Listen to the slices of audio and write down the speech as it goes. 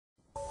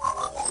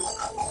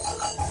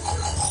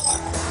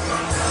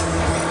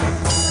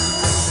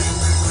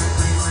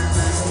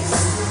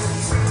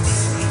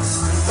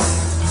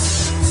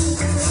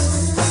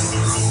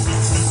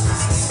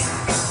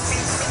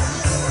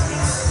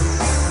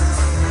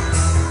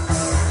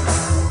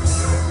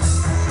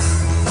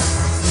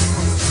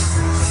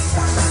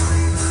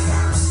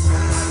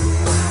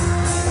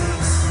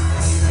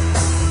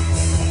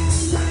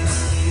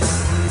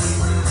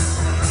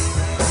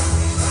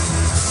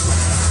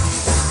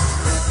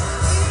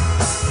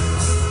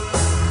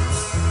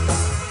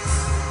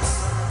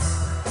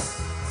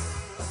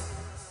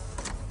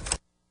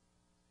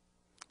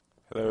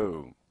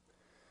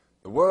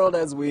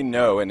as we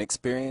know and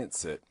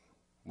experience it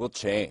will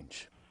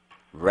change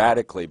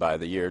radically by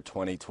the year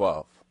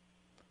 2012.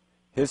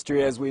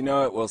 History as we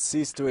know it will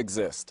cease to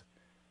exist,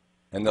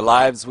 and the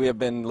lives we have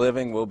been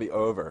living will be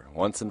over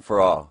once and for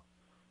all.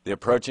 The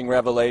approaching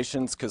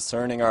revelations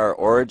concerning our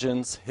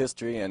origins,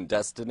 history, and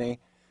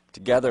destiny,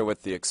 together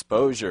with the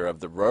exposure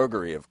of the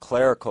roguery of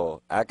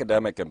clerical,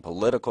 academic, and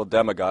political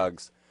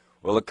demagogues,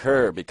 will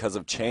occur because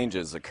of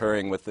changes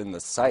occurring within the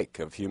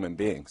psyche of human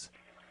beings,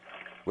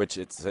 which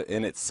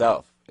in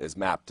itself is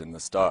mapped in the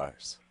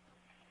stars.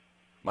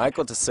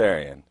 Michael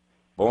Tsarion,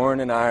 born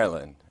in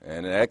Ireland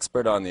and an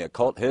expert on the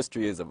occult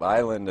histories of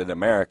Ireland and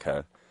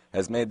America,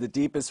 has made the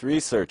deepest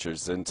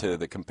researchers into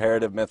the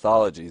comparative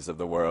mythologies of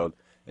the world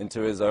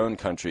into his own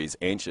country's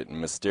ancient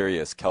and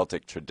mysterious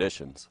Celtic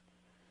traditions.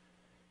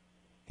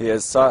 He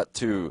has sought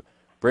to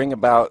bring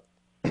about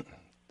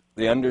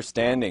the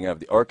understanding of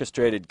the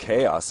orchestrated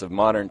chaos of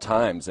modern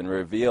times and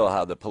reveal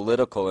how the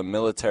political and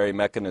military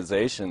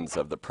mechanizations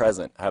of the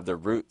present have their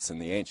roots in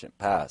the ancient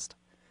past.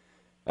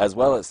 As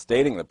well as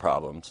stating the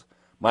problems,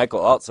 Michael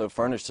also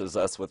furnishes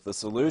us with the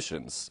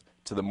solutions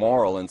to the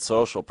moral and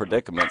social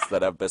predicaments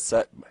that have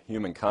beset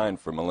humankind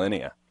for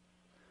millennia.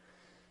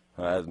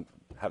 I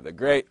have the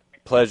great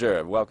pleasure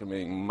of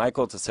welcoming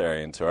Michael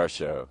Tsarion to our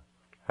show.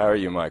 How are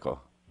you,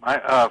 Michael?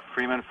 Hi,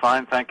 Freeman,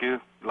 fine, thank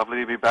you.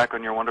 Lovely to be back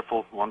on your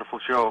wonderful, wonderful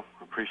show.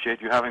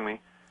 Appreciate you having me.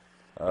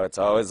 It's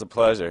always a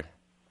pleasure.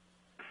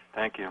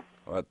 Thank you.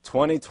 Well,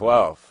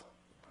 2012.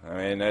 I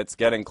mean, it's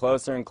getting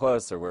closer and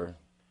closer. We're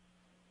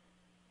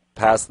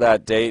past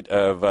that date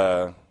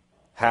of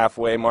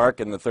halfway mark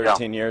in the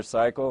 13-year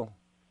cycle.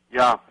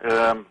 Yeah,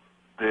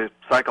 the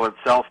cycle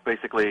itself,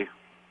 basically,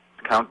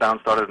 the countdown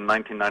started in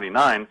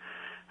 1999,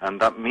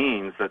 and that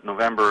means that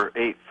November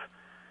 8th,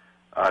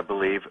 I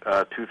believe,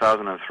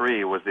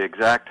 2003 was the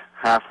exact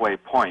halfway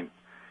point.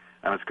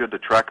 And it's good to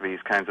track these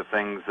kinds of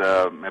things.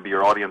 Maybe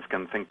your audience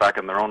can think back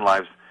in their own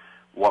lives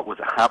what was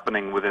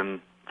happening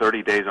within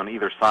 30 days on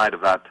either side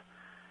of that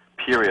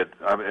period.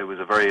 It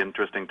was a very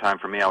interesting time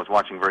for me. I was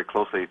watching very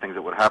closely things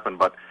that would happen,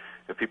 but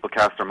if people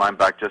cast their mind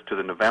back just to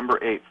the November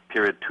 8th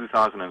period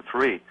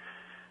 2003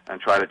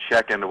 and try to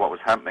check into what was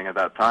happening at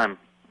that time,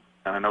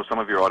 and I know some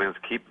of your audience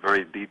keep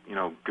very deep,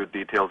 good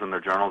details in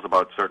their journals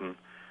about certain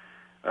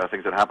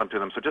things that happened to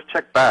them. So just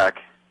check back,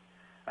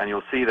 and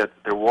you'll see that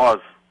there was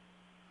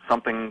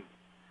something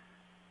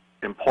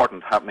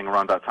important happening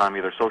around that time,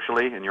 either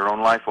socially in your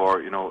own life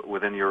or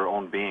within your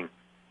own being.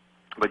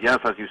 But yes,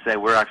 as you say,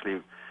 we're actually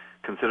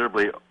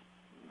considerably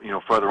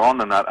further on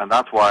than that, and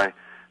that's why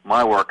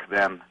my work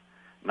then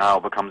now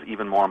becomes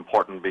even more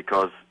important,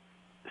 because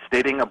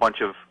stating a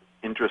bunch of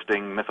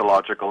interesting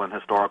mythological and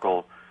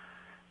historical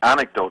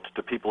anecdotes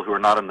to people who are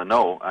not in the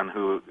know and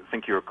who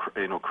think you're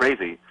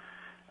crazy,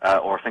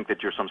 or think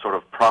that you're some sort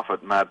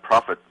of mad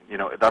prophet,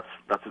 that's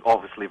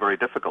obviously very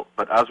difficult.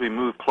 But as we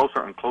move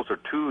closer and closer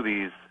to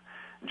these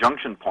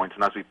junction points,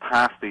 and as we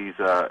pass these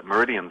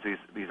meridians,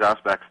 these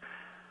aspects,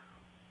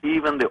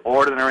 even the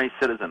ordinary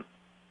citizen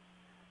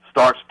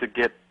starts to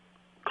get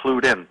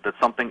clued in that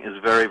something is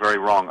very, very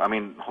wrong. I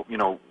mean,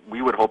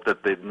 we would hope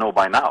that they'd know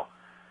by now.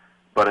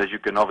 But as you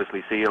can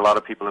obviously see, a lot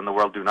of people in the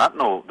world do not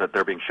know that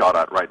they're being shot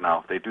at right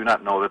now. They do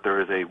not know that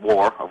there is a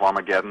war of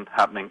Armageddon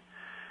happening.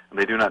 And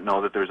they do not know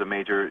that there's a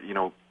major,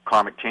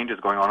 karmic changes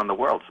going on in the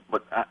world.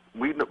 But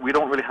we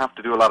don't really have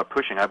to do a lot of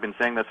pushing. I've been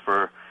saying this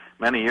for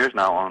many years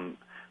now on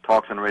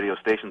talks and radio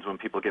stations when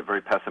people get very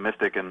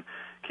pessimistic and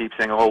keep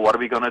saying, oh, what are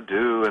we going to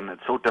do? And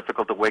it's so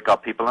difficult to wake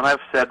up people. And I've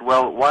said,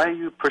 well, why are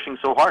you pushing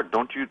so hard?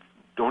 Don't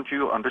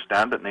you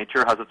understand that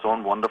nature has its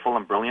own wonderful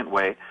and brilliant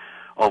way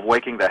of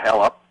waking the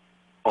hell up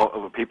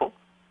of people?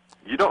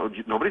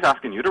 Nobody's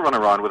asking you to run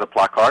around with a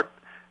placard.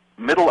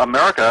 Middle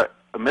America,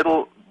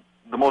 the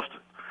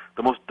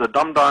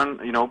dumbed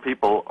down,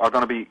 people are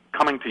going to be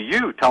coming to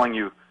you telling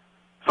you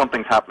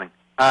something's happening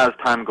as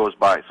time goes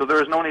by. So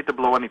there is no need to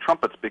blow any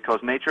trumpets, because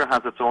nature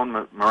has its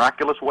own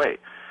miraculous way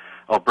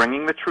of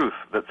bringing the truth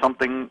that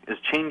something is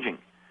changing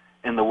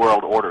in the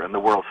world order, in the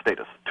world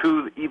status,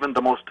 to even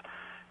the most,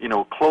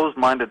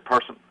 closed-minded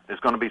person is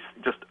going to be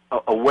just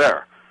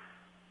aware.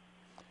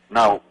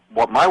 Now,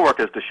 what my work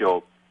is to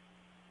show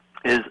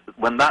is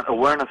when that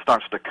awareness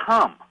starts to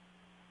come,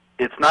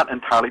 it's not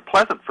entirely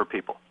pleasant for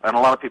people. And a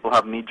lot of people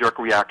have knee-jerk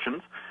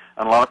reactions,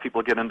 and a lot of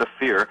people get into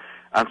fear.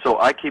 And so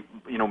I keep,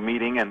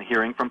 meeting and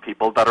hearing from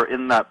people that are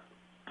in that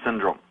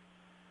syndrome.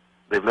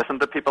 They've listened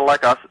to people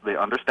like us. They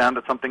understand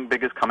that something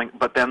big is coming.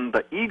 But then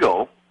the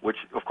ego, which,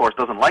 of course,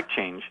 doesn't like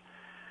change,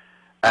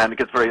 and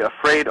gets very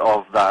afraid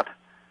of that,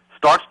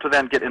 starts to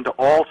then get into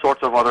all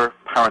sorts of other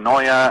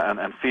paranoia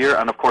and fear.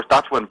 And, of course,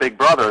 that's when Big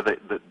Brother,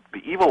 the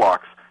evil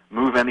ox,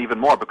 move in even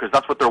more, because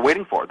that's what they're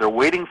waiting for. They're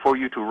waiting for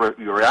you to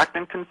react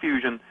in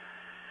confusion.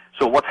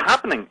 So what's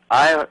happening,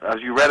 as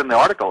you read in the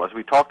article, as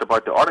we talked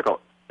about the article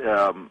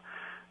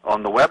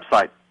on the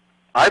website,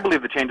 I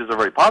believe the changes are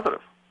very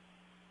positive.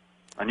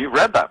 And you've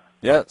read that.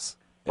 Yes.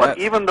 But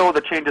even though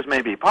the changes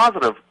may be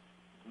positive,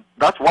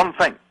 that's one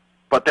thing.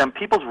 But then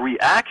people's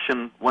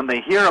reaction when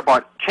they hear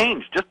about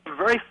change, just the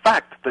very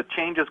fact that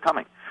change is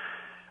coming,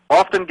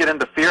 often get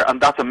into fear, and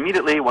that's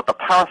immediately what the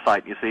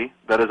parasite, you see,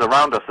 that is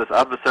around us, this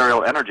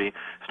adversarial energy,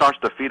 starts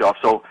to feed off.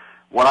 So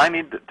what I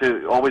need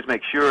to always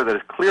make sure that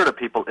is clear to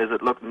people is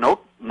that, look,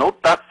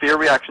 note that fear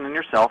reaction in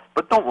yourself,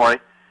 but don't worry.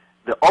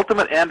 The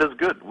ultimate end is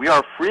good. We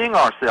are freeing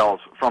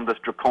ourselves from this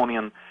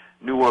draconian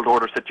New World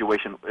Order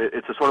situation.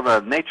 It's a sort of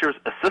a nature's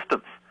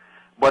assistance.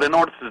 But in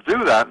order to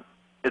do that,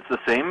 it's the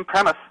same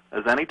premise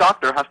as any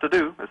doctor has to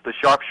do. It's the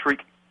sharp shriek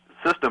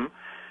system.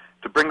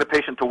 To bring the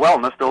patient to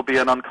wellness, there'll be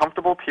an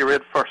uncomfortable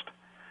period first.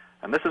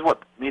 And this is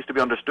what needs to be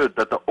understood,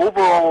 that the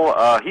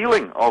overall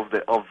healing of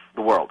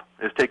the world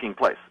is taking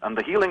place. And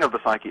the healing of the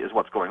psyche is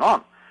what's going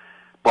on.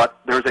 But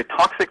there's a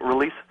toxic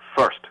release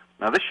first.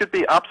 Now, this should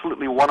be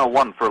absolutely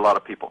 101 for a lot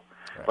of people.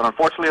 Right. But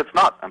unfortunately, it's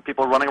not. And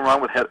people are running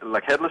around with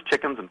like headless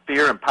chickens and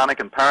fear and panic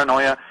and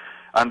paranoia.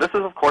 And this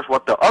is, of course,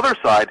 what the other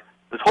side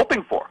is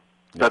hoping for.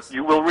 Yes. That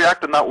you will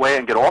react in that way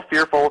and get all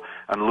fearful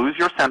and lose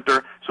your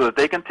center so that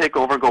they can take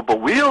over and go, but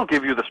we'll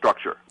give you the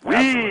structure.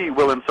 Absolutely. We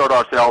will insert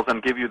ourselves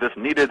and give you this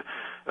needed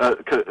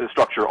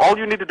structure. All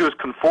you need to do is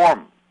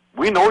conform.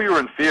 We know you're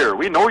in fear.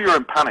 We know you're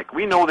in panic.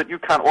 We know that you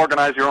can't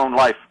organize your own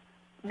life.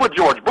 But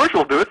George Bush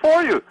will do it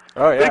for you.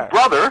 Oh, yeah. Big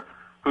Brother,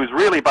 who's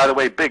really, by the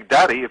way, Big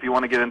Daddy, if you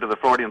want to get into the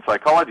Freudian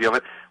psychology of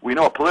it, we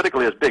know it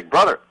politically as Big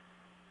Brother.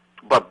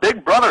 But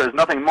Big Brother is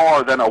nothing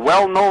more than a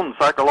well-known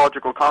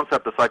psychological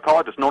concept of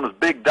psychologists known as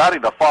Big Daddy,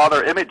 the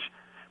father image.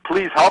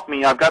 Please help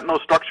me. I've got no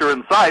structure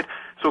inside.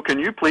 So can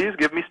you please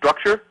give me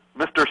structure,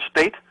 Mr.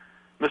 State,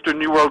 Mr.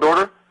 New World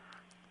Order?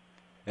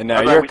 And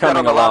now you're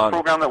coming along. The last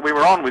program that we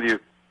were on with you,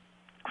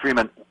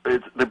 Freeman,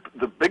 it's the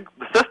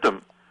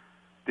system,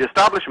 the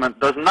establishment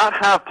does not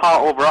have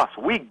power over us.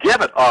 We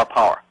give it our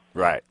power.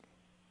 Right.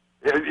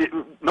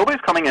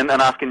 Nobody's coming in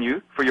and asking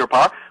you for your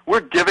power.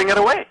 We're giving it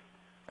away.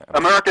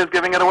 America is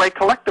giving it away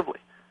collectively.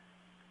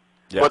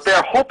 Yes. But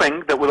they're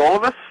hoping that with all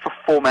of this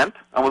foment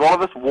and with all of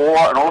this war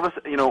and all of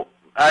this,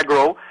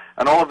 aggro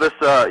and all of this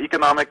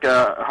economic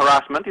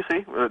harassment, you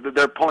see,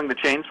 they're pulling the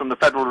chains from the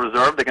Federal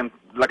Reserve. They can,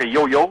 like a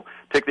yo-yo,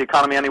 take the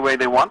economy any way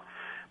they want.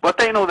 But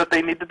they know that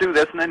they need to do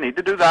this and they need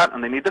to do that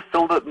and they need to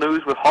fill the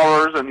news with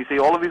horrors and you see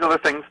all of these other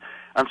things.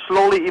 And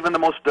slowly even the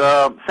most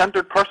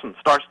centered person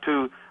starts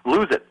to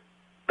lose it.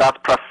 That's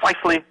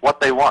precisely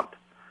what they want.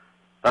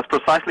 That's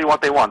precisely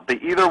what they want. They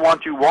either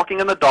want you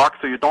walking in the dark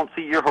so you don't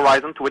see your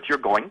horizon to which you're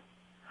going,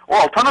 or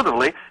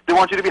alternatively, they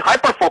want you to be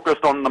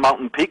hyper-focused on the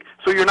mountain peak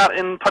so you're not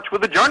in touch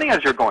with the journey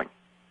as you're going.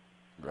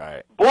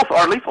 Right. Both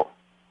are lethal.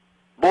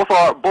 Both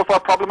are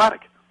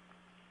problematic.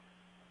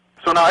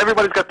 So now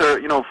everybody's got their,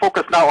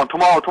 focus now on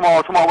tomorrow,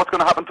 what's going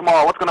to happen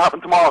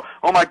tomorrow?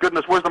 Oh my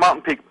goodness, where's the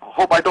mountain peak?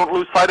 Hope I don't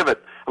lose sight of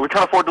it. We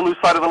can't afford to lose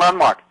sight of the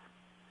landmark.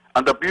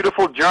 And the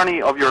beautiful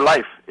journey of your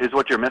life is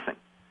what you're missing.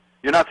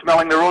 You're not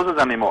smelling the roses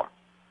anymore.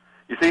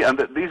 You see, and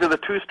these are the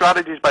two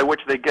strategies by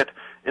which they get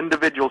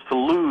individuals to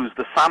lose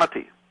the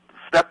sanity,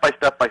 step by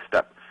step by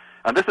step.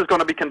 And this is going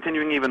to be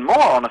continuing even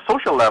more on a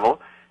social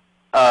level,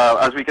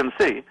 as we can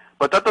see.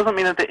 But that doesn't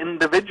mean that the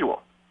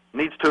individual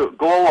needs to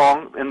go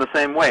along in the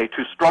same way,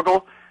 to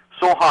struggle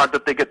so hard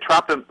that they get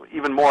trapped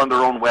even more in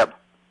their own web.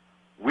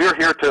 We're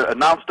here to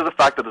announce to the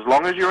fact that as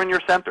long as you're in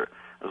your center,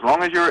 as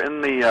long as you're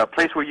in the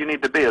place where you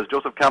need to be, as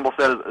Joseph Campbell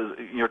said,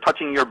 you're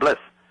touching your bliss,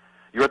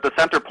 you're at the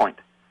center point,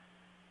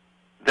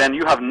 then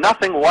you have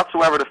nothing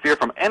whatsoever to fear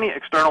from any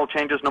external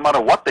changes, no matter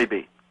what they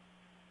be.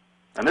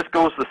 And this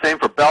goes the same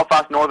for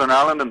Belfast, Northern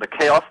Ireland, and the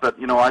chaos that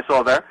I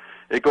saw there.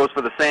 It goes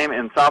for the same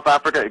in South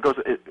Africa. It goes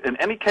in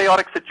any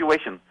chaotic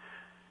situation.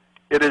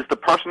 It is the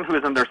person who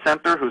is in their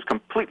center, who's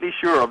completely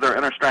sure of their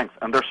inner strength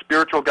and their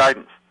spiritual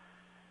guidance,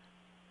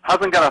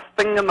 hasn't got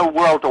a thing in the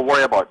world to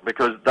worry about,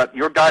 because that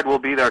your guide will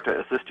be there to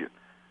assist you.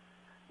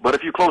 But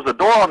if you close the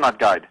door on that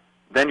guide,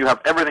 then you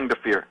have everything to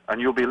fear, and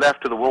you'll be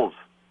left to the wolves.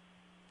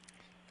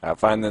 I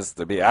find this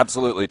to be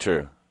absolutely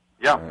true.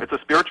 Yeah, it's a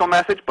spiritual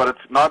message, but it's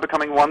now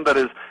becoming one that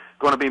is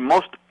going to be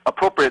most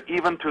appropriate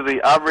even to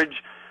the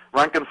average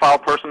rank-and-file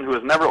person who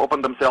has never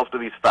opened themselves to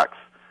these facts.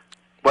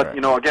 But,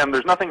 right. Again,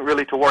 there's nothing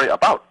really to worry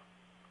about.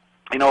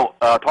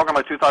 Talking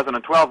about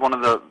 2012, one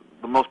of the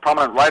most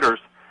prominent writers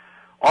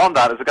on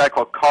that is a guy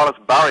called Carlos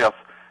Barrios.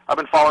 I've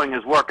been following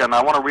his work, and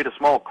I want to read a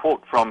small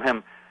quote from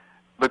him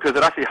because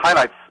it actually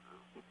highlights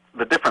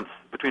the difference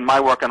between my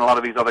work and a lot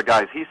of these other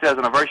guys. He says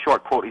in a very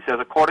short quote, he says,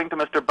 according to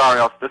Mr.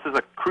 Barrios, this is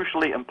a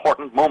crucially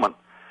important moment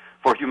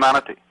for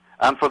humanity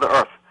and for the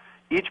earth.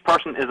 Each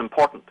person is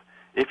important.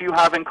 If you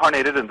have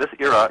incarnated in this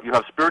era, you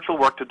have spiritual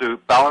work to do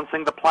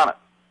balancing the planet.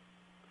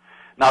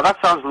 Now that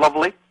sounds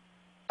lovely,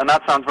 and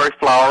that sounds very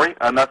flowery,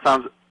 and that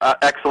sounds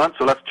excellent,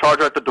 so let's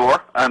charge out the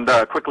door and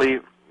quickly,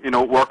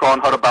 work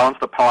on how to balance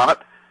the planet.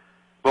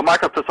 But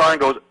Michael Tsarion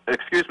goes,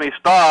 excuse me,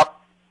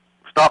 stop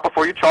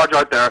before you charge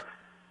out there.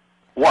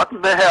 What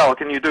the hell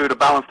can you do to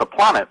balance the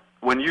planet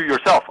when you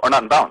yourself are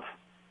not in balance?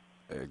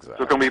 Exactly.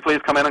 So can we please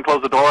come in and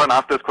close the door and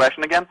ask this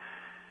question again?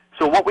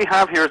 So what we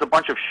have here is a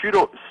bunch of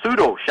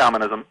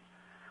pseudo-shamanism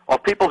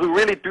of people who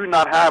really do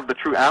not have the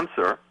true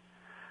answer,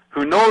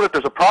 who know that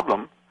there's a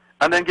problem,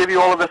 and then give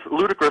you all of this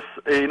ludicrous,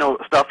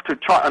 stuff to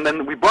try, and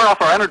then we burn off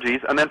our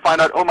energies and then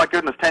find out, oh my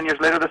goodness, 10 years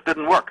later this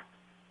didn't work.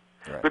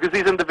 Right. because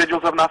these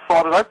individuals have not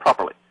thought it out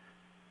properly.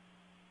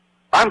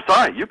 I'm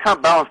sorry, you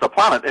can't balance the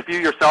planet if you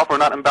yourself are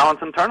not in balance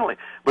internally.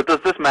 But does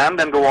this man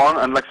then go on,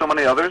 and like so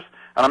many others,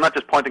 and I'm not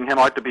just pointing him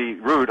out to be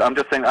rude, I'm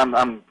just saying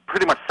I'm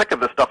pretty much sick of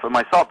this stuff for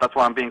myself. That's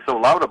why I'm being so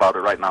loud about it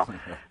right now.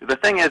 The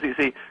thing is, you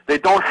see, they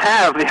don't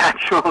have the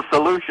actual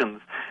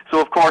solutions.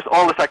 So, of course,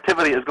 all this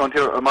activity is going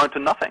to amount to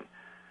nothing.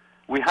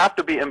 We have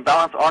to be in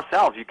balance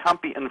ourselves. You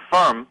can't be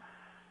infirm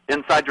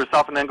inside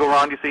yourself and then go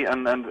around, you see,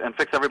 and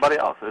fix everybody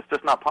else. It's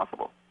just not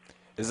possible.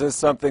 Is this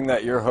something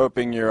that you're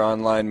hoping your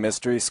online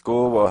mystery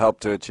school will help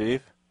to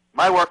achieve?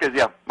 My work is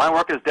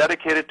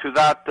dedicated to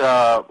that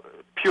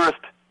purest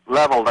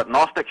level, that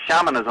Gnostic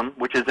shamanism,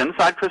 which is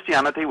inside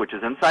Christianity, which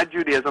is inside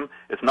Judaism.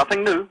 It's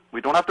nothing new.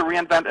 We don't have to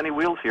reinvent any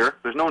wheels here.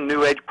 There's no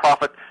New Age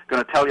prophet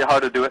going to tell you how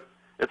to do it.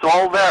 It's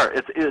all there.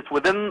 It's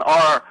within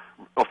our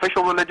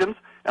official religions,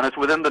 and it's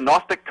within the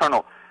Gnostic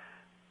kernel.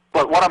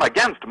 But what I'm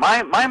against,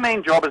 my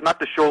main job is not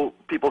to show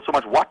people so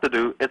much what to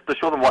do, it's to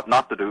show them what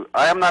not to do.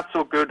 I am not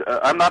so good,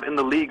 I'm not in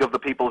the league of the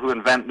people who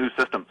invent new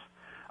systems.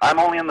 I'm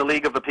only in the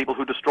league of the people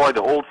who destroy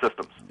the old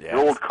systems, yes.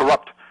 The old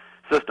corrupt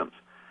systems.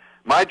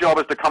 My job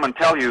is to come and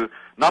tell you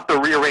not to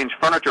rearrange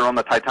furniture on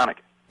the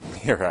Titanic.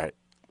 You're right.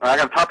 I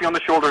got to tap you on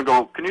the shoulder and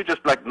go, can you just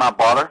not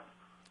bother?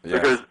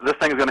 Yes. Because this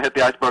thing is going to hit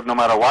the iceberg no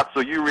matter what, so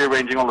you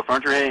rearranging all the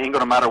furniture ain't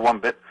going to matter one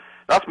bit.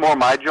 That's more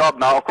my job.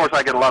 Now, of course,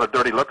 I get a lot of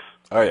dirty looks.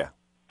 Oh, yeah.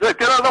 Good,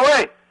 get out of the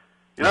way.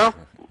 You know,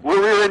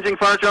 we're rearranging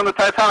furniture on the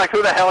Titanic.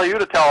 Who the hell are you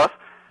to tell us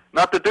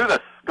not to do this?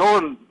 Go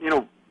and,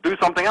 do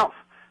something else.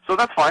 So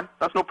that's fine.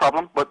 That's no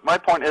problem. But my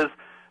point is,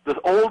 this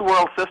old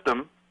world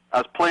system,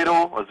 as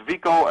Plato, as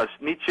Vico, as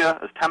Nietzsche,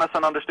 as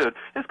Tennyson understood,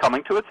 is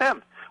coming to its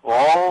end.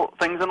 All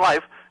things in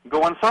life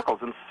go in circles,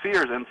 in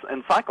spheres,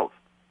 in cycles.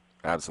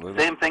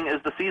 Absolutely. Same thing is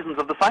the seasons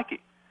of the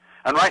psyche.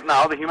 And right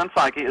now, the human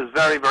psyche is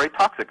very, very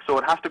toxic, so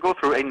it has to go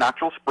through a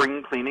natural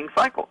spring cleaning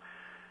cycle.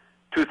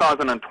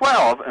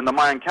 2012 in the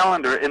Mayan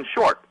calendar, in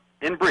short,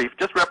 in brief,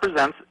 just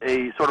represents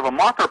a sort of a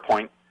marker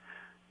point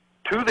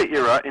to the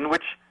era in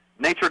which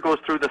nature goes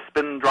through the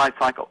spin-dry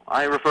cycle.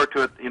 I refer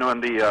to it, in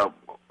the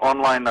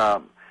online,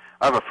 I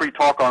have a free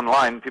talk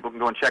online. People can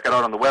go and check it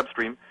out on the web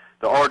stream,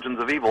 The Origins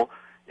of Evil.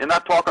 In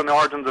that talk on the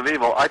origins of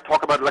evil, I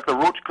talk about it like the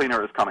roach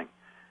cleaner is coming.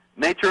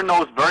 Nature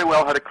knows very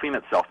well how to clean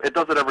itself. It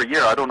does it every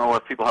year. I don't know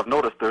if people have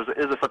noticed. There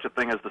is such a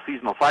thing as the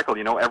seasonal cycle,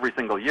 every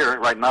single year.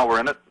 Right now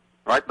we're in it,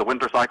 right, the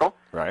winter cycle.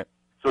 Right.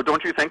 So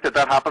don't you think that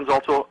happens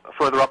also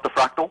further up the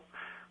fractal,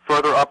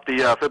 further up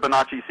the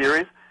Fibonacci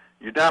series?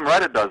 You're damn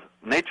right it does.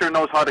 Nature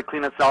knows how to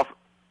clean itself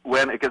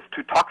when it gets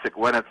too toxic,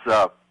 when its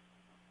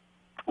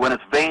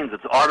veins,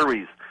 its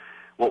arteries,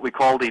 what we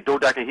call the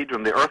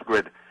dodecahedron, the earth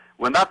grid,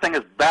 when that thing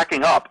is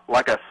backing up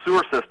like a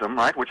sewer system,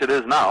 right, which it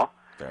is now,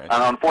 right.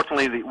 And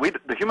unfortunately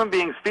the human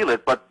beings feel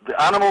it, but the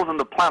animals and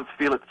the plants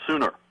feel it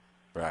sooner.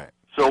 Right.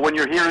 So when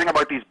you're hearing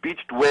about these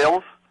beached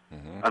whales,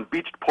 and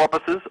beached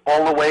porpoises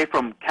all the way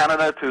from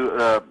Canada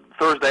to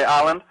Thursday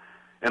Island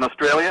in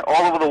Australia,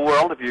 all over the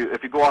world.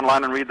 If you go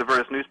online and read the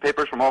various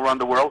newspapers from all around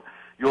the world,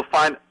 you'll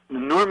find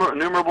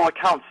innumerable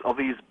accounts of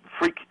these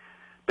freak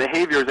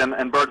behaviors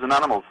in birds and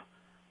animals.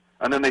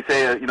 And then they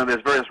say,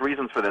 there's various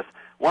reasons for this.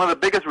 One of the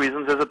biggest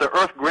reasons is that the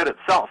earth grid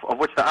itself, of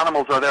which the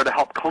animals are there to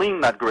help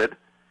clean that grid,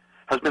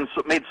 has been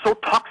made so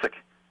toxic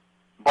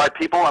by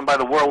people and by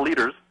the world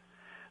leaders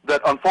that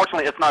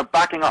unfortunately it's now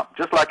backing up,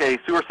 just like a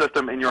sewer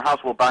system in your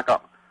house will back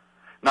up.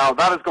 Now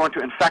that is going to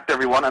infect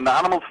everyone, and the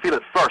animals feel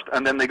it first,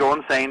 and then they go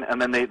insane, and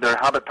then their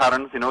habit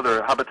patterns,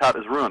 their habitat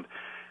is ruined.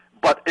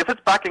 But if it's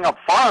backing up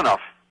far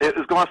enough, it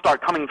is going to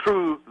start coming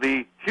through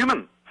the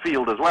human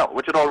field as well,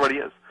 which it already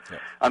is. Yeah.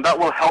 And that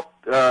will help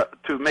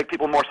to make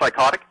people more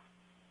psychotic,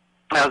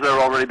 as they're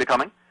already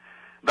becoming.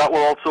 That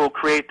will also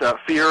create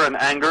fear and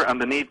anger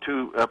and the need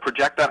to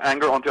project that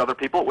anger onto other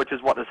people, which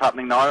is what is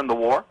happening now in the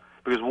war.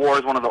 Because war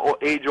is one of the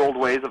age-old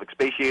ways of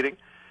expatiating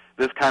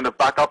this kind of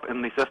backup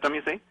in the system,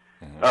 you see.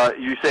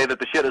 You say that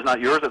the shit is not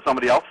yours, it's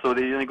somebody else, so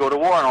then you go to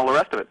war and all the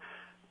rest of it.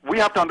 We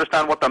have to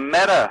understand what the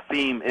meta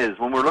theme is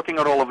when we're looking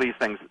at all of these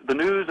things. The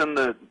news and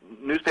the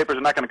newspapers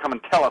are not going to come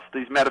and tell us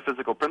these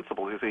metaphysical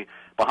principles, you see,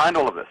 behind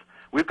all of this.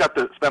 We've got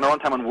to spend our own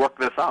time and work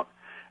this out.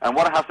 And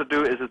what it has to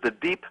do is the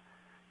deep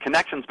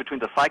connections between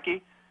the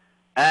psyche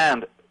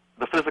and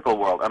the physical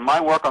world. And my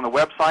work on the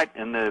website,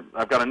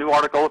 I've got a new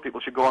article,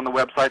 people should go on the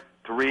website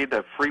to read,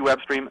 the free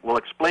web stream, will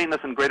explain this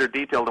in greater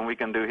detail than we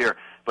can do here.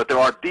 But there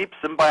are deep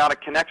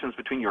symbiotic connections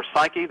between your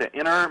psyche, the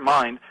inner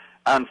mind,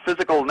 and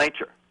physical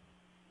nature.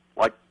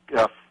 Like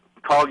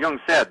Carl Jung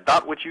said,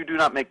 that which you do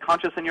not make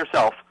conscious in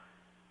yourself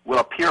will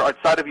appear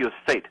outside of you as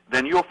fate.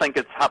 Then you'll think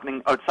it's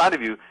happening outside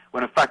of you,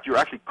 when in fact you're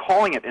actually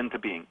calling it into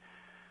being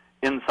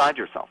inside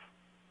yourself.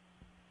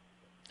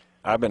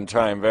 I've been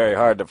trying very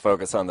hard to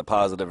focus on the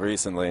positive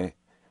recently,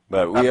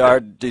 but we are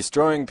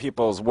destroying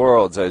people's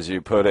worlds, as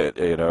you put it,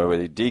 a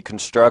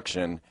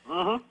deconstruction,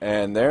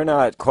 and they're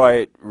not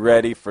quite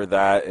ready for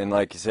that. And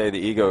like you say, the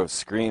ego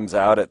screams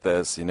out at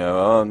this,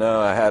 oh no,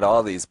 I had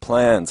all these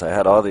plans, I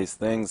had all these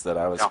things that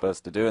I was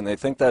supposed to do, and they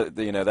think that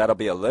that'll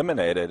be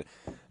eliminated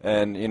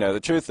And, you know, the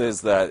truth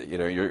is that, you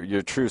know,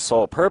 your true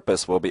soul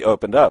purpose will be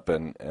opened up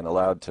and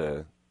allowed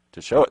to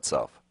show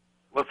itself.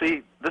 Well,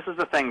 see, this is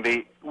the thing.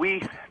 The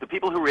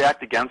people who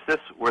react against this,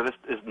 where this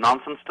is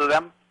nonsense to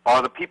them,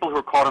 are the people who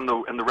are caught in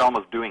the realm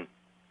of doing.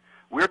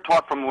 We're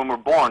taught from when we're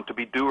born to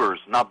be doers,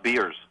 not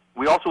beers.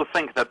 We also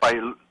think that by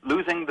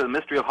losing the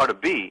mystery of how to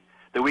be,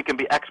 that we can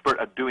be expert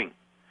at doing.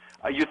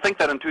 You think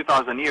that in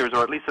 2,000 years,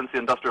 or at least since the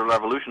Industrial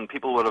Revolution,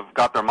 people would have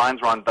got their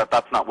minds around that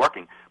that's not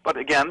working. But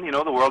again, you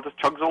know, the world just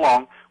chugs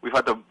along. We've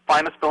had the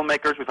finest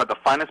filmmakers, we've had the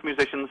finest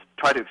musicians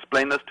try to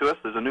explain this to us.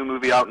 There's a new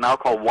movie out now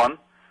called One,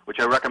 which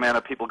I recommend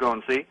that people go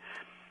and see,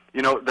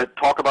 you know, that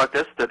talk about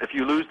this, that if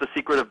you lose the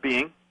secret of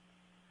being,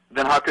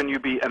 then how can you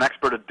be an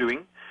expert at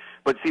doing?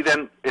 But see,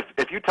 then,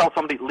 if you tell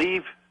somebody,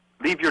 leave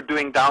your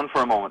doing down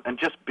for a moment and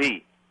just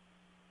be,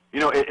 you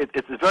know,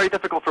 it's very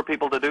difficult for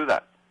people to do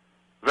that.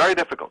 Very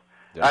difficult.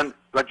 Yes. And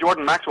like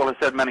Jordan Maxwell has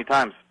said many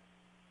times,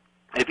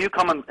 if you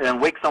come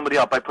and wake somebody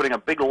up by putting a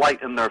big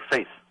light in their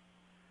face,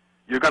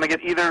 you're going to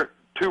get either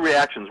two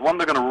reactions. One,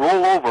 they're going to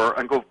roll over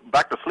and go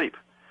back to sleep,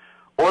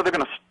 or they're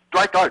going to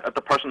strike out at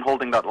the person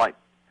holding that light.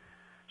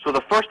 So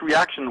the first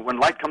reaction when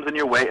light comes in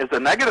your way is a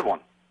negative one.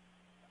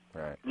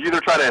 Right. You either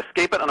try to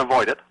escape it and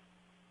avoid it,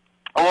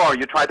 or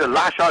you try to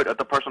lash out at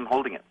the person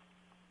holding it.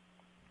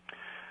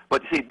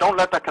 But you see, don't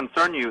let that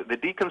concern you. The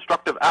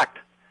deconstructive act,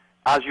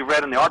 as you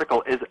read in the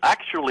article, is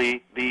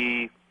actually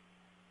the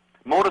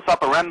modus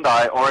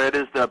operandi, or it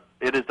is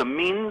the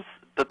means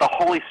that the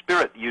Holy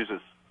Spirit uses.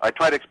 I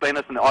try to explain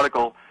this in the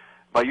article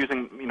by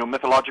using, you know,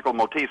 mythological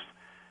motifs.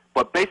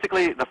 But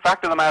basically, the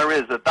fact of the matter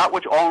is that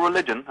which all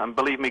religion, and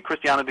believe me,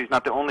 Christianity is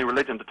not the only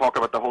religion to talk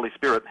about the Holy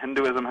Spirit.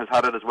 Hinduism has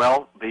had it as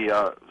well.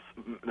 The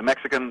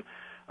Mexican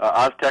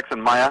Aztecs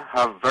and Maya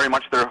have very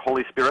much their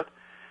Holy Spirit.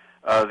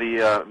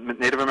 The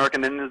Native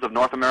American Indians of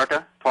North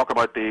America talk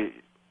about the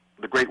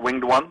great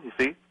winged one, you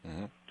see,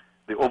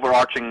 the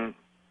overarching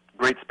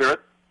great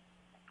spirit.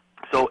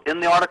 So in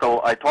the article,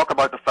 I talk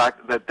about the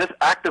fact that this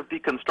act of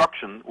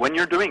deconstruction, when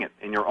you're doing it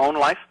in your own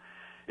life,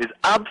 is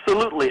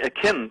absolutely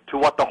akin to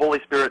what the Holy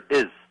Spirit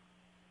is.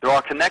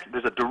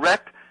 There's a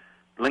direct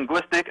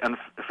linguistic and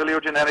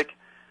phylogenetic,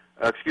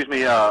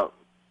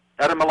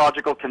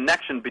 etymological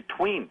connection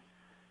between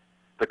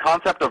the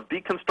concept of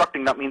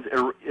deconstructing, that means,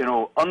 you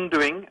know,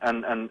 undoing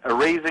and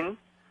erasing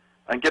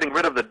and getting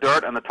rid of the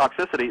dirt and the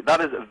toxicity.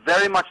 That is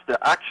very much the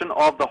action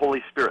of the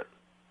Holy Spirit,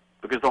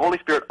 because the Holy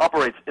Spirit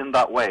operates in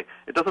that way.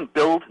 It doesn't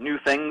build new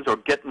things or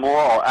get more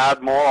or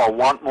add more or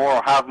want more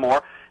or have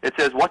more. It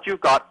says what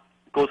you've got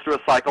goes through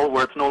a cycle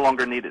where it's no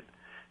longer needed.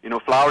 You know,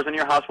 flowers in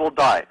your house will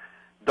die.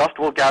 Dust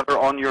will gather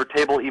on your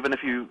table even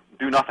if you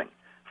do nothing.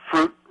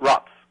 Fruit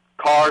rots.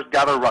 Cars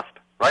gather rust,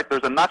 right?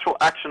 There's a natural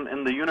action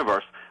in the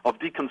universe of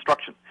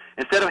deconstruction.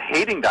 Instead of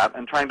hating that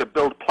and trying to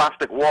build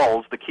plastic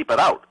walls to keep it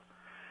out,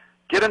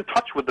 get in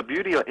touch with the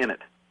beauty in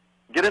it.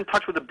 Get in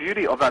touch with the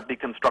beauty of that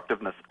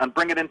deconstructiveness and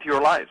bring it into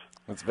your lives.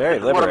 It's very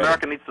liberating. This is what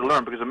America needs to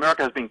learn, because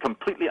America has been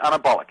completely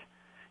anabolic.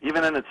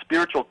 Even in its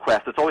spiritual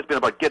quest, it's always been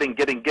about getting,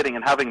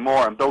 and having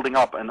more and building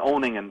up and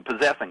owning and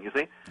possessing, you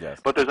see? Yes.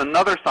 But there's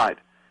another side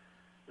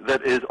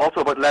that is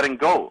also about letting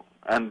go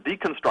and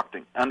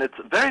deconstructing. And it's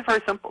very,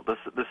 very simple.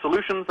 The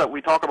solutions that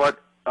we talk about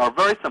are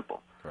very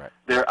simple. Correct.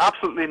 They're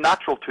absolutely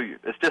natural to you.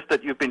 It's just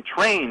that you've been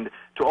trained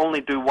to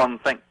only do one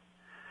thing.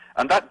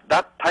 And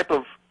that type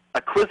of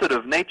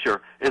acquisitive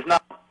nature is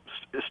now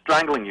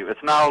strangling you.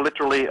 It's now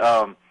literally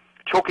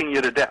choking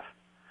you to death.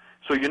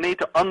 So you need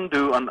to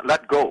undo and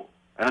let go.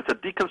 And it's a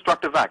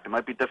deconstructive act. It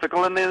might be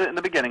difficult in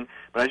the beginning,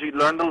 but as you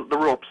learn the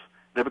ropes,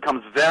 it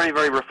becomes very,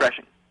 very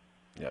refreshing.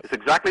 Yes. It's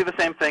exactly the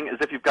same thing as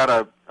if you've got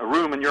a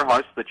room in your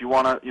house that you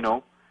want to, you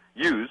know,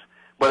 use,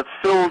 but it's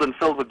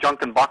filled with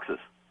junk and boxes.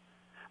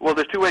 Well,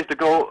 there's two ways to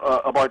go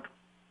about,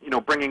 you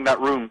know, bringing that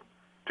room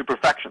to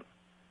perfection.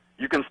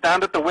 You can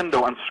stand at the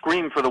window and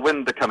scream for the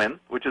wind to come in,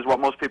 which is what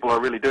most people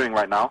are really doing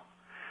right now,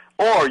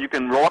 or you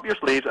can roll up your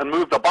sleeves and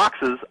move the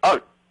boxes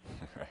out.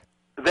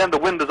 Then the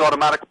wind is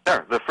automatically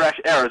there. The fresh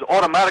air is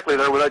automatically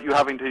there without you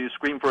having to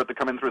scream for it to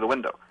come in through the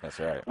window. That's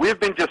right. We've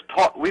been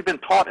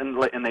taught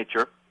in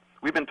nature,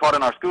 we've been taught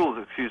in our schools,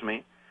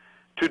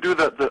 to do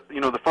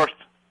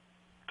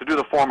to do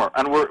the former.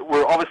 And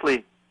we're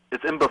obviously,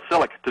 it's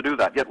imbecilic to do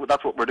that, yet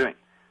that's what we're doing.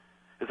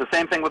 It's the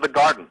same thing with the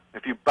garden.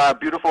 If you buy a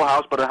beautiful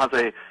house but it has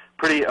a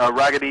pretty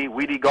raggedy,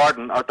 weedy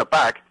garden out the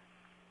back,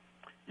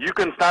 you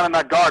can stand in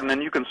that garden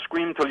and you can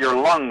scream till your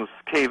lungs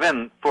cave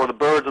in for the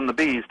birds and the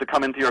bees to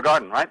come into your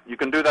garden, right? You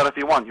can do that if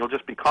you want. You'll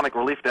just be comic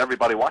relief to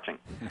everybody watching.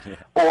 Yeah.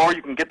 Or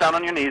you can get down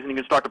on your knees and you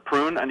can start to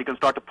prune and you can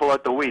start to pull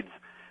out the weeds.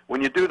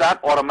 When you do that,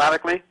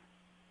 automatically,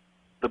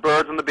 the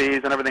birds and the bees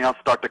and everything else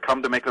start to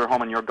come to make their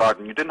home in your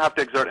garden. You didn't have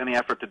to exert any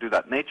effort to do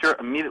that. Nature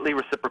immediately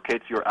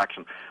reciprocates your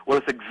action. Well,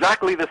 it's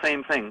exactly the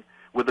same thing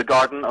with the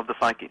garden of the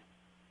psyche.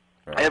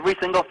 Right. Every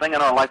single thing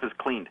in our life is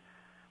cleaned.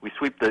 We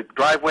sweep the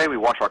driveway, we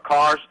wash our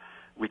cars,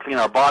 we clean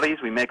our bodies,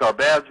 we make our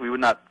beds. We would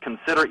not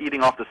consider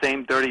eating off the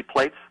same dirty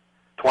plates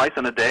twice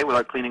in a day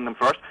without cleaning them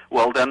first.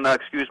 Well, then,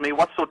 excuse me,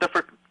 what's so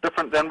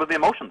different then with the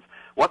emotions?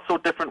 What's so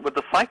different with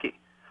the psyche?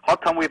 How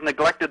come we've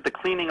neglected the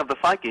cleaning of the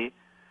psyche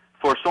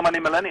for so many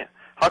millennia?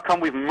 How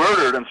come we've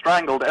murdered and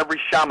strangled every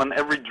shaman,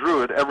 every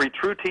druid, every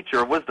true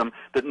teacher of wisdom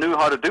that knew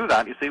how to do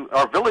that? You see,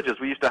 our villages,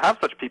 we used to have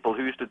such people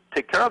who used to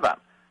take care of that.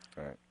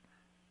 Right.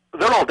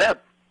 They're all dead.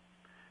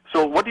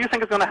 So what do you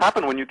think is going to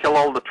happen when you kill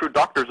all the true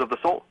doctors of the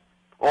soul?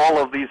 All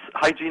of these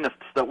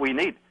hygienists that we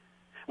need?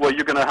 Well,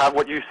 you're going to have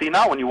what you see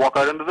now when you walk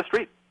out into the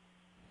street.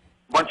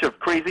 Bunch of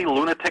crazy,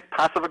 lunatic,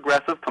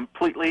 passive-aggressive,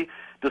 completely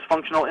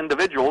dysfunctional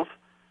individuals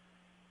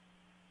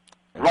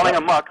running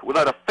amok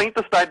without a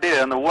faintest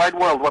idea in the wide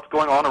world what's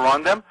going on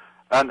around them,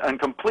 and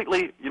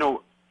completely, in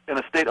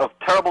a state of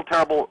terrible,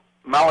 terrible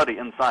malady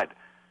inside.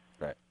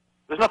 Right.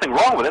 There's nothing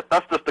wrong with it.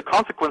 That's just the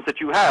consequence that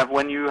you have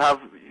when you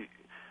have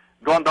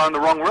gone down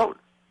the wrong road.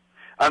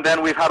 And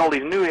then we've had all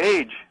these new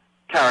age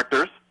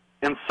characters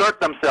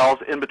insert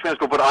themselves in between us,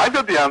 go, but I've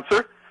got the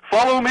answer.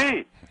 Follow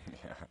me.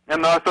 Yeah.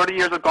 And now 30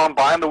 years have gone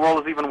by, and the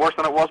world is even worse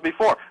than it was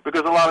before,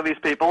 because a lot of these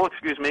people,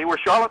 excuse me, were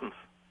charlatans.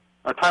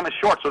 Our time is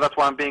short, so that's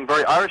why I'm being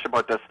very Irish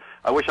about this.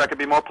 I wish I could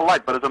be more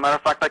polite, but as a matter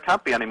of fact, I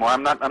can't be anymore.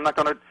 I'm not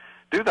going to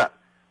do that.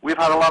 We've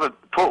had a lot of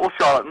total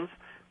charlatans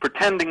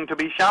pretending to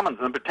be shamans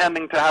and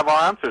pretending to have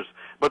our answers,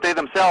 but they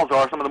themselves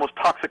are some of the most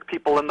toxic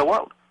people in the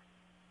world.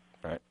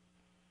 Right.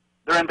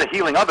 They're into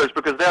healing others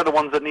because they're the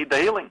ones that need the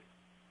healing.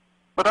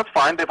 But that's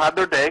fine. They've had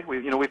their day.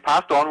 We've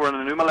passed on. We're in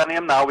a new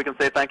millennium now. We can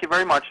say, thank you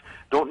very much.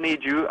 Don't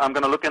need you. I'm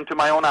going to look into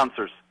my own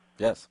answers.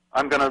 Yes.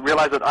 I'm going to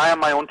realize that I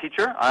am my own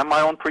teacher. I am my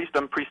own priest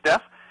and priestess.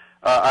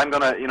 I'm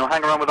going to,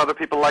 hang around with other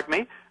people like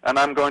me, and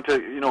I'm going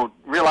to,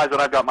 realize that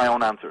I've got my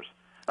own answers.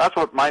 That's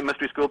what my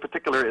mystery school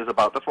particular is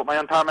about. That's what my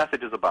entire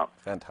message is about.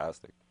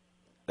 Fantastic.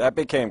 That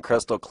became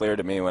crystal clear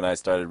to me when I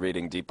started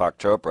reading Deepak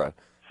Chopra.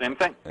 Same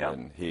thing. Yeah.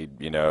 And he,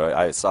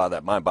 I saw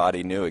that my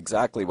body knew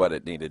exactly what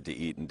it needed to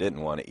eat and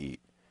didn't want to eat.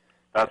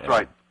 That's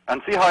right.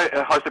 And see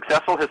how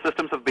successful his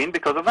systems have been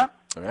because of that?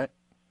 All right.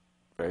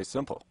 Very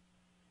simple.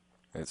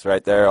 It's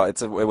right there.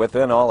 It's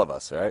within all of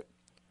us, right?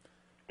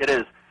 It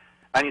is.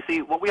 And you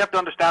see, what we have to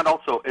understand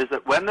also is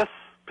that when this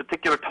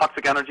particular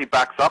toxic energy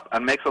backs up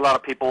and makes a lot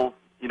of people,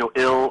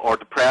 ill or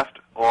depressed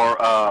or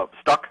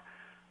stuck,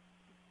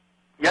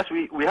 yes,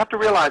 we have to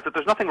realize that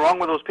there's nothing wrong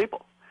with those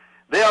people.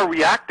 They are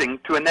reacting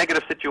to a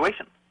negative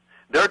situation.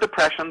 Their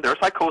depression, their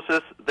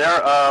psychosis, their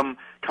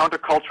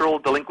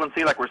countercultural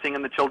delinquency, like we're seeing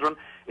in the children,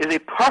 is a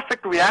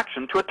perfect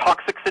reaction to a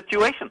toxic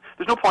situation.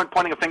 There's no point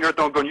pointing a finger at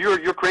them going,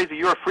 you're crazy,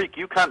 you're a freak,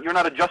 you're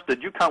not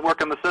adjusted, you can't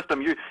work in the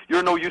system,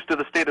 you're no use to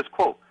the status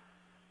quo.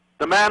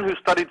 The man who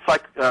studied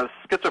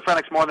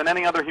schizophrenics more than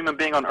any other human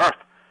being on earth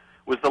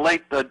was the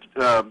late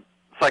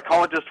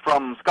psychologist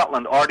from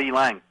Scotland, R.D.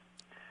 Laing.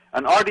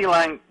 And R.D.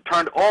 Laing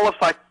turned all of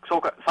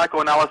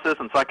psychoanalysis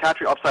and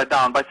psychiatry upside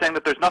down by saying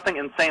that there's nothing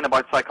insane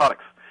about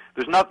psychotics.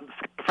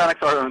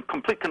 Schizophrenics are in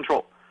complete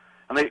control.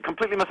 And they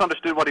completely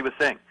misunderstood what he was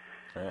saying.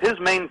 Right. His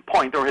main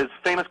point, or his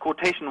famous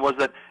quotation, was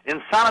that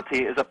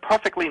insanity is a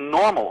perfectly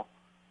normal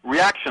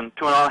reaction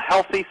to an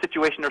unhealthy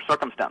situation or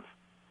circumstance.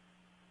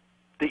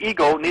 The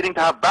ego, needing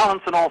to have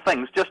balance in all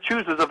things, just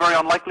chooses a very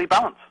unlikely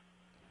balance.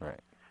 Right.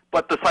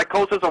 But the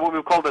psychosis, or what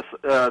we call the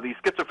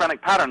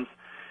schizophrenic patterns,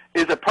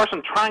 is a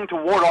person trying to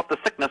ward off the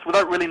sickness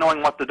without really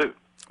knowing what to do.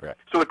 Right.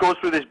 So it goes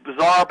through these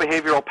bizarre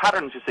behavioral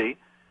patterns, you see,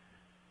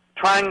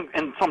 trying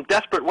in some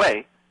desperate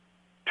way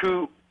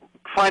to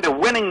find a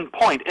winning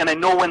point in a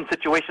no-win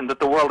situation that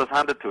the world has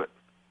handed to it.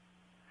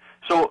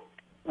 So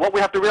what we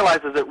have to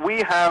realize is that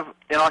we have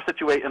in our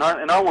situation,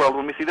 in our world,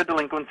 when we see the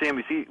delinquency and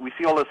we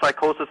see all the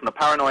psychosis and the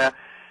paranoia,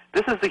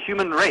 this is the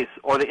human race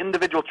or the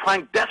individual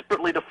trying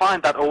desperately to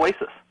find that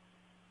oasis.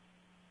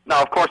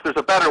 Now, of course, there's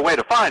a better way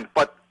to find,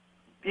 but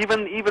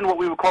even what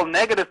we would call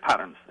negative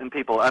patterns in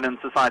people and in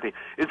society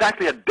is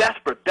actually a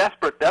desperate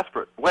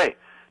way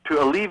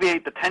to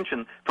alleviate the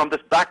tension from this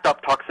backed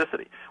up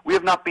toxicity. We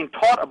have not been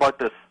taught about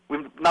this.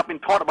 We've not been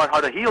taught about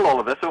how to heal all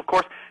of this. So, of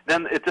course,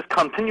 then it just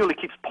continually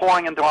keeps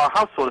pouring into our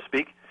house, so to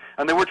speak.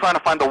 And then we're trying to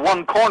find the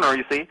one corner,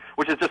 you see,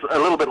 which is just a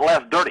little bit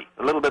less dirty,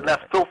 a little bit less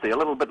filthy, a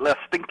little bit less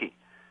stinky.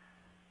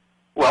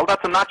 Well,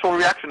 that's a natural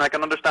reaction. I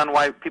can understand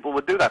why people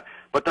would do that.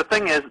 But the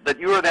thing is that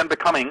you are then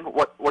becoming,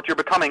 what you're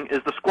becoming is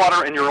the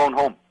squatter in your own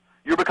home.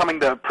 You're becoming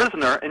the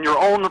prisoner in your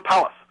own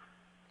palace.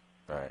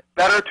 Right.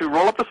 Better to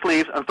roll up the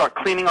sleeves and start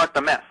cleaning out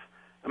the mess.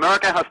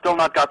 America has still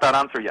not got that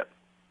answer yet.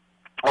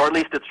 Or at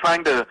least it's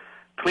trying to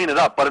clean it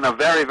up, but in a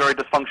very, very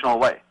dysfunctional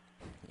way,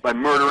 by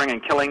murdering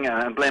and killing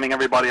and blaming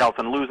everybody else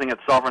and losing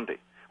its sovereignty,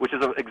 which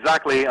is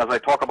exactly, as I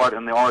talk about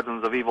in the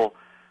Origins of Evil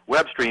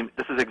web stream,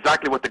 this is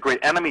exactly what the great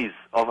enemies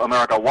of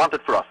America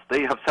wanted for us.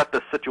 They have set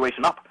this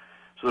situation up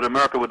so that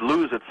America would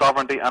lose its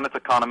sovereignty and its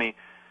economy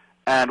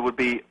and would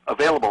be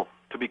available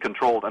to be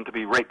controlled and to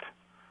be raped.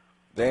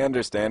 They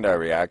understand our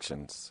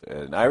reactions,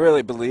 and I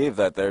really believe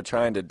that they're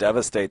trying to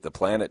devastate the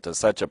planet to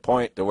such a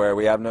point to where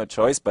we have no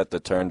choice but to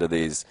turn to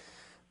these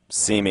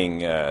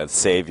seeming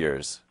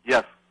saviors.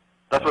 Yes,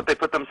 that's what they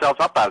put themselves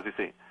up as, you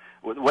see.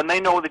 When they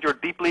know that you're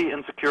deeply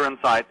insecure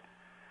inside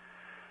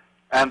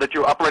and that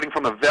you're operating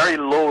from a very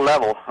low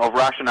level of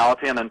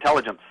rationality and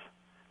intelligence,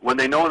 when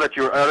they know that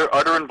your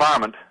outer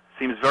environment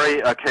seems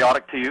very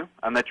chaotic to you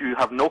and that you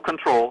have no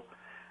control,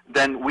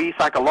 then we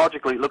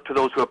psychologically look to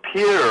those who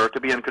appear to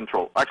be in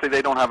control. Actually,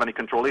 they don't have any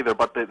control either,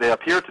 but they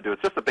appear to do.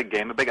 It's just a big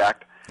game, a big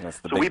act.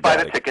 So we buy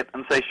the ticket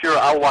and say, sure,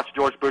 I'll watch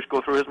George Bush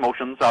go through his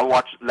motions. I'll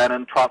watch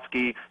Lenin,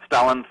 Trotsky,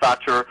 Stalin,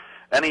 Thatcher,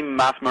 any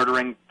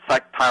mass-murdering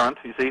psych tyrant,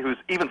 you see, who's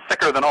even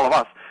sicker than all of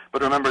us.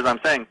 But remember, as I'm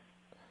saying,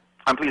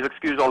 and please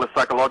excuse all this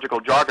psychological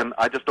jargon,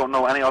 I just don't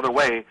know any other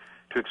way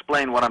to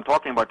explain what I'm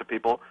talking about to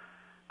people.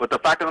 But the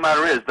fact of the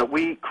matter is that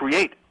we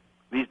create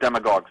these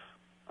demagogues.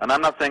 And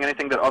I'm not saying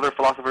anything that other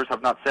philosophers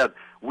have not said.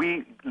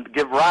 We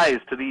give rise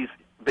to these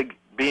big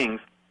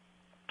beings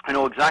who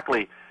know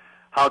exactly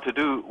how to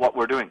do what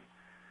we're doing,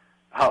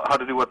 how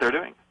to do what they're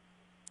doing.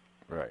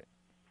 Right.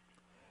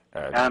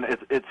 And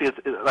it's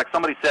like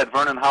somebody said,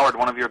 Vernon Howard,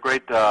 one of your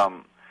great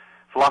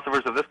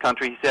philosophers of this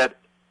country, he said,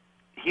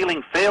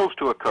 healing fails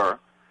to occur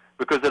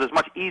because it is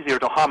much easier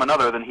to harm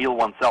another than heal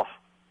oneself.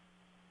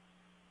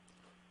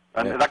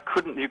 And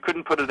you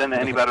couldn't put it in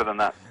any better than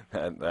that.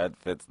 That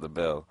fits the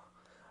bill.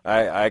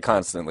 I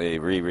constantly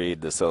reread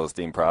the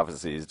Celestine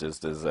prophecies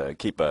just as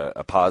keep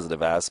a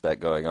positive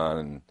aspect going on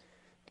and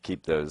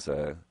keep those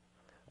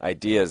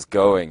ideas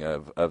going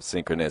of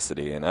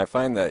synchronicity. And I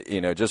find that,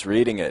 just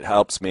reading it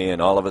helps me,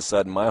 and all of a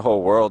sudden my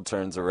whole world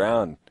turns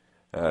around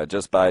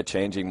just by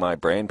changing my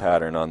brain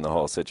pattern on the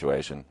whole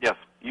situation. Yes,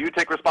 you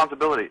take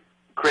responsibility.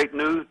 Create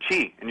new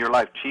chi in your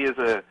life. Chi is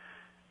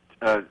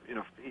a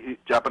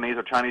Japanese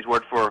or Chinese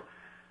word for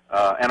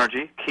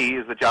energy. Ki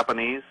is the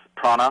Japanese.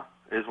 Prana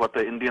is what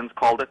the Indians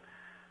called it.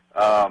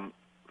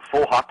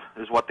 Fohat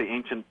is what the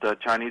ancient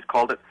Chinese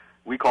called it.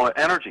 We call it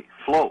energy,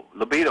 flow,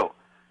 libido.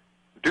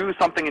 Do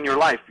something in your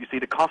life, you see,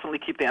 to constantly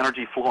keep the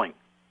energy flowing.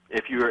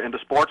 If you're into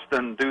sports,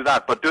 then do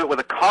that. But do it with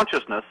a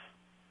consciousness.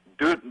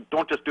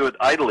 Don't just do it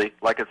idly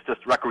like it's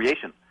just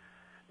recreation.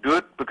 Do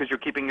it because you're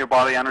keeping your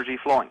body energy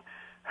flowing.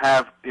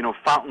 Have,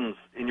 fountains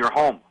in your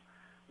home,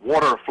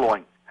 water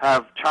flowing.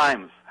 Have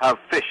chimes. Have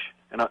fish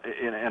in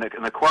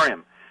an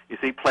aquarium. You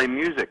see, play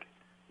music,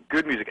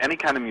 good music, any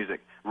kind of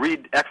music.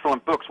 Read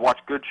excellent books. Watch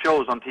good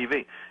shows on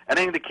TV.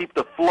 Anything to keep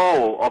the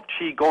flow of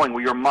chi going,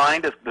 where your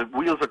mind the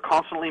wheels are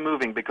constantly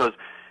moving, because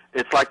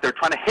it's like they're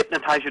trying to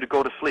hypnotize you to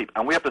go to sleep.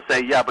 And we have to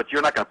say, yeah, but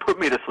you're not going to put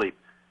me to sleep.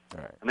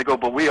 All right. And they go,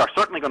 but we are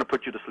certainly going to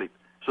put you to sleep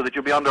so that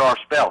you'll be under our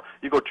spell.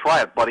 You go,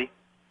 try it, buddy.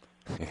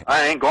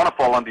 I ain't going to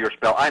fall under your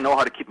spell. I know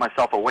how to keep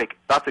myself awake.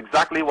 That's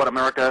exactly what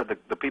America,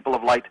 the people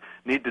of light,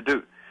 need to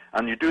do.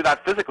 And you do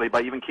that physically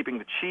by even keeping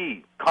the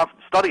chi.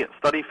 Study it.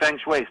 Study Feng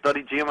Shui.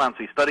 Study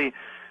geomancy. Study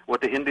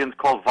what the Indians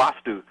call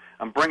Vastu.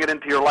 And bring it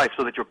into your life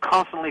so that you're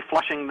constantly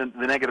flushing the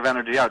negative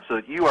energy out so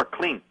that you are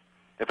clean.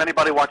 If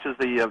anybody watches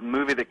the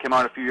movie that came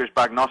out a few years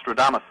back,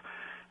 Nostradamus,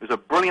 there's a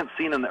brilliant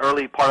scene in the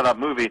early part of that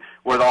movie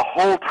where the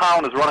whole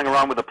town is running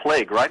around with a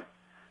plague, right?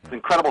 It's an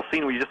incredible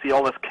scene where you just see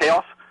all this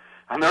chaos.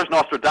 And there's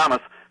Nostradamus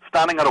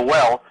standing at a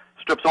well,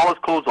 strips all his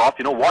clothes off,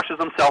 washes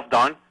himself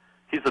down.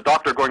 He's the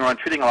doctor going around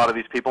treating a lot of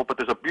these people, but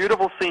there's a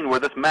beautiful scene where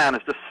this man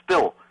is just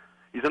still.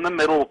 He's in the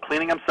middle,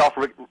 cleaning himself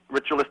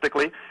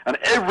ritualistically, and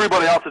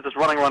everybody else is just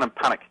running around in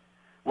panic.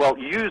 Well,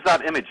 use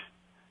that image.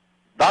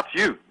 That's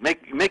you.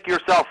 Make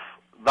yourself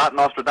that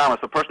Nostradamus,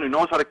 the person who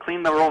knows how to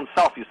clean their own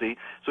self, you see,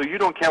 so you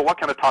don't care what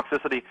kind of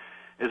toxicity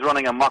is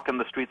running amok in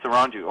the streets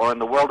around you, or in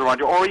the world around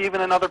you, or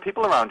even in other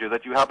people around you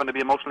that you happen to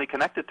be emotionally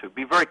connected to.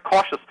 Be very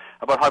cautious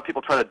about how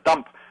people try to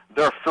dump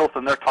their filth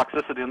and their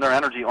toxicity and their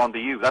energy onto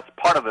you. That's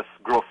part of this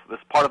growth.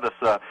 That's part of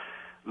this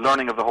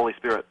learning of the Holy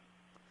Spirit.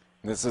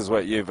 This is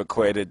what you've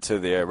equated to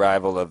the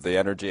arrival of the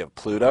energy of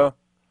Pluto?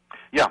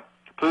 Yeah,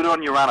 Pluto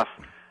and Uranus.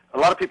 A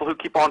lot of people who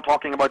keep on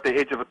talking about the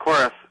age of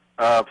Aquarius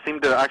seem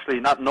to actually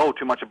not know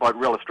too much about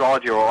real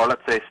astrology, or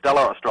let's say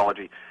stellar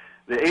astrology.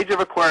 The age of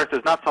Aquarius is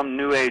not some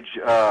new age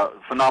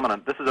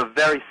phenomenon. This is a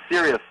very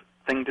serious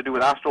thing to do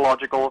with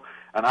astrological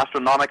and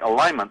astronomic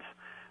alignments.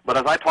 But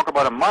as I talk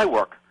about in my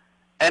work,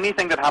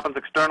 anything that happens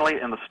externally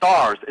in the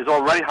stars is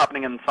already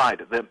happening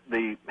inside.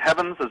 The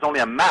heavens is only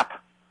a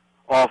map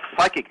of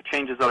psychic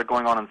changes that are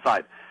going on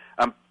inside.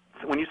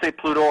 When you say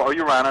Pluto or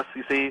Uranus,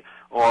 you see,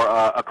 or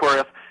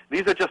Aquarius,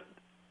 these are just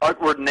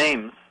outward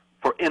names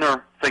for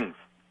inner things.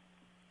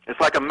 It's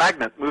like a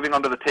magnet moving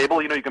under the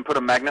table. You can put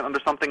a magnet under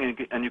something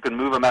and you can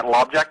move a metal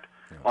object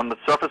on the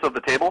surface of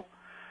the table.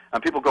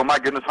 And people go, my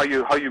goodness, how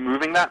you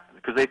moving that?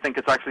 Because they think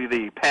it's actually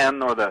the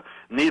pen or the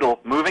needle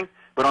moving,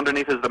 but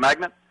underneath is the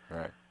magnet.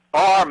 Right.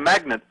 Our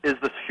magnet is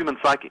this human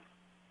psyche.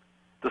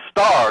 The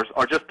stars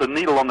are just the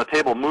needle on the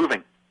table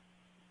moving.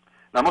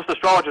 Now, most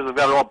astrologers have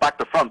got it all back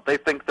to front. They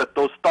think that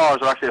those stars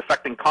are actually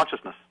affecting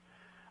consciousness.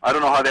 I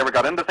don't know how they ever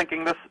got into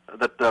thinking this,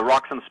 that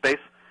rocks in space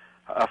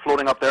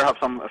floating up there have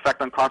some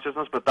effect on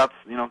consciousness, but that's,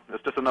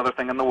 it's just another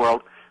thing in the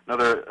world,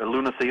 another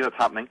lunacy that's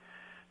happening.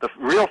 The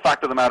real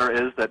fact of the matter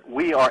is that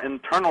we are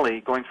internally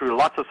going through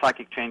lots of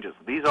psychic changes.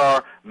 These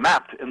are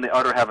mapped in the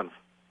outer heavens.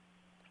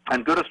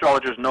 And good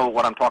astrologers know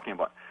what I'm talking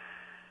about.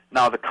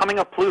 Now, the coming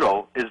of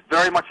Pluto is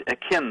very much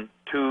akin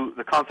to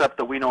the concept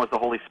that we know as the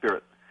Holy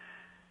Spirit.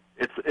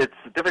 It's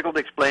difficult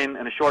to explain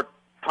in a short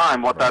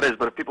time what that is,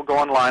 but if people go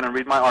online and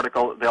read my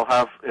article, they'll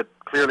have it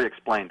clearly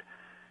explained.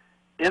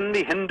 In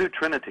the Hindu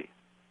Trinity,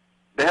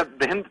 they have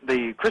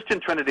the Christian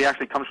Trinity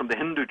actually comes from the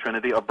Hindu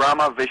Trinity of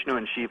Brahma, Vishnu,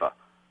 and Shiva.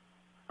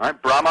 Right?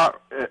 Brahma,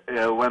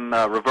 when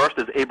reversed,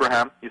 is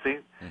Abraham. You see,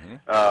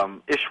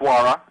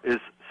 Ishwara is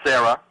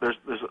Sarah. There's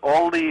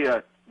all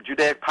the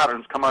Judaic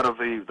patterns come out of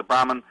the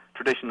Brahmin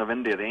tradition of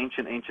India, the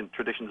ancient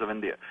traditions of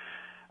India.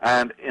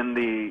 And in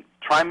the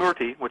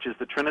Trimurti, which is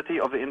the Trinity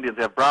of the Indians,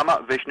 they have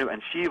Brahma, Vishnu,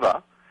 and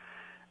Shiva.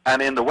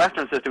 And in the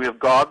Western system, we have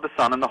God, the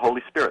Son, and the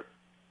Holy Spirit.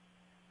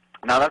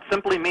 Now that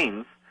simply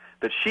means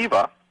that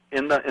Shiva,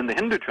 in the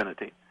Hindu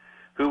Trinity,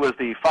 who was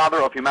the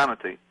father of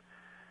humanity,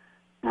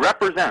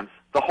 represents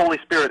the Holy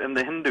Spirit in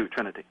the Hindu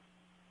Trinity.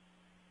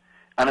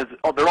 And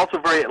they're also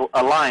very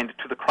aligned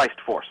to the Christ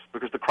force,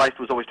 because the Christ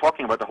was always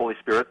talking about the Holy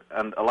Spirit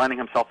and aligning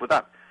himself with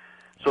that.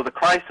 So the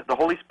Christ, the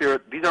Holy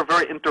Spirit, these are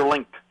very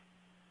interlinked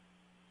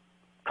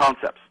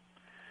concepts.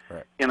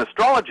 Right. In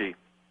astrology,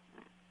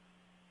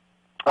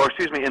 or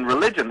excuse me, in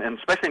religion, and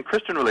especially in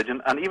Christian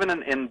religion, and even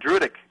in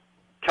Druidic,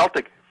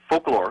 Celtic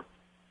folklore,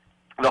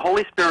 the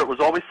Holy Spirit was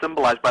always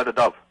symbolized by the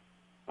dove.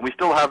 And we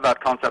still have that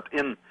concept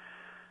in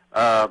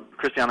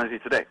Christianity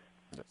today.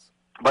 Yes.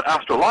 But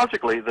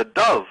astrologically, the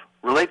dove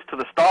relates to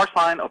the star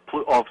sign of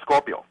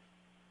Scorpio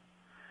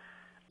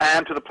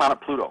and to the planet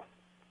Pluto.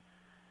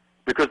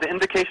 Because the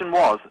indication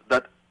was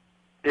that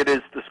it is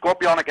the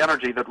scorpionic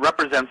energy that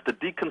represents the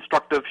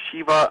deconstructive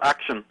Shiva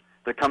action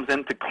that comes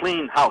in to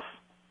clean house.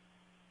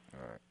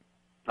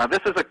 Now this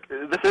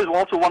is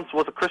also once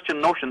was a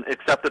Christian notion,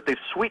 except that they've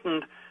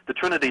sweetened the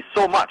Trinity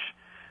so much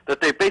that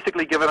they've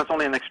basically given us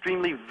only an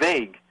extremely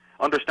vague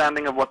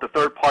understanding of what the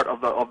third part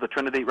of the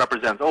Trinity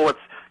represents. Oh,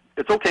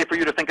 it's okay for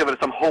you to think of it as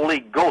some holy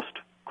ghost,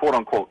 quote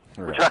unquote,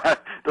 which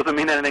doesn't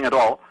mean anything at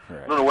all.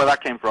 I don't know where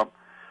that came from.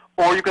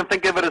 Or you can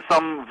think of it as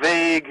some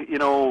vague,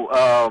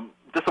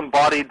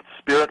 disembodied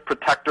spirit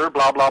protector,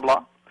 blah blah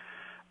blah.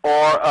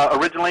 Or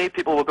originally,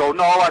 people will go,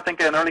 no, I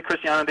think in early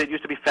Christianity it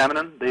used to be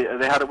feminine. They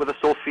had it with a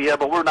Sophia,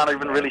 but we're not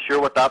even really sure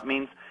what that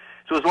means.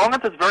 So as long as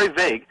it's very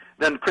vague,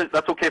 then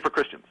that's okay for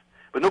Christians.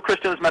 But no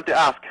Christian is meant to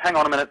ask, hang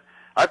on a minute,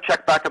 I've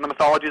checked back in the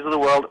mythologies of the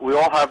world. We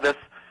all have this.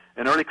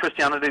 In early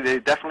Christianity, they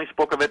definitely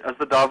spoke of it as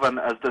the dove and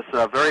as this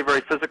very,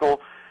 very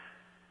physical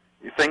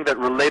thing that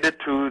related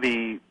to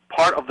the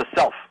part of the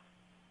self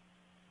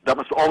that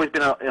must always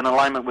be in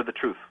alignment with the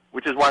truth,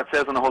 which is why it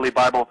says in the Holy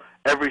Bible,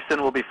 every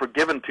sin will be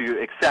forgiven to you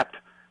except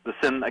the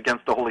sin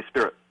against the Holy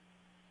Spirit.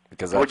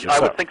 Because that's I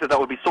would think that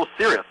would be so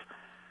serious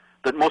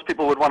that most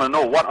people would want to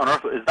know what on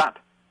earth is that.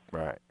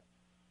 Right.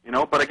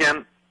 But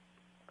again,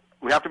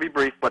 we have to be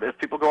brief, but if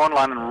people go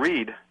online and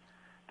read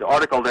the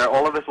article there,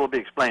 all of this will be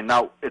explained.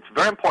 Now, it's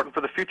very important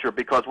for the future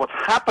because what's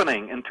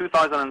happening in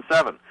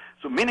 2007,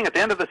 so meaning at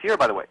the end of this year,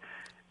 by the way,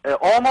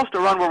 almost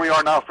around where we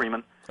are now,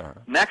 Freeman,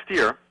 next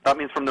year, that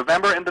means from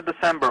November into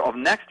December of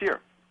next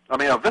year,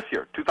 of this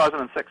year,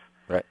 2006,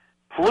 right.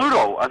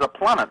 Pluto as a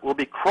planet will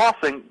be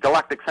crossing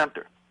galactic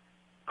center,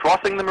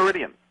 crossing the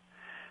meridian.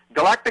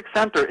 Galactic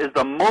center is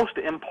the most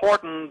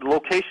important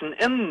location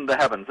in the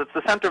heavens. It's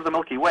the center of the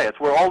Milky Way. It's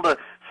where all the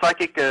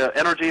psychic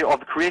energy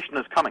of the creation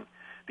is coming.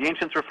 The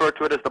ancients refer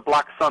to it as the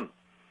black sun.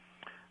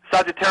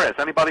 Sagittarius,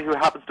 anybody who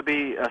happens to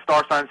be a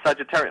star sign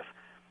Sagittarius.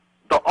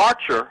 The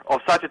archer of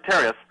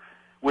Sagittarius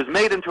was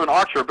made into an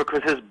archer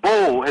because his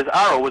bow, his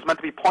arrow, was meant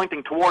to be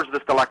pointing towards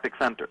this galactic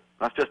center.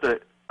 That's just an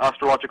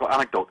astrological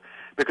anecdote.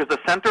 Because the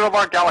center of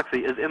our galaxy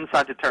is in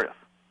Sagittarius.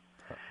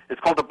 It's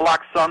called the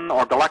black sun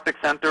or galactic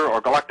center or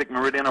galactic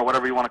meridian or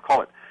whatever you want to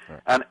call it.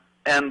 Right.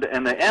 And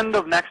in the end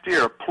of next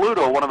year,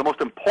 Pluto, one of the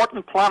most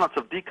important planets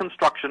of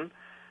deconstruction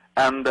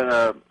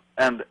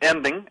and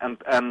ending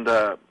and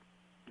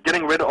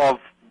getting rid of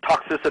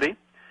toxicity,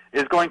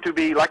 is going to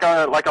be like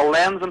a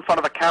lens in front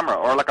of a camera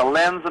or like a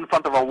lens in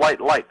front of a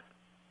white light,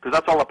 because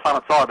that's all the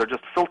planets are. They're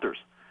just filters.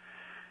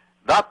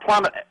 That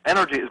planet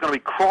energy is going to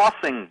be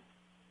crossing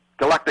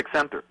galactic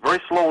center very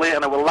slowly,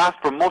 and it will last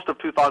for most of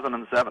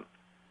 2007.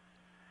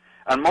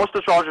 And most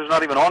astrologers are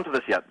not even onto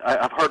this yet.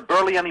 I've heard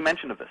barely any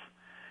mention of this.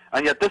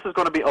 And yet this is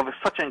going to be of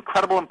such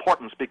incredible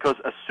importance, because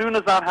as soon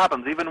as that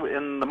happens, even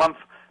in the month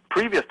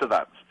previous to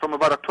that, from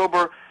about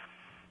October,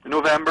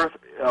 November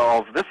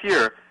of this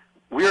year,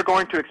 we are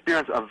going to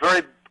experience a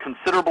very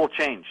considerable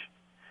change.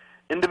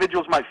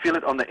 Individuals might feel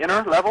it on the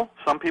inner level.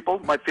 Some people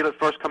might feel it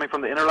first coming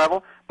from the inner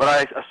level, but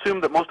I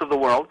assume that most of the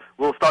world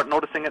will start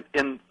noticing it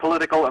in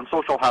political and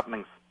social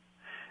happenings.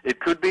 It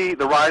could be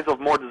the rise of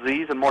more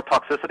disease and more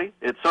toxicity.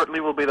 It certainly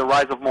will be the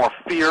rise of more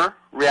fear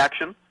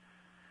reaction.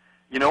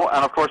 And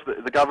of course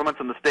the governments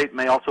and the state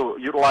may also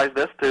utilize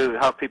this to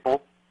have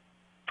people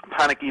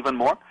panic even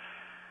more.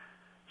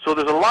 So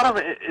there's a lot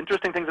of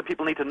interesting things that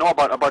people need to know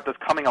about this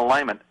coming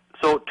alignment.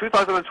 So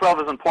 2012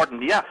 is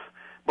important, yes.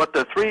 But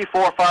the 3,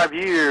 4, 5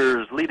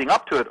 years leading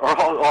up to it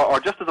are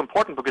just as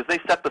important, because they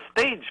set the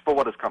stage for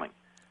what is coming.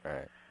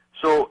 Right.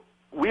 So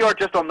we are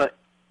just on the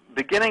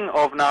beginning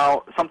of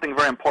now something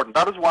very important.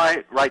 That is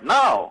why right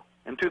now,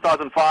 in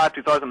 2005,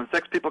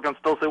 2006, people can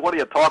still say, what are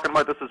you talking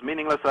about? This is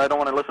meaningless. I don't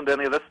want to listen to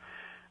any of this.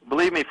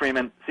 Believe me,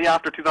 Freeman, see,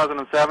 after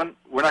 2007,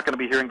 we're not going to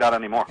be hearing that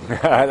anymore.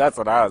 That's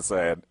what I was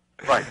saying.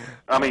 Right.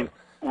 I mean,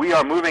 we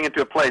are moving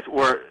into a place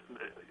where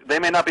They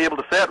may not be able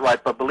to say it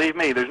right, but believe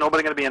me, there's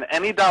nobody going to be in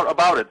any doubt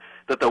about it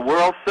that the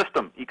world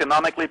system,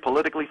 economically,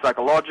 politically,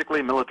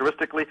 psychologically,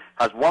 militaristically,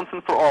 has once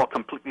and for all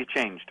completely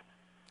changed.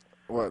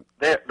 What?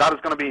 That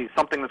is going to be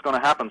something that's going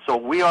to happen. So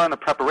we are in the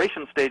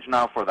preparation stage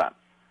now for that.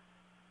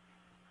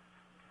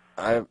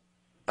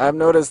 I've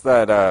noticed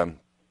that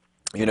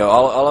you know,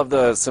 all of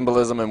the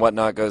symbolism and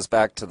whatnot goes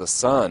back to the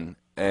sun,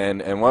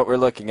 and what we're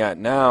looking at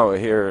now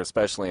here,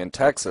 especially in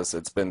Texas,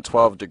 it's been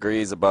 12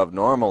 degrees above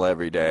normal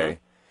every day.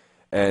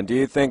 And do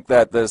you think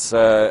that this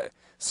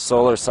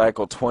solar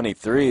cycle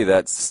 23,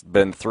 that's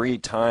been 3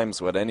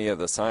 times what any of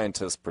the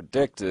scientists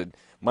predicted,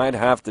 might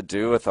have to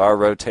do with our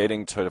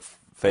rotating to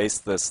face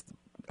this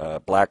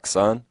black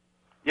sun?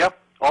 Yep,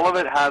 all of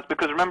it has,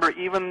 because remember,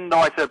 even though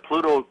I said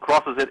Pluto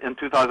crosses it in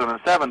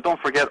 2007, don't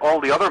forget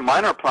all the other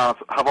minor planets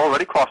have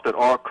already crossed it,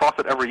 or cross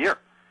it every year.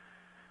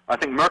 I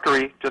think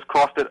Mercury just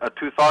crossed it at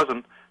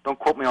 2000. Don't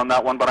quote me on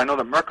that one, but I know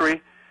that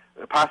Mercury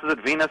passes it,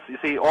 Venus. You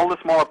see, all the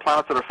smaller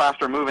planets that are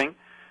faster moving,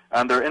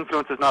 and their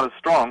influence is not as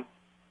strong,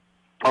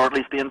 or at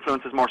least the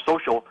influence is more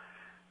social,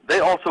 they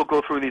also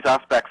go through these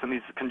aspects and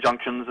these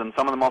conjunctions, and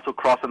some of them also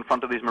cross in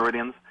front of these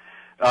meridians.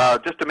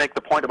 Just to make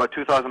the point about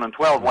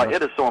 2012, why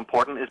it is so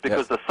important is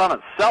because the sun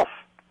itself,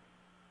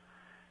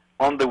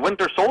 on the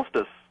winter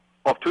solstice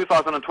of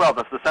 2012,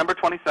 that's December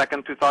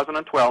 22nd,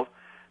 2012,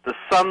 the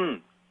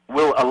sun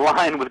will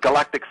align with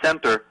galactic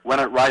center when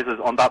it rises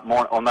on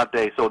that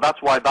day. So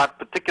that's why that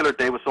particular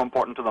day was so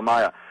important to the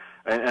Maya.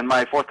 In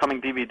my forthcoming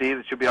DVD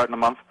that should be out in a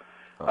month,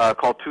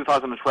 called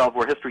 2012,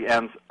 Where History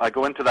Ends, I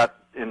go into that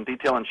in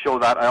detail and show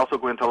that. I also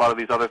go into a lot of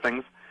these other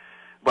things.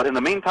 But in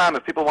the meantime,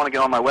 if people want to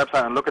get on my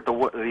website and look at the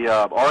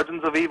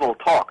Origins of Evil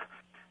talk,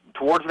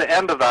 towards the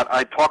end of that,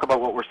 I talk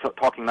about what we're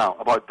talking now,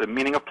 about the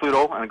meaning of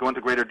Pluto, and I go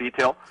into greater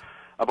detail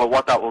about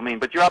what that will mean.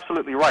 But you're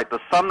absolutely right. The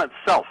sun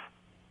itself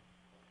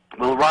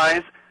will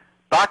rise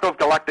back of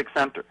galactic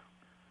center,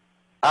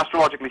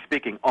 astrologically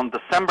speaking, on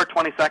December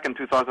 22nd,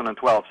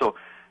 2012. So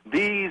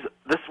this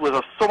was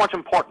of so much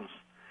importance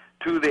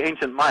to the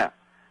ancient Maya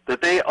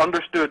that they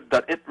understood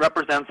that it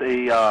represents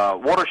a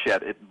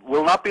watershed. It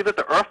will not be that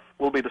the Earth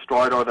will be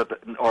destroyed or that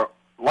or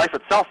life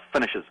itself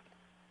finishes.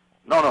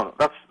 No,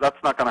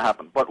 that's not going to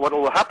happen. But what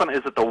will happen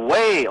is that the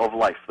way of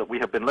life that we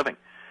have been living,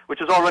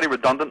 which is already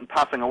redundant and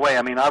passing away.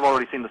 I mean, I've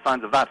already seen the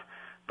signs of that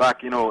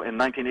back, in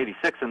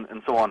 1986 and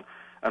so on.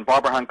 And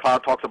Barbara Han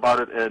Cloud talks about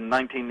it in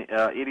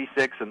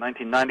 1986 and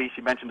 1990.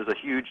 She mentioned as a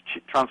huge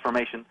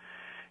transformation.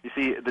 You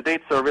see, the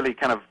dates are really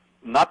kind of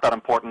not that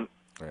important.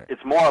 Right.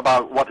 It's more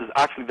about what is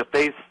actually the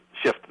phase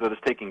shift that is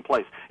taking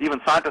place.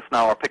 Even scientists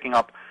now are picking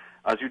up,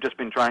 as you've just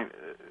been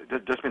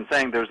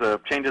saying, there's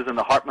changes in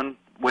the Hartmann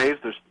waves,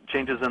 there's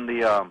changes in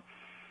the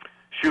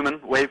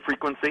Schumann wave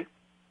frequency.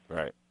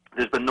 Right.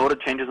 There's been noted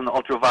changes in the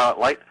ultraviolet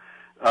light.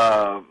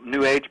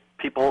 New Age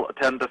people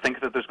tend to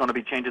think that there's going to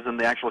be changes in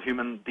the actual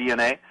human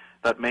DNA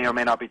that may or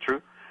may not be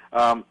true.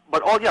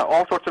 But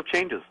all sorts of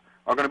changes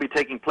are going to be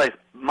taking place.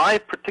 My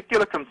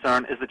particular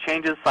concern is the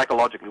changes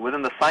psychologically,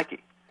 within the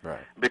psyche. Right.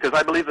 Because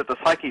I believe that the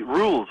psyche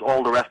rules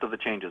all the rest of the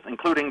changes,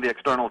 including the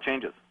external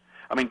changes.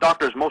 I mean,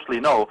 doctors mostly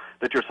know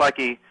that your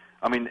psyche,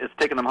 I mean, it's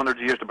taken them hundreds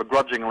of years to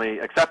begrudgingly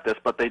accept this,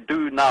 but they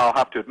do now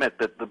have to admit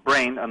that the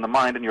brain and the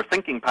mind and your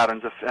thinking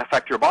patterns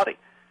affect your body.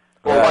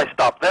 Well, why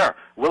stop there?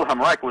 Wilhelm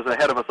Reich was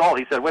ahead of us all.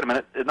 He said, wait a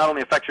minute, it not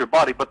only affects your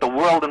body, but the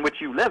world in which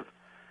you live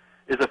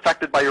is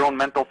affected by your own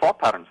mental thought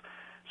patterns.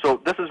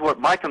 So this is what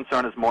my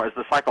concern is more, is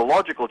the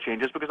psychological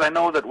changes, because I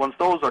know that once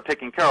those are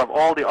taken care of,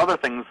 all the other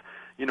things,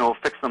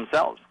 fix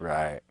themselves.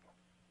 Right.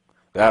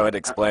 That would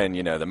explain,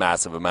 the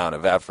massive amount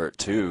of effort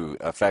to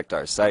affect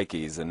our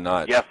psyches and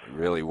not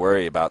really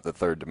worry about the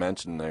third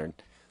dimension.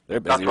 They're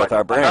busy with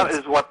our brains. And that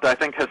is what I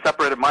think has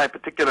separated my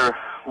particular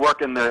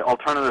work in the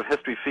alternative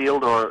history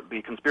field or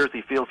the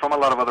conspiracy field from a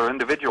lot of other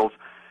individuals.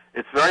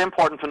 It's very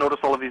important to notice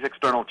all of these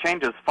external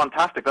changes.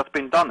 Fantastic. That's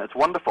been done. It's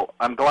wonderful.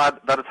 I'm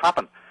glad that it's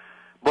happened.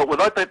 But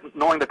without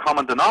knowing the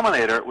common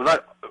denominator,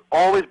 without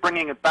always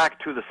bringing it back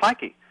to the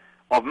psyche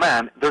of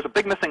man, there's a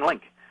big missing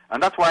link.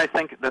 And that's why I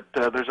think that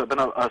there's been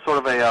a sort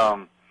of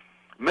a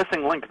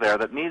missing link there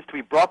that needs to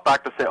be brought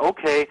back to say,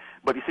 okay,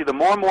 but you see, the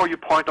more and more you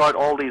point out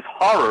all these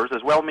horrors,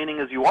 as well-meaning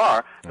as you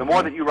are, the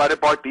more that you write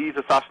about these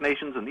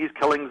assassinations and these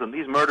killings and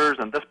these murders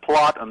and this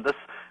plot and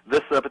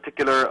this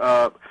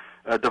particular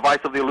device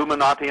of the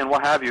Illuminati and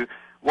what have you,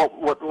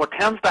 what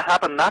tends to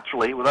happen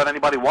naturally, without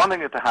anybody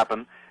wanting it to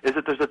happen, is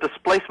that there's a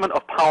displacement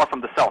of power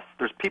from the self.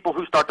 There's people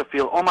who start to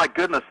feel, oh my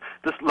goodness,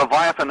 this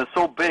Leviathan is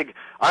so big,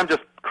 I'm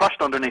just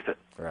crushed underneath it.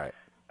 Right.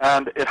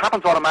 And it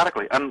happens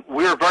automatically. And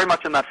we're very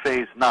much in that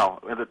phase now.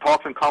 In the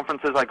talks and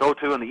conferences I go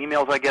to and the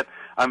emails I get,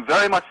 I'm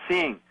very much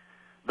seeing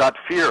that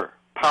fear,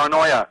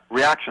 paranoia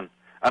reaction.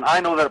 And I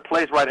know that it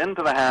plays right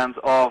into the hands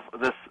of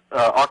this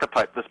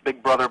archetype, this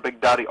big brother, big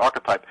daddy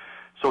archetype.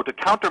 So to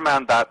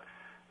countermand that,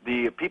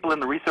 the people in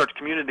the research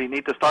community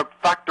need to start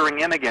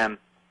factoring in again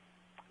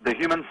the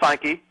human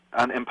psyche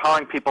and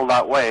empowering people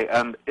that way,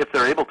 and if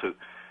they're able to.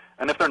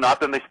 And if they're not,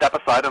 then they step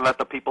aside and let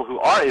the people who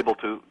are able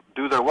to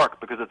do their work,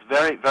 because it's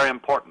very, very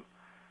important.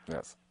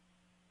 Yes.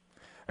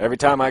 Every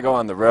time I go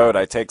on the road,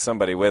 I take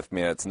somebody with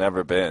me that's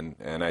never been,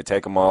 and I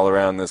take them all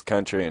around this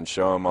country and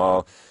show them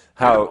all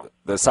how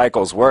the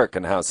cycles work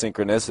and how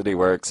synchronicity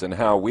works and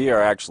how we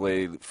are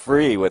actually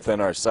free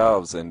within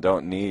ourselves and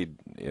don't need,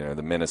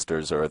 the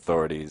ministers or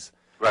authorities.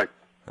 Right.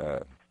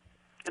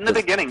 In the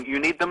beginning, you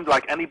need them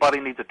like anybody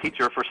needs a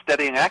teacher for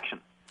steadying action.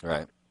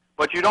 Right.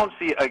 But you don't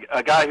see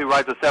a guy who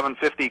rides a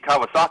 750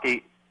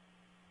 Kawasaki,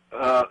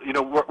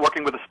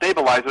 working with the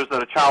stabilizers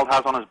that a child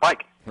has on his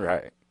bike.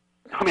 Right.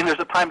 I mean, there's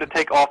a time to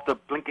take off the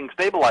blinking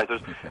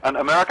stabilizers. And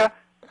America,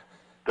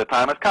 the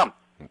time has come.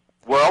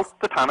 World,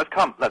 the time has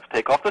come. Let's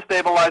take off the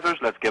stabilizers.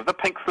 Let's give the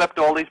pink slip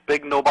to all these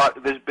big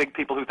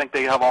people who think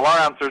they have all our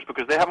answers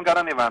because they haven't got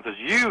any answers.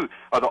 You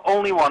are the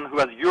only one who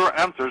has your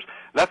answers.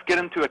 Let's get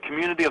into a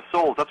community of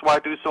souls. That's why I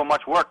do so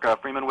much work,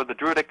 Freeman, with the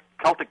Druidic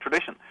Celtic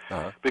tradition,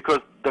 because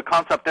the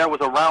concept there was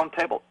a round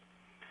table,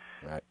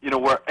 right.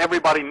 Where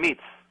everybody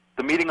meets,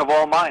 the meeting of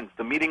all minds,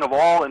 the meeting of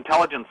all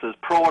intelligences,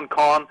 pro and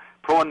con,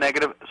 pro and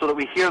negative, so that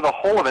we hear the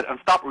whole of it and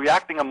stop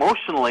reacting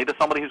emotionally to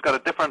somebody who's got a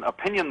different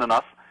opinion than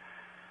us.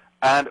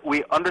 And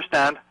we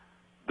understand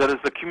that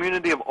it's the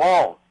community of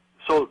all.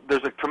 So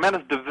there's a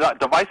tremendous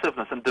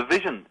divisiveness and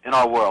division in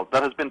our world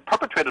that has been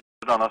perpetrated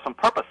on us on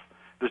purpose.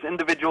 There's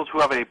individuals who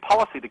have a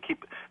policy to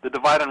keep the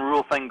divide and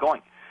rule thing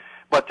going.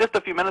 But just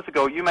a few minutes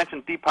ago, you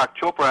mentioned Deepak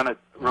Chopra, and it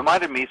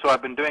reminded me, so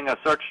I've been doing a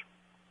search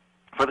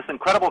for this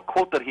incredible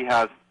quote that he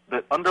has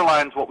that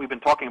underlines what we've been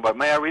talking about.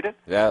 May I read it?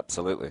 Yeah,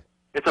 absolutely.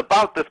 It's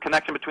about this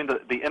connection between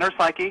the inner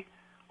psyche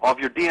of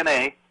your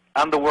DNA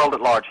and the world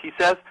at large. He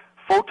says,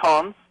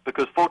 photons,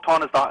 because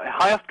photon is the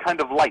highest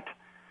kind of light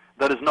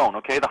that is known,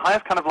 okay? The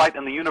highest kind of light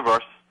in the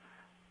universe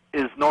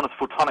is known as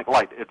photonic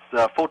light.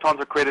 Photons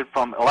are created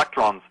from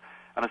electrons,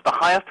 and it's the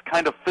highest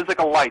kind of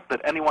physical light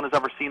that anyone has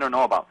ever seen or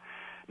know about.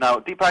 Now,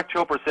 Deepak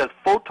Chopra says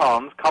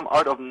photons come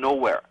out of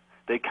nowhere.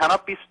 They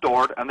cannot be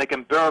stored, and they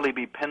can barely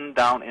be pinned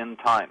down in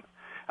time.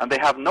 And they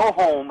have no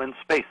home in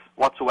space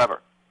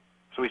whatsoever.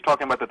 So he's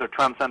talking about that they're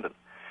transcendent.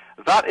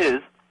 That is,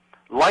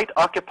 light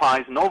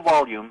occupies no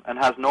volume and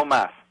has no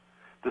mass.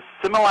 The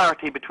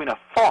similarity between a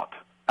thought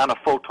and a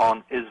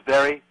photon is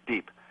very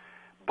deep.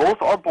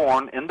 Both are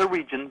born in the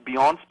region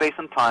beyond space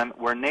and time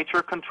where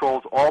nature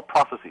controls all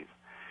processes,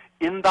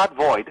 in that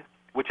void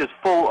which is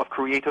full of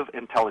creative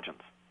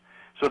intelligence.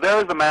 So there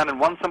is a man in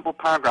one simple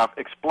paragraph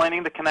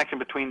explaining the connection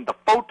between the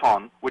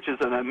photon, which is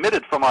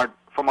emitted from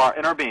our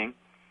inner being,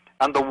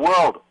 and the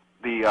world,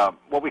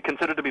 what we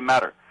consider to be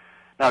matter.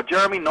 Now,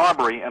 Jeremy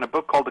Norbury, in a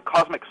book called The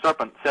Cosmic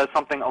Serpent, says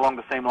something along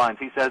the same lines.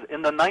 He says,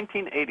 in the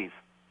 1980s,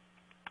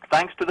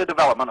 thanks to the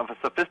development of a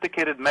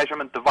sophisticated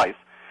measurement device,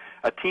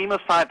 a team of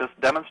scientists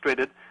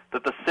demonstrated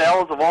that the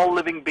cells of all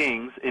living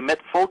beings emit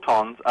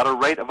photons at a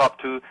rate of up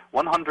to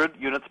 100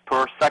 units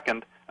per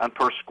second and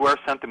per square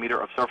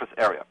centimeter of surface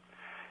area.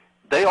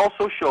 They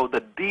also showed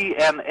that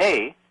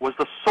DNA was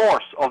the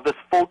source of this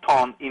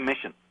photon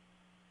emission.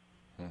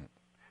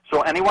 So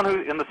anyone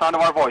who, in the sound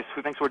of our voice,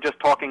 who thinks we're just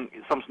talking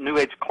some new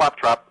age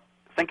claptrap,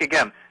 think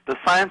again. The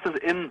science is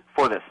in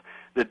for this.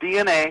 The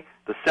DNA,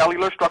 the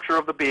cellular structure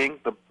of the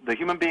being, the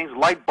human being's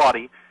light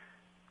body,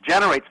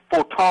 generates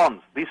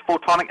photons. This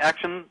photonic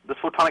action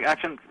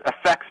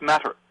affects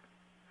matter.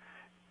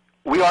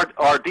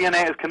 Our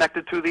DNA is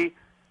connected to the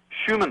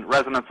Schumann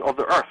resonance of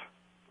the Earth.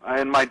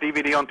 In my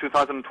DVD on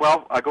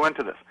 2012, I go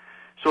into this.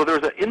 So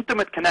there's an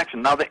intimate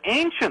connection. Now, the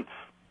ancients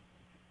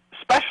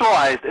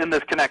specialized in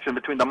this connection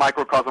between the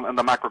microcosm and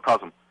the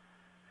macrocosm.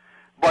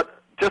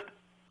 But just,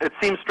 it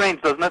seems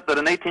strange, doesn't it, that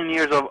in 18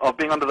 years of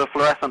being under the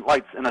fluorescent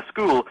lights in a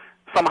school,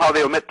 somehow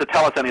they omit to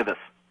tell us any of this.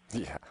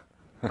 Yeah.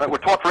 Right? We're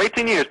taught for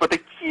 18 years, but they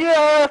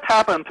just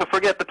happen to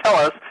forget to tell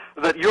us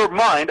that your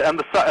mind and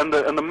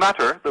the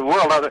matter, the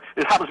world,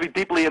 it happens to be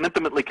deeply and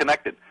intimately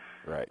connected.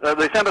 Right.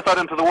 They send us out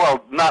into the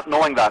world not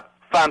knowing that.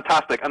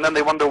 Fantastic. And then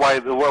they wonder why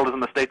the world is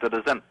in the state that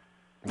it's in.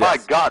 Yes. My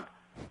God.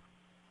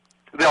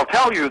 They'll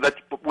tell you that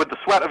with the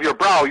sweat of your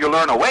brow you'll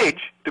earn a wage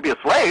to be a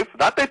slave.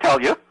 That they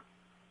tell you.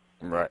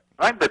 Right.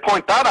 Right? They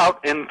point that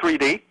out in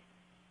 3D.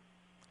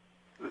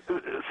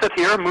 Sit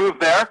here, move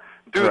there,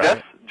 do Right.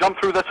 this, jump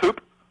through this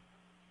hoop.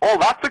 All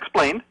that's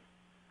explained.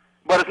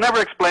 But it's never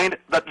explained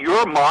that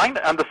your mind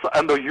and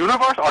the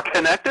universe are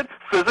connected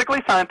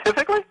physically,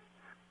 scientifically.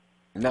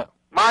 No.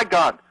 My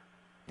God.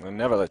 I'll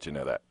never let you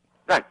know that.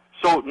 Right.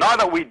 So now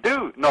that we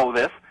do know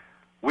this,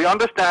 we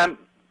understand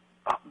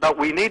that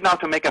we need now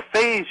to make a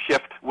phase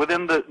shift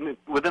within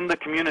the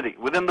community,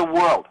 within the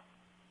world,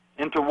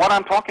 into what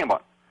I'm talking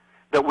about.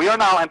 That we are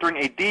now entering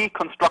a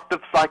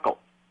deconstructive cycle.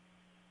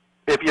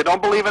 If you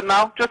don't believe it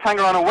now, just hang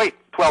around and wait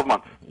 12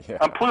 months. Yeah.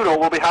 And Pluto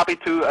will be happy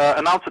to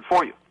announce it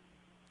for you.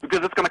 Because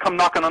it's going to come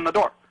knocking on the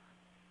door.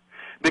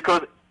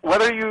 Because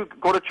whether you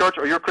go to church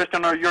or you're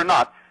Christian or you're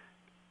not,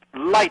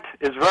 light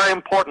is very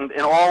important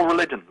in all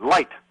religion.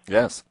 Light.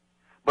 Yes.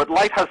 But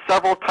light has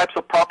several types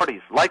of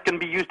properties. Light can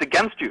be used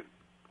against you.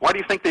 Why do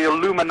you think the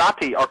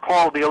Illuminati are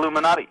called the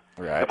Illuminati?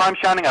 Right. If I'm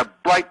shining a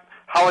bright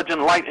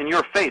halogen light in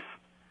your face,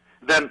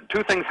 then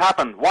two things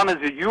happen. One is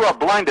that you are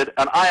blinded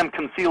and I am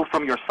concealed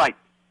from your sight.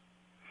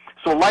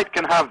 So light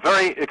can have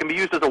it can be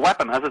used as a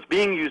weapon, as it's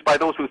being used by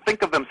those who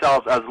think of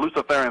themselves as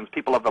Luciferians,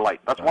 people of the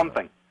light. That's one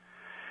thing.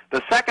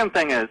 The second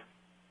thing is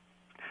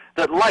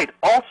that light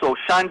also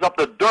shines up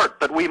the dirt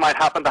that we might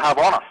happen to have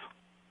on us.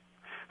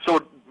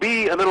 So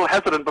be a little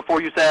hesitant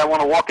before you say, I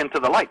want to walk into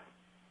the light.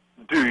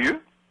 Do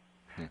you?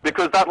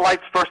 Because that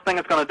light's first thing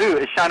it's going to do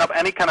is shine up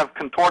any kind of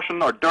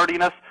contortion or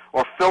dirtiness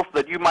or filth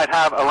that you might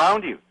have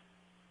around you.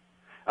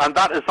 And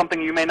that is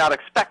something you may not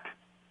expect.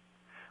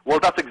 Well,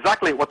 that's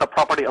exactly what the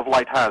property of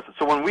light has.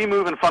 So when we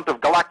move in front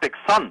of galactic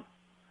sun,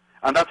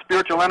 and that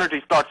spiritual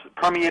energy starts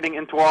permeating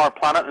into our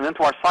planet and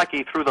into our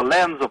psyche through the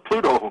lens of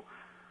Pluto,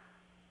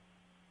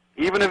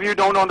 even if you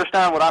don't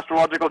understand what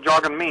astrological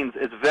jargon means,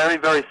 it's very,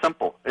 very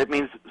simple. It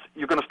means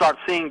you're going to start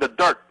seeing the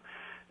dirt.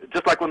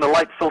 Just like when the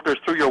light filters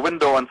through your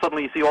window and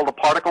suddenly you see all the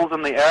particles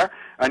in the air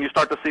and you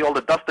start to see all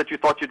the dust that you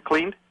thought you'd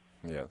cleaned.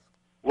 Yes.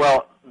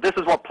 Well, this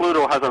is what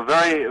Pluto has a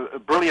very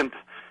brilliant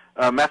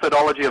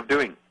methodology of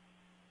doing.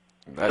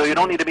 So you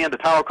don't need to be into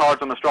tarot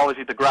cards and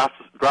astrology to grasp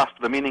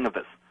the meaning of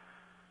this.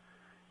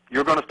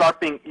 You're going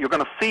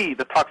to see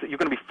the toxic. You're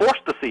going to be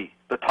forced to see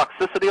the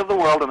toxicity of the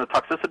world and the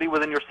toxicity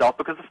within yourself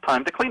because it's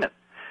time to clean it.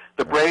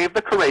 The brave,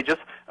 the courageous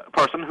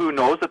person who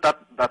knows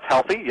that's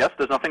healthy, yes,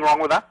 there's nothing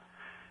wrong with that,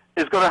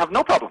 is going to have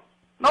no problem.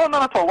 No,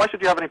 not at all. Why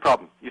should you have any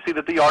problem? You see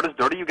that the yard is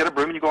dirty, you get a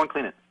broom and you go and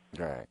clean it.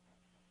 Right.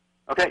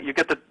 Okay, you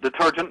get the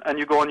detergent and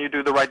you go and you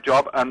do the right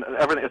job and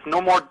everything. It's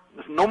no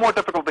more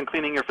difficult than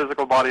cleaning your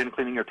physical body and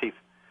cleaning your teeth.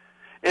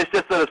 It's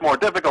just that it's more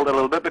difficult a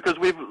little bit because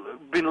we've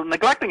been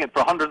neglecting it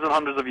for hundreds and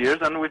hundreds of years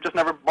and we've just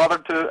never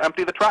bothered to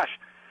empty the trash.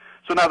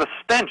 So now the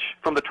stench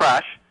from the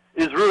trash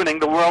is ruining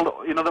the world,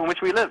 in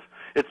which we live.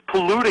 It's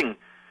polluting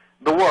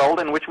the world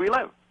in which we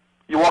live.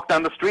 You walk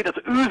down the street, it's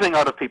oozing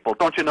out of people.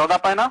 Don't you know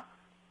that by now?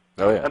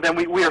 Oh, yeah. And then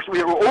we are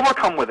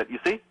overcome with it, you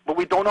see? But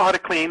we don't know how to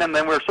clean, and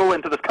then we're so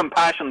into this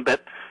compassion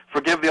bit,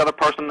 forgive the other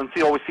person and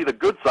always see the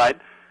good side,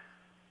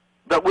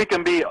 that we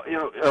can be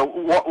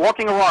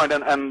walking around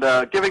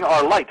and giving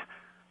our light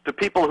to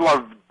people who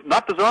are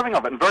not deserving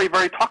of it and very,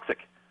 very toxic.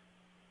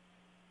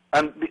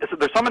 And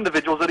there's some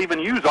individuals that even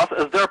use us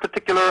as their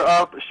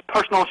particular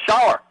personal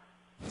shower.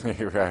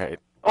 You're right.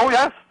 Oh,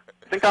 yes.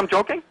 Think I'm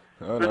joking?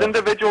 Oh, There's no.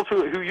 individuals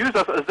who use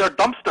us as their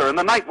dumpster in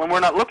the night when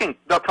we're not looking.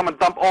 They'll come and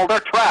dump all their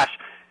trash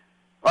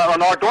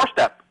on our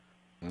doorstep.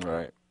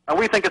 Right. And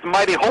we think it's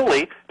mighty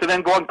holy to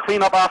then go and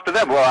clean up after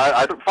them. Well,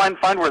 I don't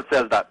find where it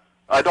says that.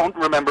 I don't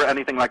remember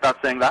anything like that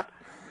saying that.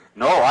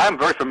 No, I am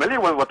very familiar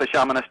with what the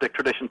shamanistic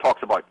tradition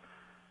talks about.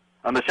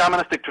 And the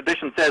shamanistic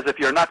tradition says if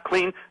you're not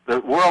clean, the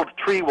world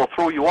tree will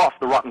throw you off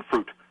the rotten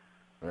fruit.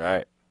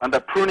 Right. And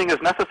that pruning is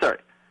necessary.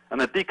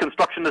 And that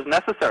deconstruction is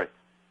necessary.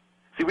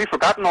 See, we've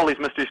forgotten all these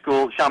mystery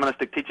school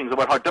shamanistic teachings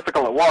about how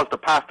difficult it was to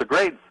pass the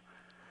grades.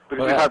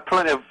 Because we've had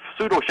plenty of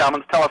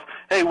pseudo-shamans tell us,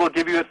 hey, we'll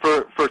give you it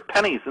for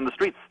pennies in the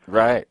streets.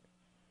 Right.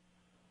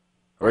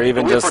 Or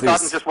even We've just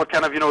forgotten these... just what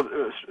kind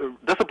of,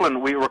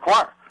 discipline we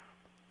require.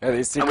 Yeah,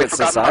 these And we've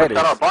secret forgotten how to societies.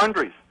 set our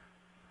boundaries.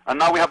 And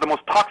now we have the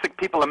most toxic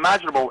people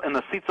imaginable in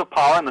the seats of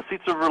power, in the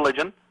seats of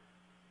religion,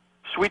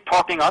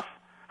 sweet-talking us,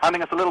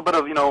 handing us a little bit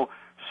of,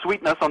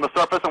 sweetness on the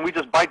surface, and we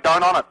just bite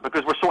down on it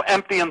because we're so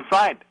empty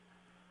inside.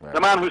 Right. The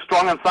man who's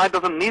strong inside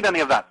doesn't need any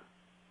of that.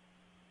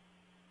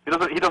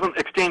 He doesn't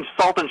exchange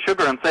salt and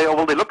sugar and say, oh,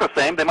 well, they look the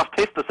same, they must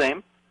taste the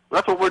same. Well,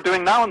 that's what we're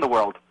doing now in the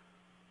world.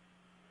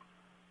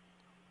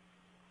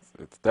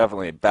 It's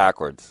definitely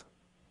backwards.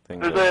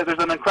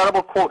 There's an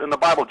incredible quote in the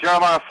Bible,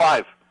 Jeremiah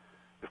 5.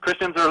 If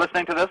Christians are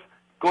listening to this,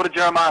 go to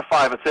Jeremiah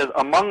 5. It says,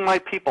 among my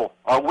people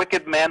are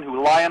wicked men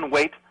who lie in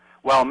wait,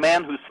 while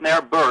men who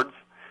snare birds,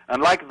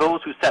 and like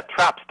those who set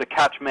traps to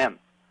catch men.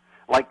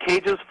 Like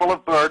cages full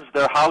of birds,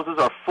 their houses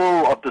are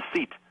full of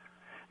deceit.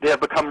 They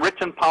have become rich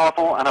and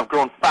powerful and have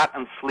grown fat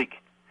and sleek.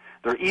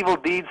 Their evil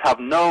deeds have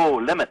no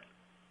limit.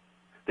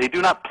 They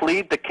do not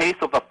plead the case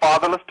of the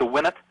fatherless to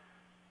win it,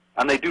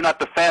 and they do not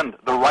defend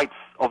the rights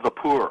of the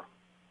poor.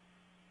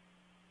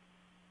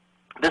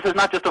 This is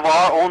not just of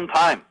our own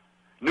time.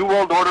 New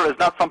World Order is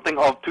not something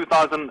of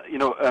 2000,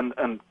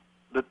 and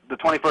the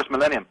 21st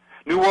millennium.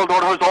 New World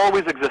Order has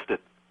always existed.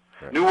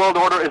 Right. New World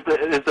Order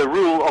is the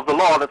rule of the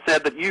law that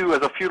said that you,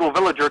 as a feudal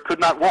villager, could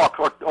not walk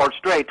or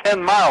stray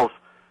 10 miles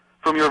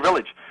from your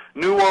village.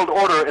 New World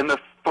Order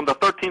from the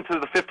 13th to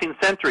the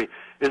 15th century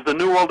is the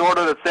New World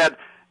Order that said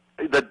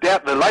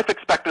the life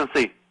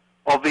expectancy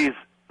of these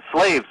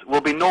slaves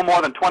will be no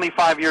more than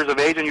 25 years of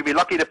age, and you'd be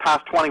lucky to pass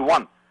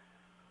 21.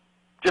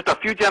 Just a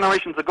few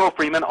generations ago,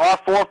 Freeman, our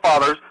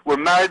forefathers were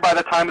married by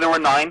the time they were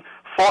 9,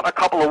 fought a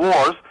couple of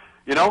wars,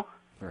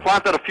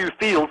 planted a few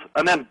fields,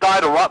 and then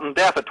died a rotten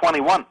death at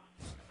 21.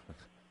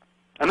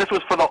 And this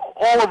was for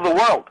all of the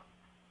world.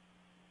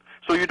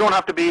 So you don't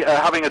have to be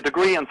having a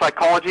degree in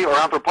psychology or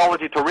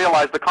anthropology to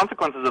realize the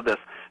consequences of this.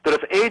 That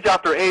if age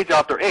after age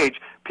after age,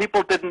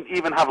 people didn't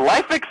even have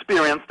life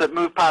experience that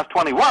moved past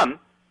 21,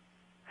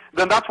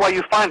 then that's why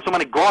you find so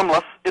many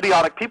gormless,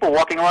 idiotic people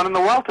walking around in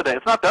the world today.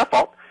 It's not their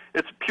fault.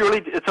 It's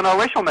in our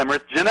racial memory.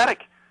 It's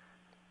genetic.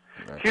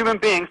 Right. Human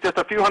beings just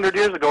a few hundred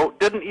years ago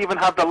didn't even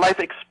have the life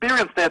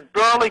experience. They had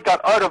barely got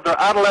out of their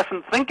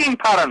adolescent thinking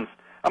patterns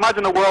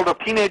Imagine a world of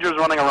teenagers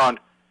running around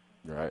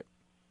Right.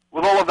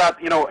 with all of that,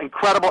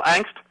 incredible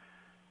angst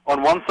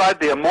on one side,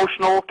 the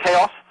emotional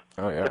chaos,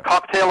 Oh, yeah. the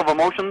cocktail of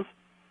emotions.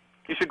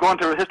 You should go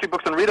into history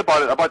books and read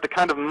about it, about the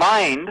kind of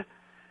mind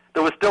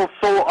that was still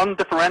so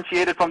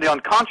undifferentiated from the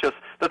unconscious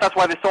that's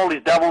why they saw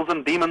these devils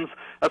and demons.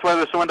 That's why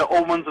they're so into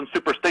omens and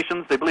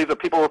superstitions. They believe that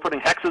people were putting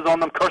hexes on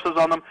them, curses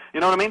on them.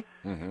 You know what I mean?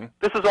 Mm-hmm.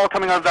 This is all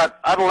coming out of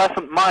that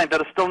adolescent mind that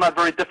is still not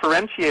very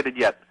differentiated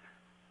yet.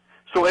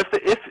 So if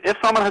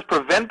someone has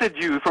prevented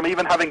you from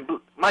even having,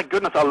 my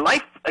goodness, a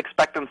life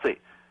expectancy,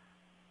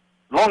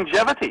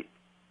 longevity,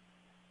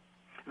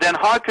 then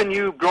how can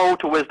you grow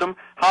to wisdom?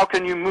 How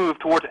can you move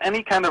towards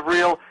any kind of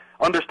real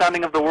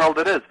understanding of the world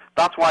it is?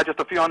 That's why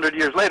just a few hundred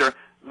years later,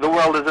 the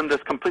world is in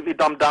this completely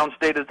dumbed down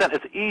state as then.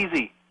 It's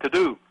easy to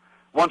do.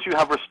 Once you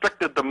have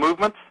restricted the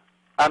movements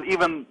and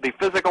even the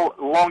physical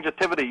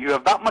longevity, you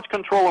have that much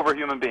control over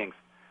human beings.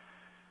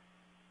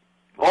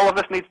 All of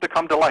this needs to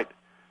come to light.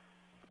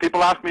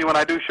 People ask me when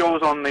I do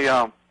shows on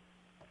the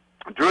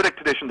Druidic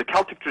tradition, the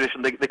Celtic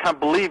tradition, they can't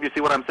believe, you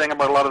see what I'm saying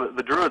about a lot of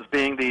the Druids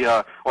being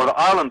or the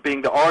Ireland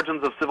being the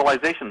origins of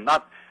civilization,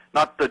 not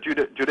the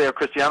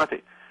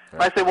Judeo-Christianity.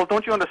 Right. I say, well,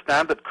 don't you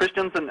understand that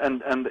Christians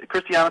and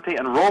Christianity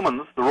and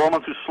Romans, the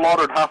Romans who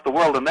slaughtered half the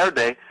world in their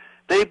day,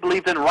 they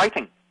believed in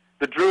writing.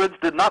 The Druids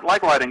did not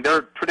like writing.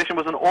 Their tradition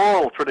was an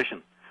oral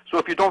tradition. So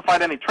if you don't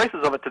find any traces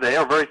of it today,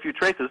 or very few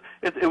traces,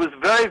 it was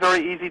very,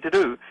 very easy to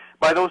do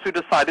by those who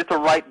decided to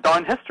write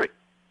down history.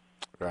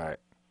 Right.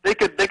 They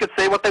could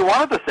say what they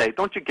wanted to say.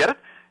 Don't you get it?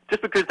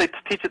 Just because they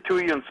teach it to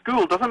you in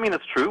school doesn't mean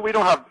it's true. We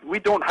don't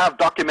have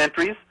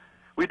documentaries.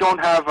 We don't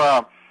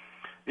have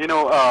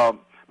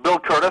Bill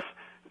Curtis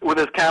with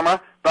his camera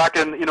back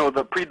in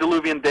the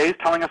pre-Diluvian days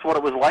telling us what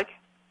it was like.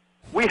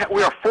 We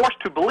are forced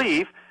to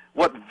believe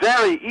what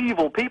very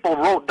evil people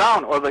wrote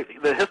down, or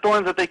the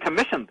historians that they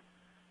commissioned.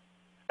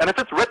 And if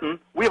it's written,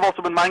 we have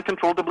also been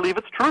mind-controlled to believe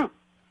it's true.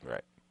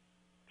 Right.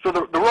 So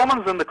the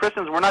Romans and the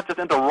Christians were not just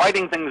into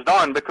writing things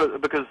down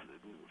because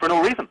for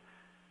no reason.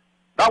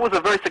 That was a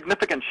very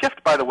significant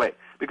shift, by the way,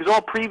 because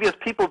all previous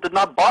people did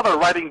not bother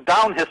writing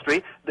down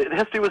history. The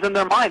history was in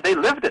their mind. They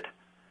lived it.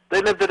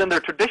 They lived it in their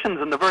traditions,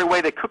 in the very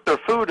way they cooked their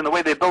food, in the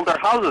way they built their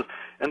houses,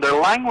 in their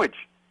language.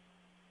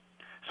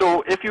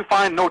 So if you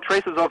find no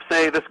traces of,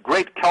 say, this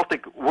great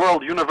Celtic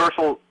world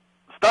universal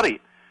study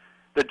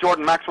that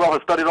Jordan Maxwell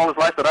has studied all his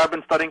life, that I've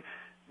been studying,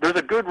 there's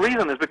a good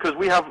reason. Is because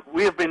we've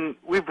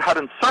had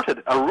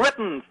inserted a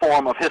written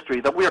form of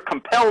history that we are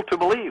compelled to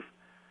believe,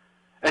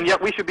 and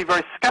yet we should be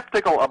very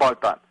skeptical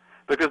about that,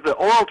 because the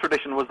oral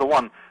tradition was the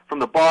one from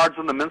the bards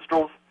and the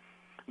minstrels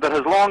that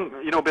has long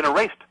been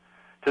erased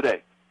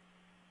today.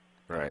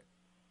 Right.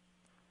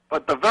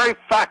 But the very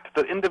fact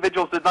that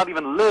individuals did not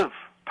even live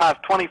past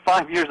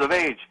 25 years of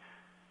age,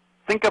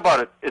 think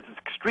about it. It's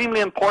extremely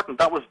important.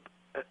 That was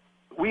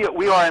we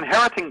are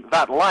inheriting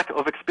that lack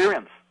of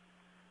experience.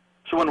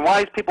 So when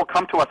wise people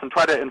come to us and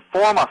try to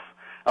inform us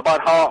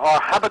about how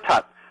our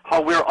habitat,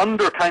 how we're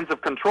under kinds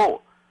of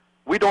control,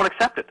 we don't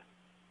accept it.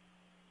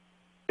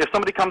 If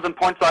somebody comes and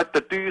points out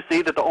that, do you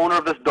see that the owner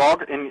of this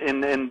dog,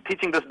 in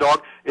teaching this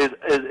dog, is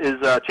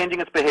changing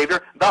its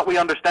behavior, that we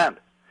understand.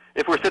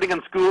 If we're sitting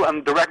in school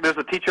and there's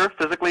a teacher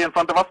physically in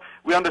front of us,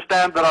 we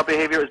understand that our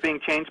behavior is being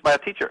changed by a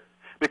teacher,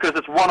 because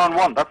it's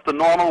one-on-one. That's the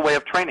normal way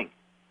of training.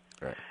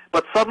 Right.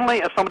 But suddenly,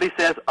 if somebody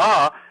says,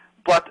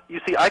 but you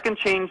see, I can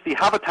change the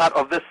habitat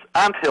of this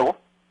anthill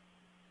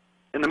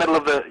in the middle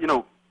of the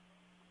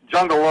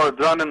jungle or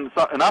down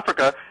in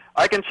Africa,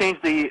 I can change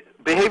the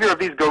behavior of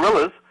these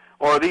gorillas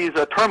or these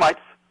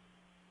termites,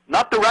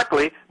 not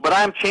directly, but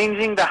I am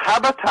changing the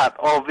habitat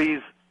of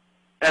these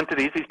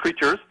entities, these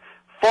creatures,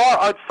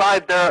 far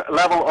outside their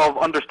level of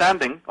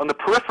understanding, on the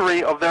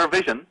periphery of their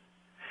vision.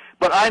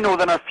 But I know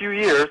that in a few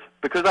years,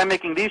 because I'm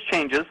making these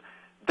changes,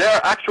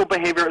 their actual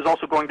behavior is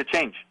also going to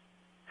change.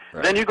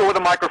 Right. Then you go with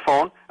a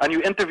microphone and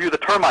you interview the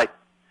termite,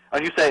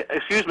 and you say,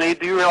 "Excuse me,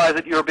 do you realize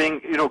that you're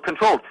being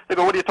controlled?" They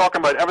go, "What are you talking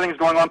about? Everything's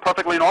going on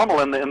perfectly normal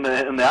in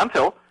the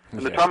anthill,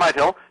 in the termite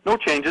hill. No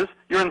changes.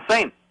 You're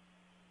insane.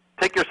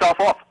 Take yourself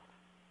off."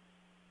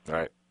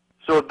 Right.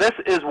 So this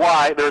is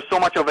why there's so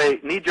much of a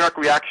knee-jerk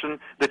reaction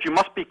that you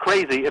must be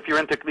crazy if you're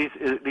into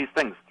these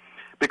things,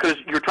 because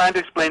you're trying to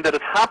explain that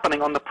it's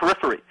happening on the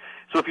periphery.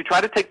 So if you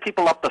try to take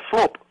people up the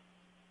slope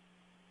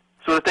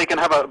so that they can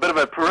have a bit of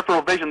a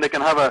peripheral vision, they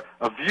can have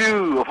a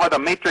view of how the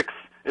matrix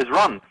is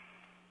run,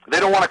 they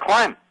don't want to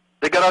climb.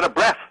 They get out of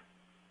breath.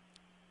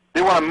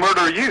 They want to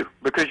murder you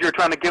because you're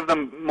trying to give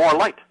them more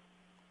light.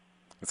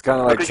 It's kind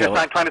of like because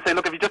you're trying to say,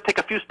 look, if you just take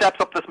a few steps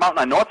up this mountain,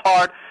 I know it's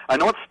hard, I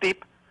know it's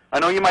steep, I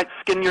know you might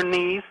skin your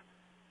knees,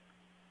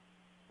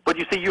 but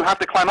you see, you have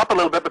to climb up a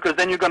little bit, because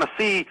then you're going to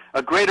see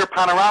a greater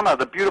panorama.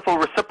 The beautiful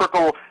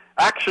reciprocal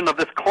action of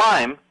this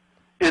climb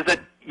is that,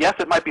 yes,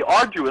 it might be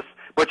arduous,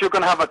 but you're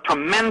going to have a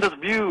tremendous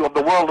view of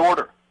the world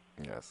order.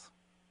 Yes.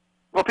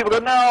 Well, people go,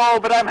 no,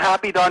 but I'm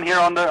happy down here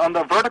on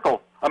the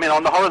vertical. I mean,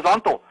 on the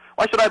horizontal.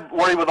 Why should I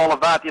worry with all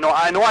of that?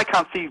 I know I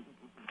can't see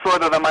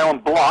further than my own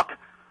block,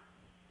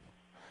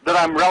 that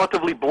I'm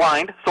relatively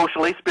blind,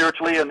 socially,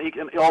 spiritually, and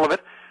all of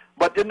it.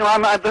 But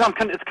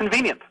it's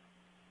convenient.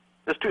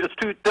 It's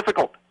too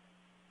difficult.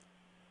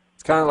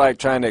 It's kind of like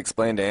trying to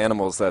explain to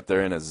animals that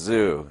they're in a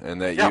zoo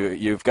and that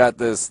you've got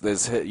this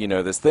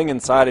thing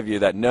inside of you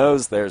that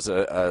knows there's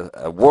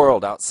a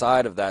world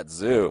outside of that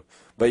zoo,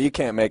 but you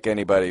can't make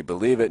anybody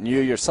believe it, and you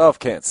yourself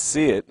can't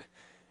see it,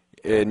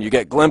 and you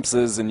get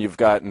glimpses, and you've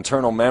got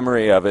internal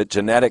memory of it,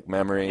 genetic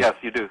memory. Yes,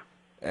 you do.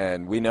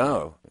 And we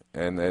know,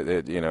 and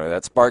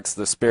that sparks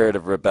the spirit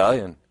of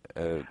rebellion.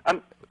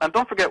 And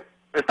don't forget,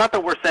 it's not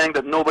that we're saying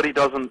that nobody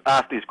doesn't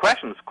ask these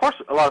questions. Of course,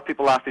 a lot of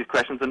people ask these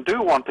questions and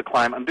do want to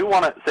climb and do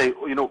want to say,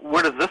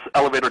 where does this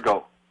elevator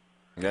go?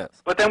 Yes.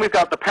 But then we've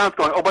got the parents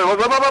going, oh,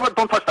 but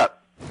don't touch that.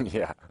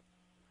 Yeah.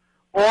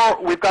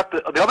 Or we've got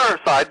the other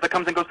side that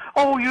comes and goes,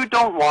 oh, you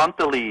don't want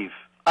to leave.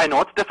 I know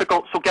it's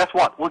difficult, so guess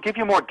what? We'll give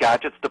you more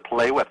gadgets to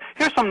play with.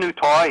 Here's some new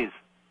toys.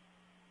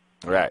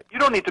 Right. You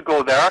don't need to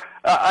go there.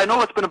 I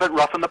know it's been a bit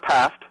rough in the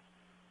past,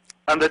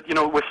 and that,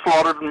 we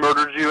slaughtered and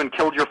murdered you and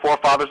killed your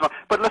forefathers.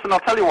 But listen,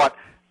 I'll tell you what.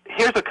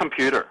 Here's a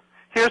computer.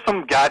 Here's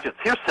some gadgets.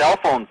 Here's cell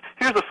phones.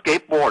 Here's a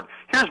skateboard.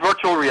 Here's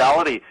virtual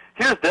reality.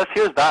 Here's this.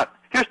 Here's that.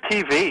 Here's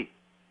TV.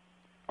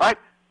 Right?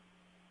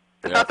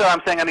 It's not that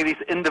I'm saying any of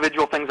these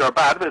individual things are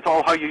bad, but it's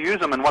all how you use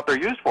them and what they're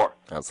used for.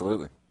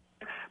 Absolutely.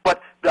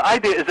 But the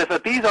idea is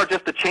if these are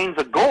just the chains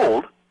of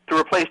gold to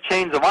replace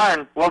chains of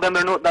iron, well, then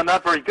they're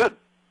not very good.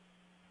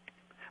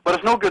 But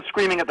it's no good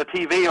screaming at the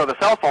TV or the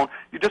cell phone.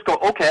 You just go,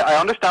 okay,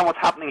 I understand what's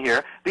happening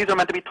here. These are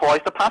meant to be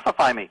toys to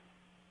pacify me.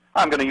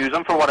 I'm going to use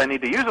them for what I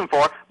need to use them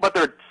for, but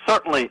they're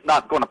certainly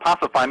not going to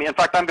pacify me. In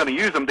fact, I'm going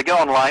to use them to get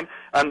online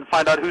and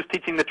find out who's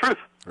teaching the truth.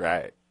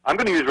 Right. I'm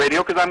going to use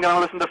radio because I'm going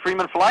to listen to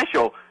Freeman Fly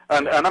Show,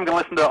 and I'm going to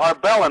listen to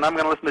Art Bell, and I'm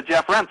going to listen to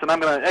Jeff Rentz, and I'm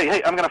going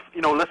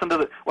to listen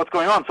to what's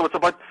going on. So it's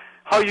about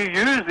how you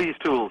use these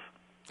tools.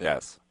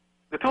 Yes.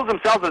 The tools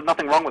themselves, there's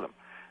nothing wrong with them.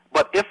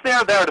 But if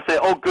they're there to say,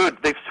 oh, good,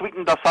 they've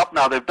sweetened us up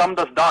now, they've dumbed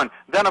us down,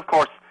 then, of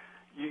course,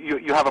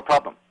 you have a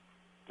problem.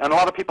 And a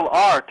lot of people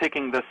are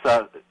taking this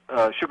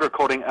sugar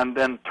coating and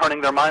then turning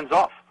their minds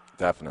off.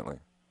 Definitely.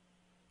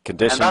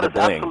 Conditioned to bling. And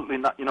that is absolutely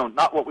not,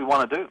 not what we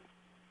want to do.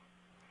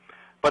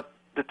 But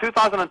the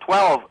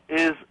 2012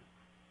 it's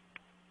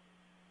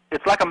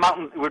like a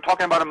mountain. We're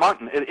talking about a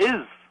mountain. It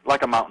is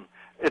like a mountain.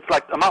 It's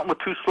like a mountain with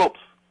two slopes.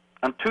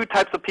 And two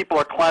types of people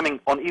are climbing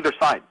on either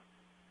side.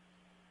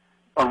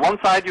 On one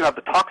side, you have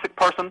the toxic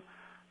person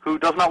who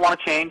does not want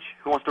to change,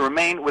 who wants to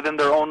remain within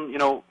their own,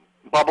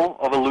 bubble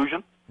of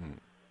illusion.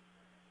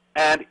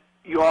 And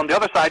on the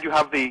other side, you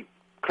have the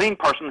clean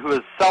person who is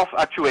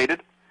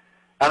self-actuated,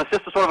 and it's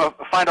just to sort of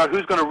find out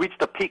who's going to reach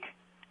the peak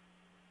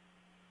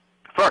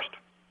first.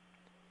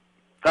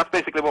 That's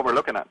basically what we're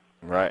looking at.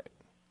 Right.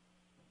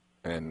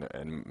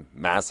 And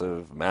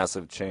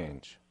massive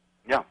change.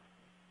 Yeah.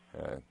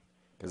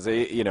 Because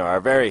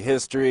our very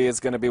history is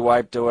going to be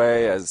wiped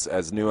away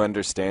as new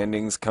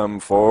understandings come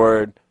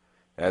forward,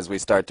 as we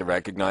start to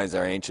recognize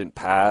our ancient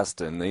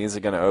past, and these are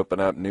going to open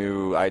up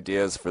new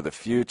ideas for the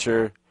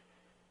future,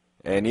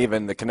 and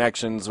even the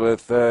connections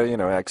with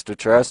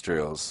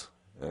extraterrestrials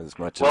as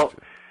much as. Well,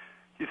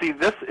 you see,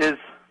 this is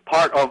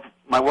part of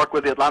my work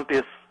with the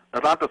Atlantis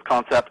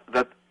concept.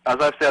 That, as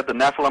I've said, the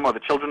Nephilim or the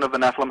children of the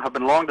Nephilim have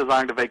been long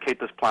desiring to vacate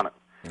this planet,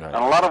 right. And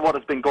a lot of what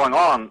has been going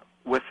on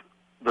with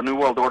the New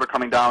World Order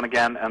coming down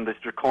again, and this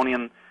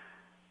draconian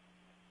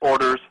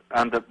orders,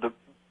 and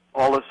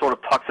all this sort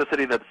of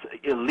toxicity that's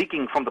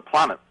leaking from the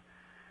planet,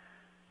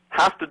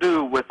 has to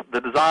do with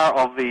the desire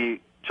of the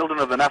children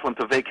of the Nephilim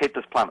to vacate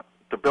this planet,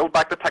 to build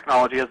back the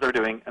technology as they're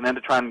doing, and then to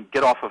try and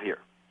get off of here.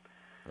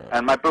 Right.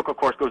 And my book, of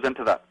course, goes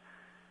into that.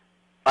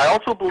 I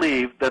also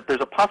believe that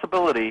there's a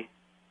possibility,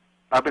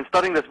 I've been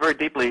studying this very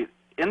deeply,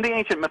 in the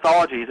ancient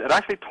mythologies, it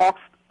actually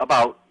talks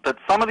about that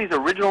some of these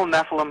original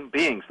Nephilim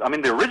beings,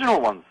 the original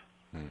ones,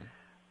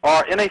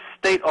 are in a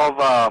state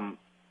of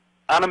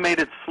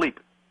animated sleep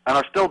and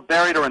are still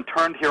buried or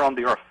interned here on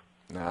the earth.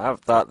 Now, I've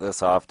thought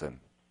this often.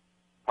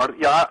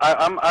 Yeah,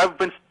 I've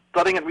been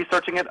studying it,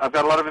 researching it. I've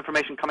got a lot of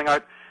information coming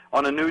out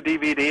on a new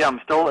DVD. I'm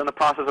still in the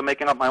process of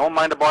making up my own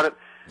mind about it.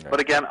 Right. But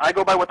again, I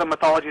go by what the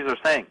mythologies are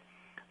saying.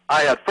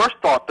 I at first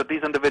thought that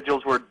these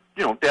individuals were,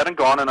 dead and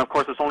gone, and of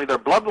course it's only their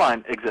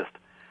bloodline exist.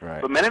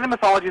 Right. But many of the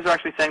mythologies are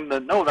actually saying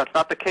that no, that's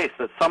not the case,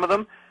 that some of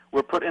them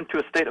were put into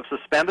a state of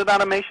suspended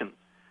animation,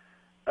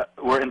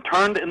 were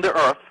interned in the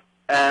earth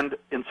and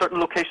in certain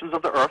locations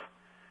of the earth,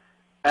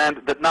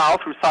 and that now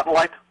through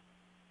satellite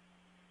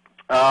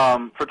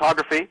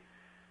photography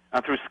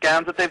and through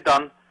scans that they've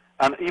done,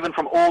 and even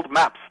from old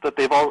maps that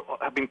they've all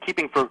have been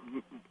keeping for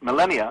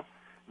millennia,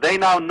 they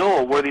now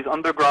know where these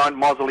underground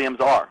mausoleums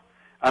are,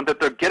 and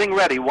that they're getting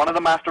ready. One of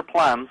the master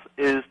plans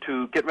is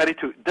to get ready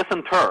to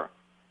disinter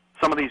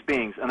some of these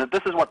beings, and that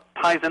this is what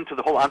ties into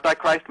the whole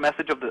Antichrist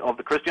message of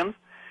the Christians,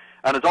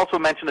 and it's also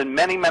mentioned in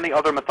many, many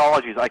other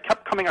mythologies. I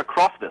kept coming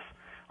across this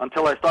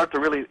until I started to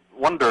really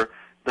wonder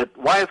that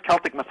why is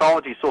Celtic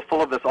mythology so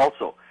full of this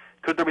also?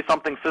 Could there be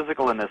something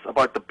physical in this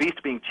about the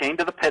beast being chained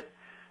to the pit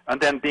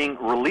and then being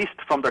released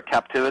from their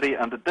captivity,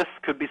 and that this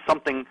could be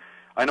something,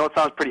 I know it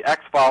sounds pretty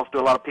X-Files to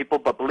a lot of people,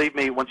 but believe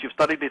me, once you've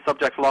studied these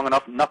subjects long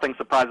enough, nothing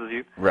surprises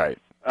you. Right.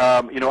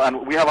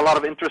 And we have a lot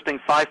of interesting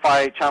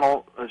sci-fi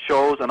channel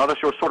shows and other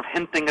shows sort of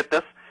hinting at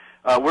this.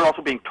 We're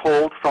also being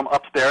told from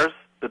upstairs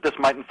that this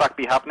might in fact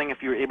be happening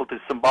if you're able to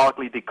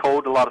symbolically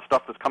decode a lot of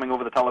stuff that's coming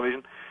over the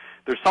television.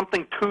 There's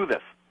something to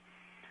this.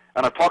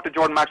 And I've talked to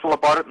Jordan Maxwell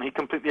about it, and he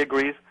completely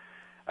agrees.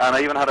 And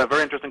I even had a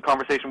very interesting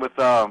conversation with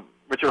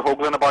Richard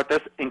Hoagland about this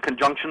in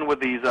conjunction with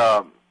these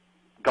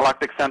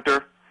galactic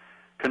center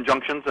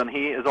conjunctions, and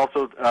he is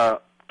also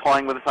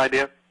toying with this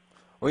idea.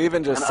 Well,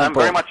 even just and I'm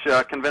very much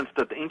convinced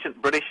that the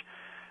ancient British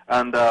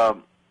and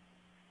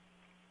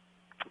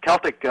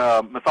Celtic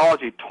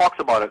mythology talks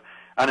about it.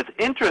 And it's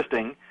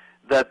interesting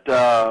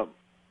that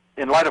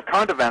in light of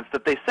current events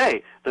that they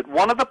say that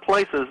one of the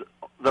places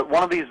that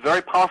one of these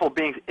very powerful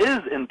beings is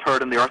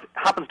interred in the earth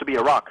happens to be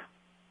Iraq.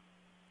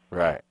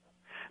 Right.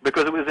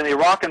 Because it was in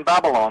Iraq and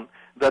Babylon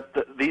that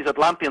these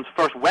Atlanteans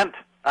first went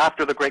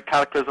after the great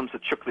cataclysms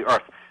that shook the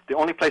earth. The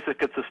only place that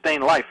could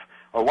sustain life,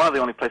 or one of the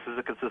only places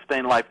that could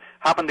sustain life,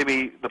 happened to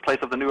be the place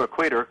of the new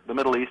equator, the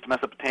Middle East,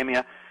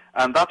 Mesopotamia,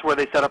 and that's where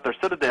they set up their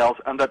citadels,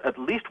 and that at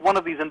least one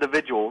of these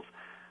individuals,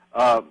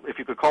 if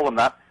you could call them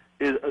that,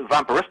 is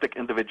vampiristic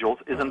individuals,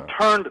 is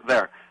interned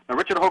there. Now,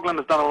 Richard Hoagland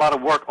has done a lot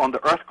of work on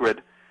the Earth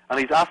grid, and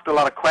he's asked a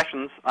lot of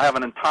questions. I have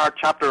an entire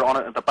chapter on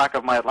it at the back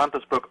of my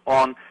Atlantis book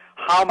on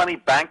how many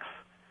banks,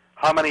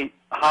 how many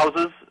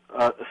houses,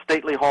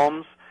 stately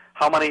homes,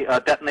 how many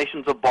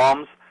detonations of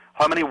bombs,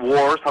 how many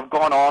wars have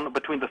gone on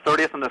between the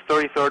 30th and the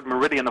 33rd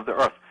meridian of the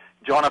Earth.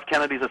 John F.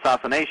 Kennedy's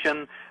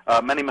assassination,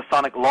 many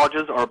Masonic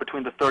lodges are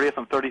between the 30th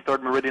and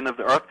 33rd meridian of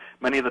the Earth.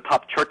 Many of the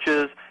top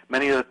churches,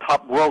 many of the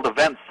top world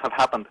events have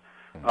happened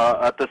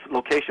at this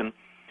location.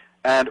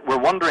 And we're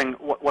wondering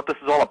what this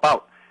is all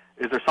about.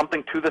 Is there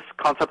something to this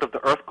concept of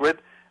the Earth grid?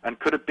 And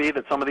could it be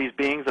that some of these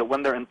beings, that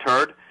when they're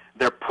interred,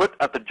 they're put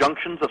at the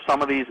junctions of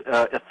some of these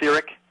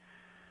etheric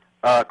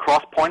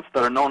cross points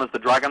that are known as the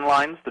dragon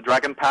lines, the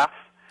dragon paths?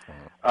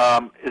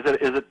 Is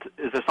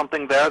there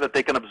something there that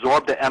they can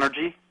absorb the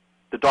energy,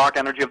 the dark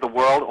energy of the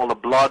world, all the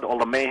blood, all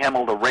the mayhem,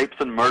 all the rapes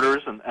and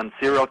murders and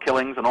serial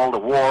killings and all the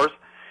wars?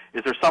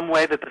 Is there some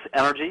way that this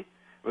energy,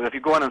 if you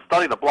go in and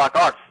study the black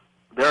arts,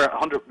 they're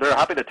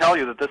happy to tell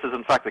you that this is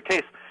in fact the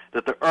case,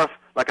 that the Earth,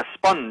 like a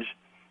sponge,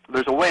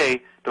 there's a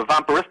way to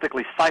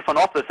vampiristically siphon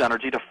off this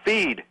energy to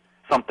feed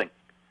something.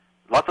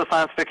 Lots of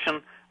science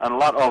fiction and a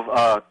lot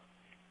of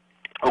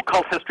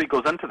occult history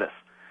goes into this.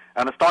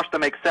 And it starts to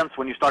make sense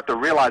when you start to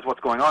realize what's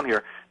going on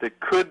here. That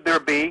could there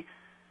be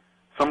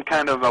some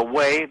kind of a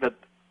way that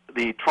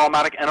the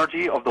traumatic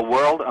energy of the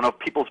world and of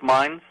people's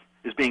minds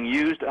is being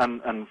used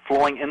and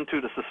flowing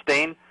into to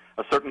sustain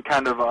a certain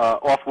kind of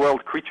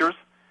off-world creatures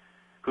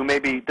who may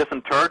be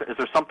disinterred? Is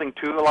there something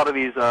to a lot of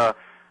these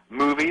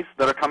movies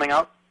that are coming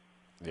out?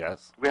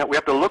 Yes. We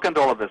have to look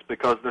into all of this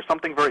because there's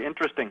something very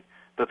interesting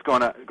that's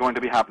going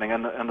to be happening.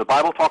 And the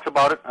Bible talks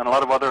about it, and a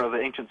lot of other of the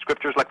ancient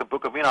scriptures like the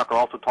Book of Enoch are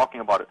also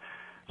talking about it.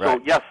 Right.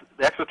 So, yes,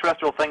 the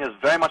extraterrestrial thing is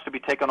very much to be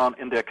taken on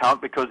into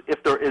account because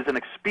if there is an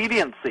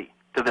expediency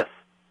to this,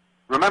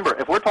 remember,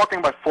 if we're talking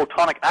about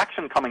photonic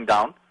action coming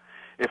down,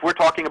 if we're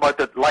talking about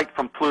the light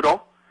from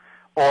Pluto,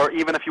 or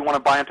even if you want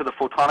to buy into the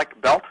photonic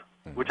belt,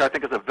 which I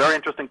think is a very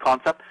interesting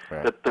concept,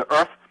 right, that the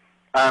Earth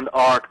and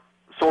our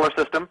solar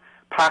system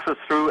passes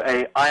through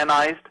a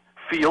ionized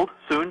field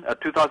soon.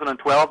 At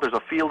 2012, there's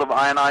a field of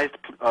ionized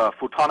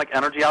photonic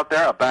energy out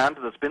there, a band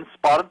that's been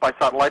spotted by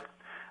satellite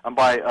and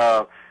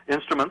by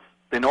instruments.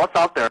 They know it's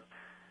out there.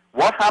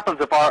 What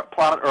happens if our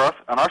planet Earth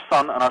and our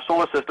sun and our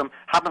solar system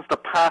happens to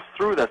pass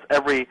through this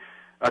every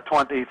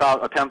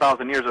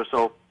 10,000 years or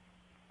so,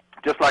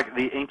 just like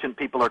the ancient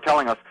people are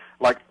telling us,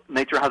 like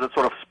nature has its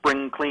sort of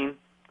spring clean,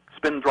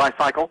 spin dry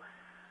cycle?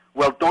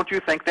 Well, don't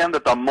you think then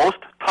that the most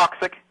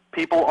toxic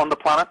people on the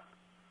planet,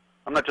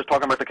 I'm not just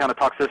talking about the kind of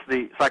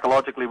toxicity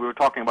psychologically we were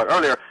talking about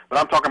earlier, but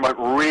I'm talking about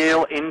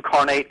real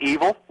incarnate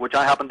evil, which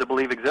I happen to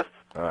believe exists?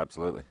 Oh,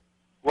 absolutely.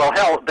 Well,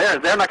 hell, they're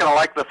not going to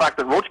like the fact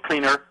that Roach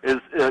Cleaner is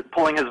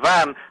pulling his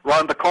van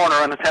around the corner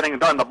and is heading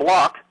down the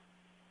block.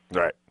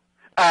 Right.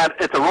 And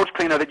it's a roach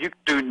cleaner that you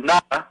do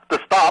nothing to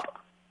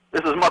stop.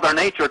 This is Mother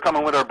Nature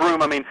coming with her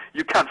broom. I mean,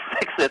 you can't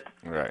fix it.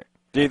 Right.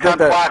 Do you You think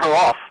can't buy that? her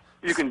off.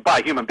 You can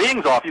buy human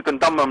beings off. You can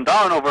dumb them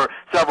down over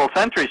several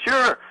centuries.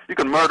 Sure, you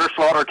can murder,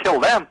 slaughter, kill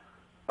them.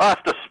 Oh,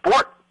 that's the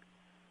sport.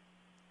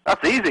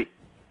 That's easy.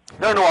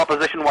 They're no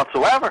opposition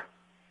whatsoever.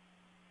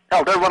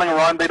 Hell, they're running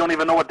around. They don't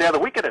even know what day of the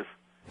week it is.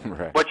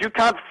 Right. But you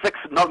can't fix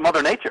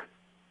Mother Nature.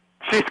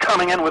 She's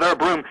coming in with her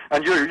broom,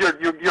 and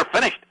you're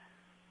finished.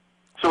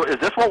 So is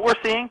this what we're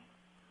seeing?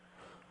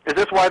 Is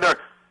this why they're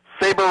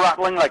saber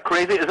rattling like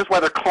crazy? Is this why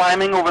they're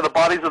climbing over the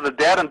bodies of the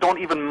dead and don't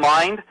even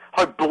mind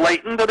how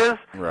blatant it is?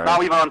 Right.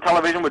 Now even on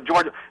television with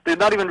George, they're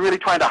not even really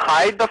trying to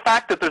hide the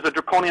fact that there's a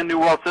draconian New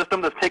World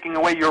system that's taking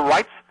away your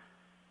rights.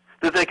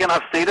 That they can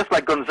have sadists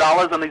like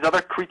Gonzalez and these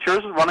other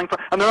creatures running for,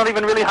 and they're not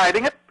even really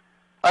hiding it.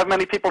 I have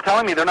many people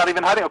telling me they're not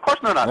even hiding. Of course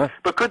they're not. Yeah.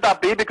 But could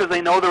that be because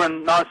they know they're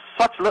in now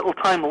such little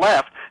time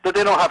left that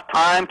they don't have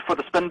time for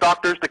the spin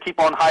doctors to keep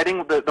on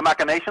hiding the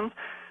machinations?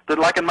 That,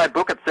 like in my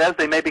book, it says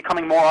they may be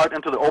coming more out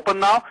into the open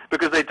now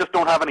because they just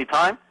don't have any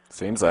time.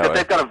 Seems that That way.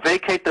 they've got to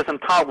vacate this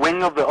entire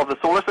wing of the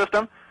solar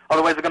system,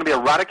 otherwise they're going to be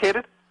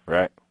eradicated.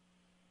 Right.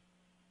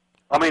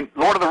 I mean,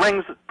 Lord of the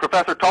Rings,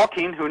 Professor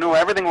Tolkien, who knew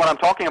everything what I'm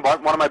talking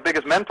about, one of my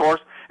biggest mentors,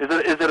 is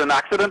it an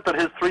accident that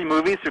his 3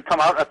 movies should come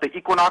out at the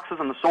equinoxes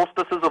and the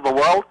solstices of the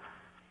world,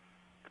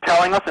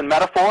 telling us in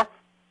metaphor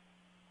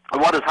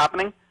what is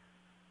happening?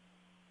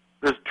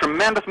 There's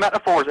tremendous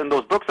metaphors in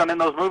those books and in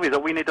those movies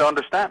that we need to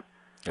understand.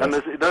 Yes.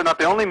 And they're not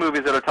the only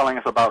movies that are telling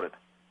us about it.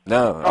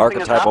 No, Something is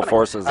archetypal happening.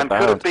 forces And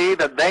abound. could it be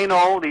that they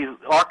know, these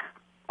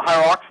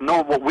hierarchs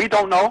know what we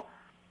don't know,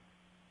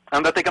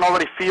 and that they can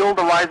already feel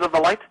the rise of the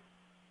light?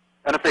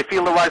 And if they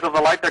feel the rise of the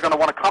light, they're going to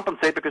want to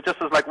compensate, because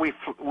just as like we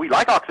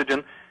like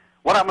oxygen,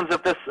 what happens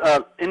if this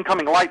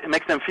incoming light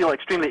makes them feel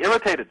extremely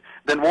irritated?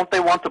 Then won't they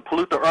want to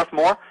pollute the earth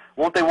more?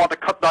 Won't they want to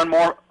cut down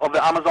more of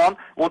the Amazon?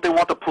 Won't they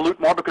want to pollute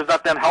more, because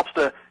that then helps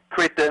to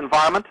create the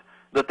environment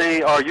that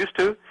they are used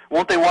to?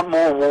 Won't they want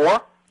more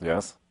war?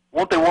 Yes.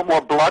 Won't they want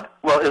more blood?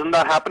 Well, isn't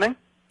that happening?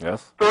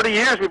 Yes. 30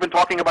 years we've been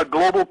talking about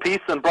global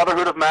peace and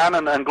brotherhood of man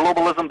and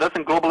globalism this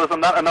and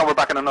globalism that, and now we're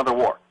back in another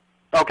war.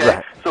 Okay,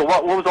 Right. so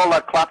what was all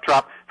that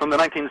claptrap from the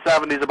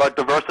 1970s about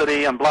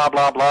diversity and blah,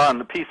 blah, blah, and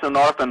the peace on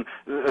earth, and,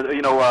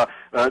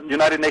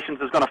 United Nations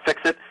is going to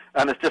fix it,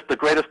 and it's just the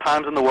greatest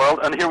times in the world,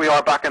 and here we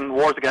are back in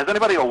wars again. Is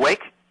anybody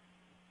awake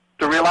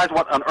to realize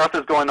what on earth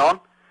is going on?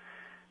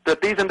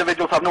 That these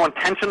individuals have no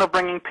intention of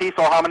bringing peace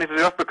or harmony to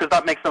the earth because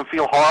that makes them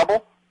feel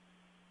horrible?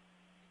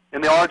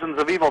 In the Origins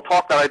of Evil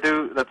talk that I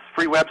do, that's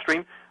free web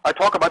stream, I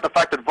talk about the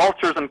fact that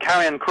vultures and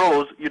carrion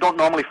crows, you don't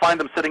normally find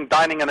them sitting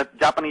dining in a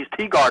Japanese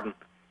tea garden.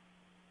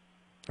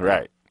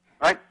 Right.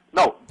 Right?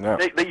 No. No.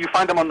 You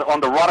find them on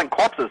the rotting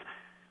corpses.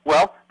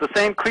 Well, the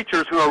same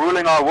creatures who are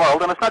ruling our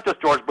world, and it's not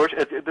just George Bush,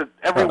 it's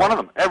every one of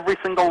them, every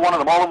single one of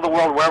them, all over the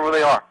world, wherever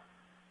they are.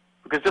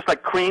 Because just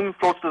like cream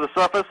floats to the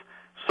surface,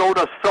 so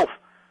does filth.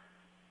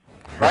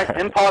 Right?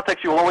 In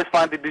politics, you will always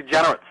find the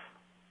degenerates.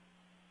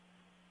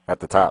 At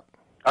the top.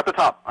 At the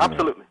top,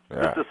 absolutely.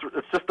 Yeah.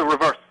 It's just the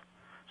reverse.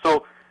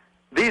 So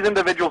these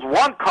individuals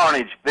want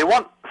carnage. They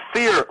want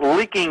fear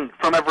leaking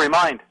from every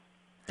mind.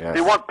 Yes.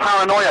 They want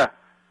paranoia.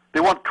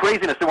 They want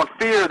craziness. They want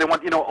fear. They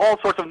want, all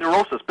sorts of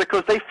neurosis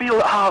because they feel,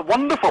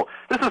 wonderful.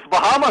 This is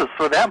Bahamas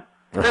for them.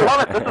 They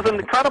love it. This is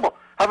incredible.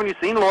 Haven't you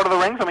seen Lord of the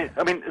Rings?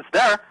 I mean, it's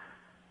there.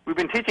 We've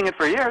been teaching it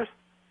for years.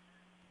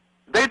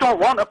 They don't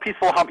want a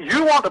peaceful,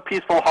 you want a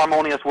peaceful,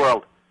 harmonious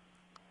world.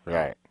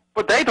 Right.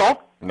 But they don't.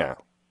 No.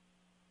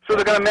 So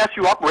they're going to mess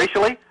you up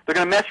racially. They're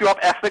going to mess you up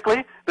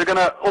ethnically. They're going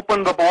to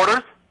open the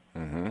borders.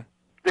 Mm-hmm.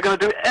 They're going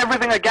to do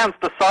everything against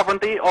the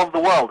sovereignty of the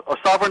world, or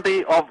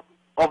sovereignty of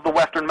the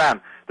Western man.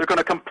 They're going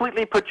to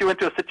completely put you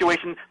into a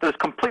situation that is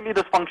completely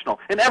dysfunctional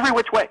in every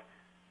which way.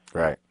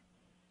 Right.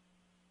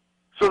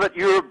 So that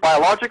you're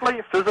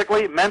biologically,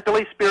 physically,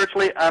 mentally,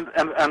 spiritually, and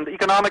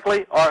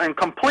economically are in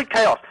complete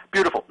chaos.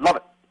 Beautiful. Love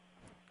it.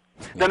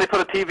 Then they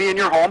put a TV in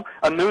your home,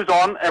 a news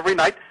on every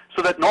night,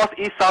 so that north,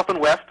 east, south, and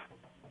west,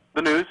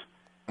 the news,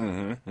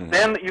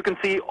 then you can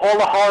see all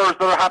the horrors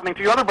that are happening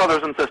to your other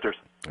brothers and sisters.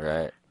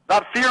 Right.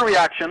 That fear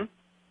reaction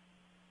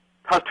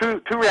has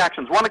two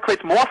reactions. One, it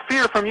creates more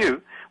fear from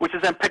you, which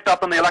is then picked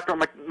up in the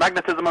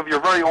electromagnetism of your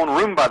very own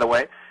room, by the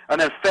way,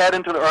 and then fed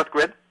into the earth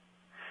grid.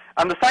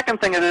 And the second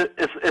thing is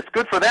it's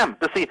good for them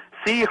to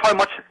see how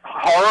much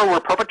horror we're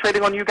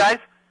perpetrating on you guys.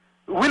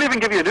 We'll even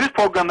give you a news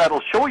program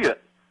that'll show you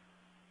it.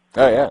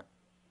 Oh, yeah.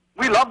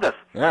 We love this.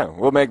 Yeah,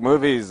 we'll make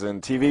movies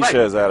and TV Right.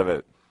 shows out of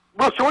it.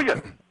 We'll show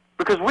you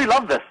because we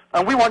love this,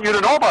 and we want you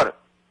to know about it.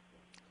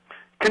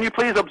 Can you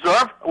please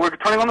observe? We're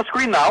turning on the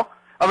screen now,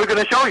 and we're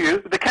going to show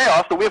you the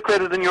chaos that we have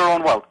created in your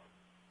own world.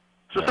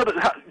 So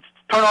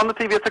turn on the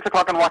TV at 6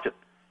 o'clock and watch it.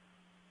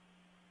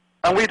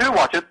 And we do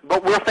watch it,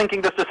 but we're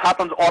thinking this just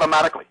happens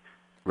automatically.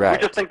 Right. We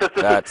just think that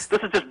this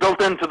is just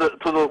built into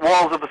the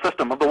walls of the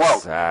system, of the world.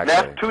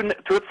 Exactly.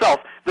 Left to itself,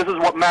 this is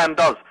what man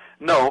does.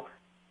 No,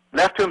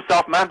 left to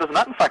himself, man does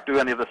not in fact do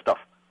any of this stuff.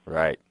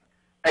 Right.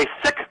 A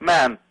sick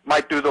man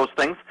might do those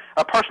things.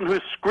 A person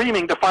who's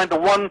screaming to find the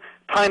one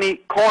tiny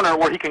corner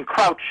where he can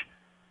crouch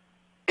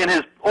in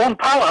his own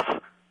palace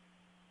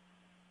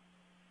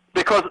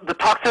because the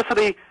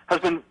toxicity has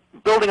been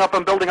building up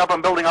and building up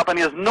and building up and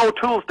he has no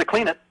tools to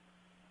clean it.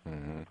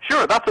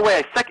 Sure, that's the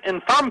way a sick,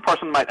 infirm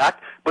person might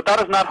act, but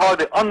that is not how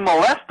the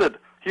unmolested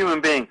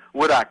human being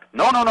would act.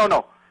 No, no, no,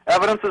 no.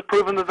 Evidence has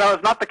proven that that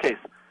is not the case.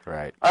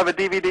 Right. I have a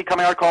DVD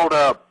coming out called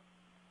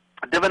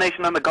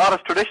Divination and the Goddess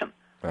Tradition,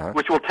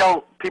 which will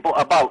tell people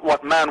about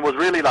what man was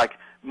really like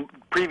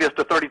previous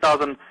to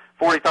 30,000,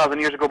 40,000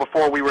 years ago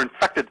before we were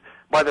infected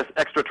by this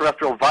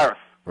extraterrestrial virus.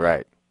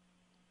 Right.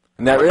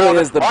 And that But now really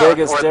this is the virus,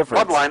 biggest or its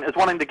difference. bloodline is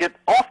wanting to get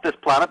off this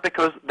planet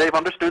because they've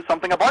understood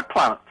something about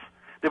planets.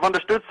 They've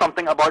understood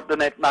something about the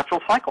natural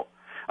cycle.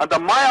 And the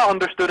Maya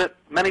understood it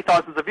many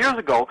thousands of years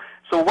ago.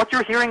 So what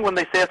you're hearing when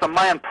they say it's a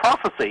Mayan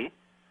prophecy,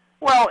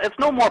 well, it's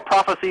no more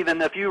prophecy than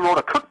if you wrote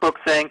a cookbook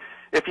saying,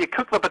 if you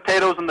cook the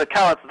potatoes and the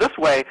carrots this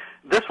way,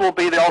 this will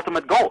be the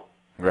ultimate goal.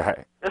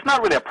 Right. It's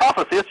not really a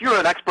prophecy. It's you're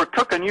an expert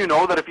cook, and you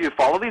know that if you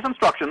follow these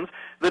instructions,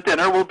 the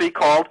dinner will be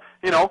called,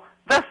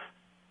 this.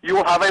 you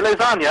will have a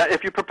lasagna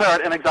if you prepare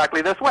it in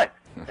exactly this way.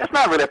 It's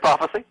not really a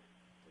prophecy.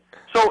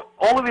 So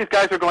all of these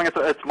guys are going,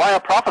 it's Maya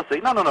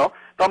prophecy. No, no, no.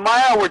 The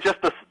Maya were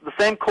just the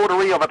same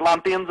coterie of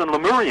Atlanteans and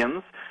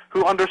Lemurians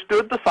who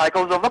understood the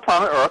cycles of the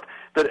planet Earth,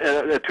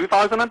 that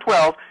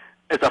 2012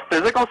 is a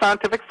physical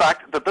scientific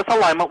fact that this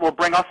alignment will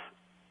bring us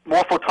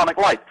more photonic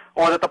light,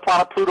 or that the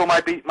planet Pluto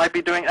might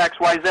be doing X,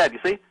 Y, Z, you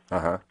see?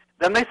 Uh-huh.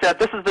 Then they said,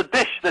 this is the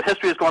dish that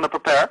history is going to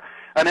prepare,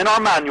 and in our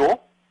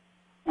manual,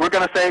 we're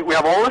going to say we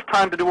have all this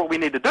time to do what we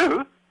need to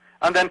do,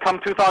 and then come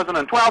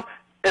 2012,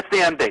 it's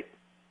the end date.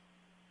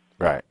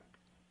 Right.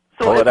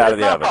 So Pull it out of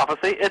it's the not oven. a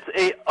prophecy, it's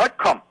a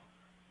outcome.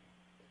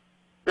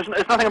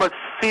 It's nothing about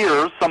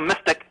seers, some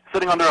mystic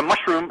sitting under a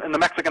mushroom in the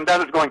Mexican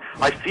desert going,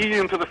 I see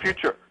you into the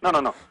future. No, no,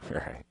 no.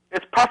 Right.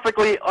 It's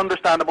perfectly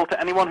understandable to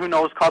anyone who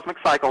knows cosmic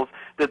cycles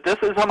that this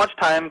is how much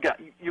time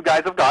you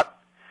guys have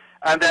got,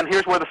 and then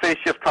here's where the phase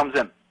shift comes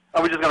in.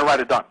 And we're just going to write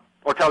it down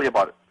or tell you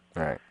about it.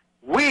 Right.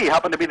 We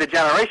happen to be the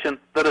generation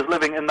that is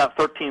living in that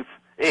 13th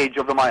age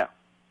of the Maya,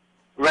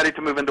 ready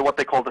to move into what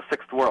they call the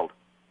sixth world.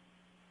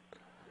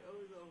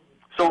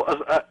 So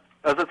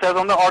as it says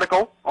on the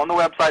article, on the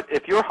website,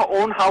 if your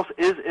own house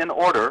is in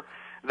order,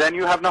 then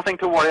you have nothing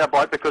to worry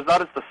about, because that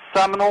is the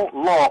seminal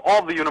law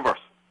of the universe,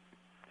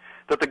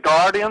 that the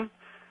guardian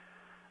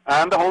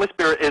and the Holy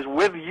Spirit is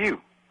with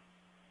you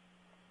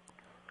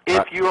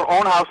if your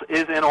own house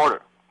is in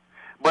order.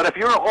 But if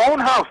your own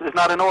house is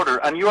not in order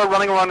and you are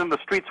running around in the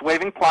streets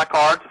waving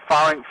placards,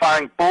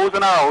 firing bows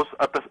and arrows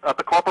at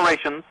the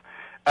corporations,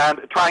 and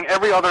trying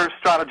every other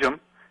stratagem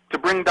to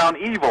bring down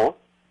evil,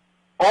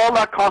 all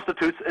that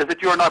constitutes is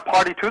that you are not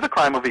party to the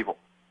crime of evil.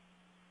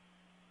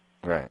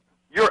 Right.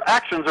 Your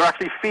actions are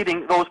actually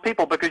feeding those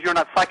people because you're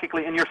not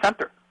psychically in your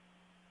center.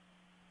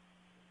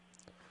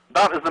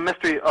 That is the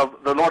mystery of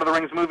the Lord of the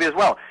Rings movie as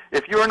well.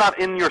 If you're not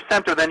in your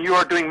center, then you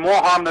are doing more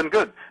harm than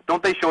good.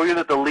 Don't they show you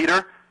that the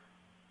leader,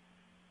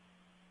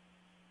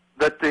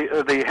 that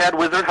the head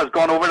wizard has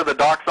gone over to the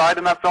dark side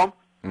in that film?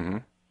 Mm-hmm.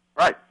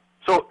 Right.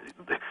 So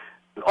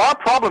our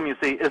problem, you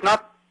see, is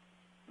not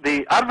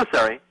the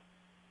adversary.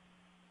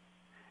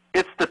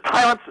 It's the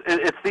tyrants.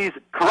 It's these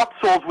corrupt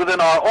souls within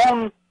our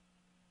own,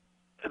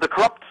 the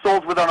corrupt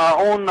souls within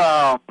our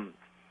own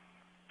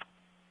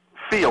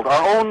field,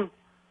 our own.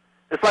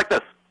 It's like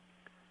this.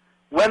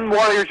 When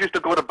warriors used to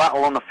go to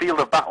battle on the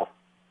field of battle,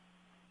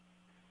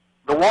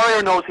 the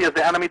warrior knows he has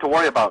the enemy to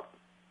worry about.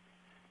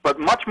 But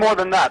much more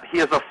than that, he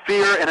has a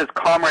fear in his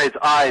comrade's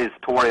eyes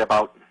to worry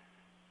about.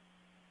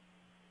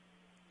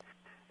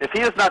 If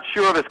he is not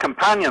sure of his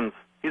companions,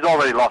 he's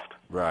already lost.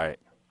 Right.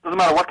 Doesn't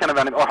matter what kind of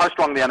enemy or how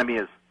strong the enemy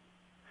is.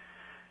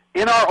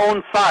 In our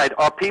own side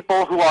are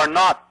people who are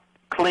not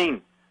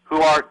clean,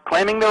 who are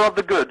claiming they're of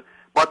the good,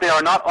 but they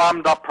are not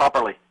armed up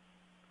properly.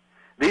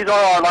 These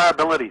are our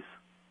liabilities.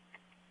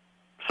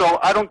 So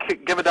I don't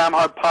give a damn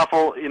how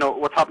powerful,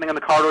 what's happening in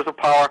the corridors of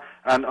power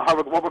and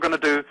what we're going to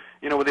do,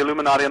 with the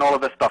Illuminati and all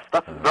of this stuff.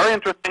 That's very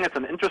interesting. It's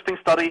an interesting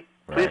study.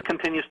 Please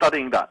continue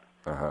studying that.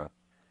 Uh-huh.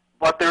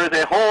 But there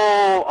is a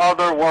whole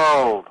other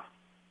world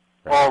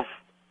of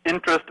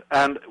interest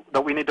and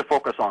that we need to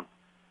focus on.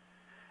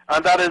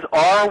 And that is,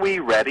 are we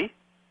ready?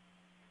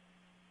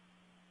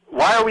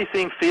 Why are we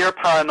seeing fear,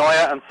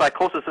 paranoia, and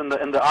psychosis in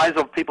the eyes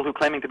of people who are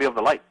claiming to be of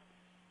the light?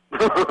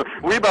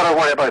 We better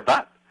worry about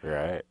that.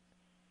 Right.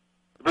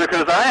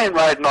 Because I ain't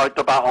riding out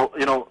to battle,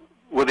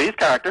 with these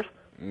characters.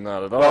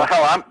 Not at all. Well,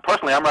 hell,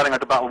 I'm riding out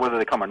to battle whether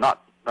they come or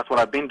not. That's what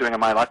I've been doing in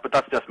my life, but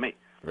that's just me.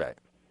 Right.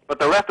 But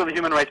the rest of the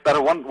human race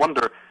better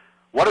wonder,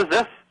 what is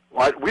this?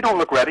 Why, we don't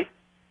look ready.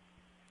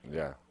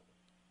 Yeah.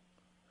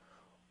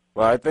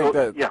 Well, I think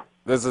that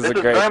this is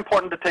very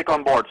important to take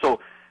on board. So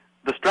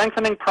the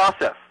strengthening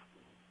process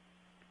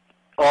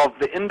of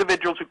the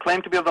individuals who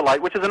claim to be of the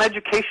light, which is an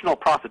educational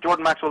process.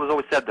 Jordan Maxwell has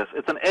always said this.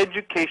 It's an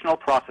educational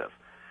process.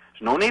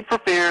 There's no need for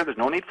fear. There's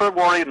no need for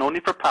worry. No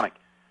need for panic.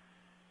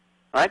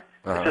 Right?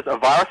 It's just a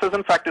virus has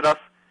infected us,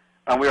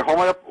 and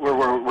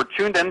we're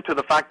tuned in to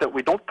the fact that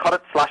we don't cut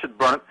it, slash it,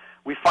 burn it.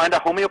 We find a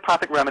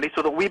homeopathic remedy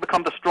so that we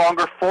become the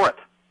stronger for it.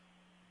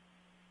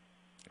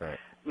 Right.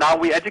 Now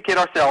we educate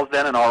ourselves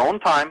then in our own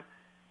time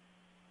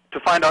to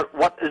find out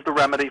what is the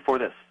remedy for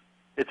this.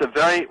 It's a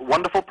very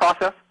wonderful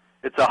process.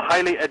 It's a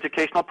highly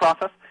educational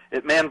process.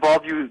 It may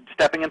involve you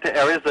stepping into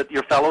areas that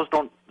your fellows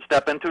don't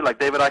step into, like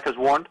David Icke has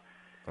warned,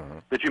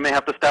 that you may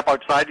have to step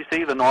outside, you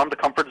see, the norm, the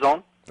comfort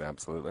zone.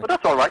 Absolutely. But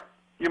that's all right.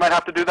 You might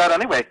have to do that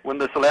anyway when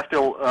the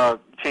celestial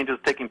change is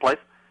taking place.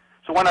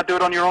 So why not do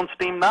it on your own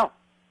steam now?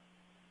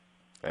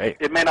 Hey,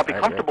 it may not be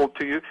comfortable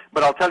to you,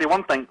 but I'll tell you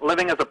one thing.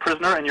 Living as a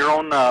prisoner in your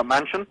own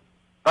mansion,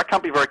 that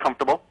can't be very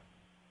comfortable.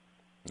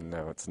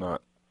 No, it's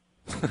not.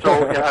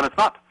 So, and it's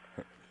not.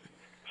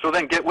 So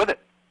then get with it.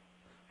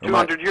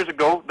 200 years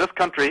ago, this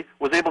country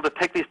was able to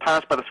take these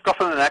tyrants by the scruff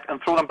of the neck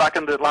and throw them back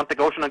into the Atlantic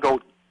Ocean and go,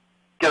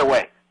 get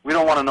away. We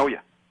don't want to know you.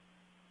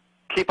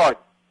 Keep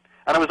out.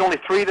 And it was only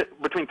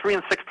between 3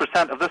 and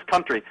 6% of this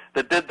country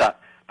that did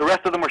that. The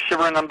rest of them were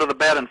shivering under the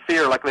bed in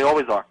fear like they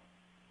always are.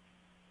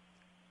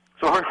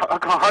 So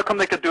how come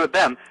they could do it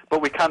then,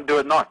 but we can't do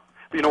it now?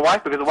 You know why?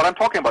 Because of what I'm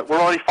talking about. We're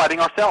already fighting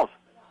ourselves.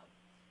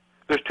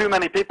 There's too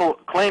many people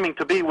claiming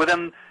to be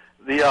within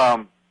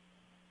the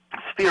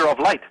sphere of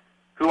light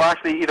who are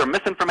actually either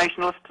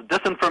misinformationalists,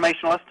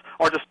 disinformationalists,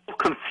 or just so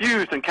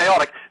confused and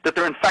chaotic that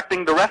they're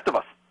infecting the rest of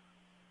us.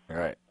 All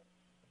right.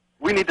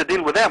 We need to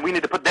deal with them. We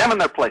need to put them in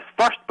their place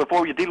first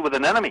before we deal with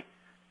an enemy.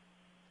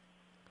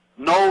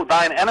 Know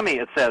thine enemy,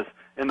 it says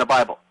in the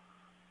Bible.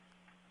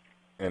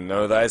 And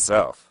know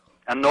thyself.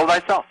 And know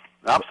thyself.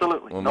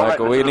 Absolutely. Well, know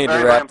Michael, we need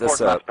to wrap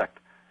this up.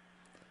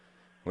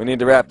 We need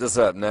to wrap this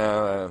up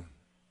now.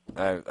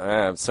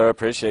 I so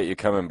appreciate you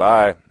coming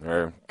by,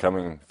 or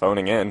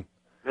phoning in.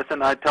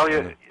 Listen, I tell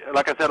you,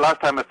 like I said last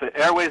time, if the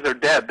airways are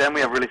dead, then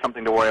we have really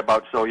something to worry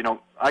about. So,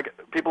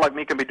 people like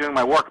me can be doing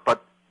my work,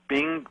 but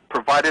being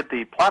provided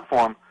the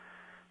platform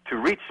to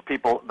reach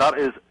people, that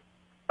is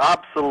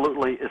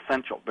absolutely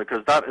essential,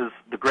 because that is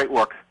the great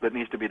work that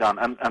needs to be done.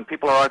 And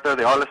people are out there,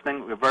 they are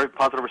listening. We have a very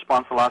positive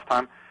response the last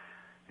time.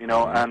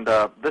 And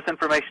this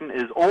information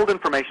is old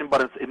information, but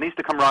it needs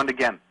to come around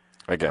again.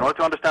 In order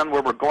to understand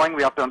where we're going,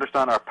 we have to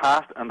understand our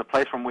past and the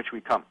place from which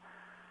we come.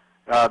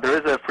 There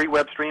is a free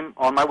web stream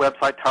on my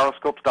website,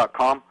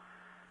 taroscopes.com.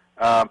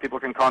 People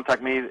can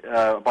contact me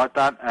about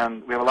that,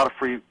 and we have a lot of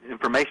free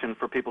information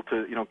for people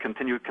to,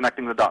 continue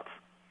connecting the dots.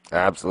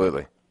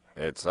 Absolutely.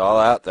 It's all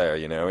out there,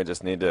 we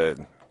just need to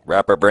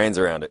wrap our brains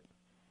around it.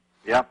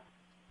 Yeah.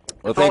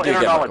 Well, it's thank you all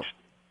inner again,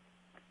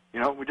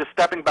 knowledge. We're just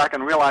stepping back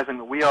and realizing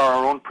that we are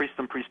our own priest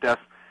and priestess,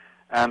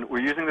 and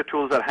we're using the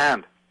tools at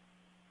hand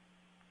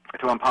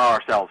to empower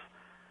ourselves.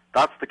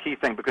 That's the key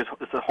thing, because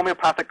it's a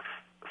homeopathic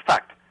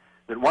fact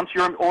that once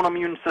your own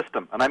immune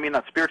system, and I mean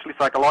that spiritually,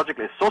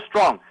 psychologically, is so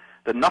strong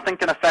that nothing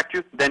can affect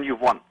you, then you've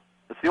won.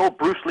 It's the old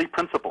Bruce Lee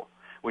principle.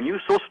 When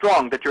you're so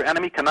strong that your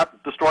enemy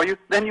cannot destroy you,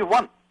 then you've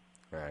won.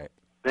 Right.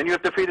 Then you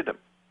have defeated him.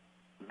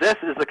 This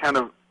is the kind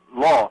of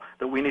law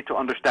that we need to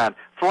understand.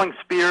 Throwing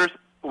spears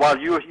while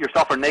you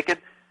yourself are naked,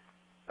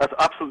 that's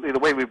absolutely the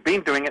way we've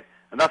been doing it,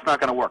 and that's not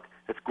going to work.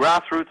 It's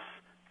grassroots,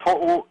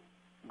 total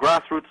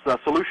grassroots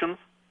solutions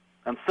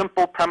and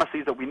simple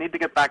premises that we need to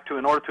get back to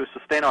in order to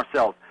sustain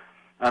ourselves.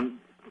 And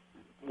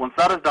once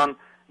that is done,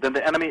 then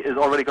the enemy is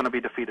already going to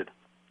be defeated.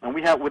 And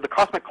the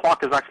cosmic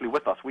clock is actually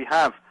with us. We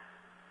have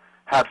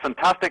had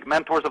fantastic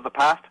mentors of the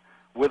past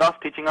with us,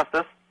 teaching us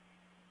this,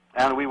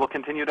 and we will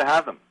continue to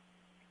have them.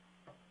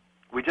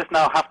 We just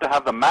now have to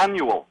have the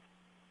manual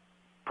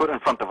put in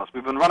front of us.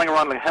 We've been running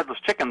around like headless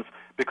chickens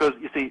because,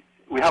 you see,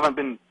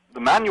 the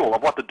manual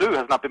of what to do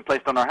has not been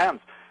placed on our hands.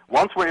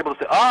 Once we're able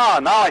to say,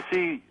 now I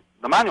see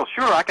the manual,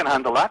 sure, I can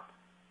handle that.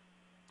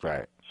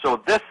 Right.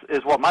 So this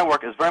is what my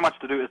work is very much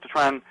to do, is to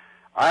try and,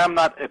 I am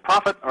not a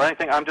prophet or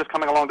anything, I'm just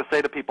coming along to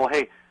say to people,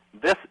 hey,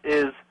 this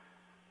is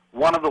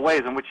one of the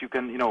ways in which you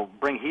can,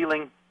 bring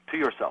healing to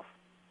yourself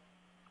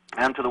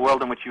and to the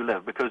world in which you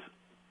live, because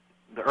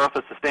the earth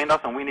has sustained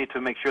us and we need to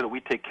make sure that we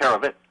take care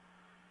of it.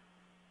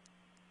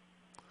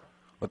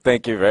 Well,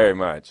 thank you very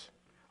much.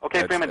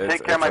 Okay, Freeman,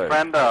 take care, my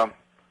friend. I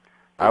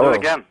we'll will. do it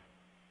again.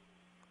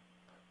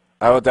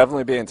 I will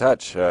definitely be in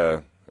touch,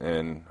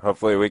 and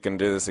hopefully we can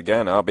do this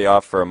again. I'll be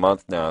off for a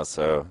month now,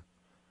 so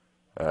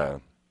then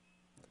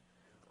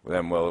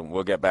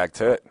we'll get back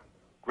to it.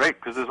 Great,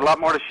 because there's a lot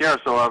more to share,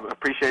 so I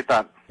appreciate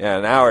that. Yeah,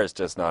 an hour is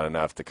just not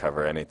enough to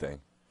cover anything.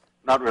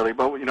 Not really,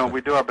 but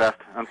we do our best.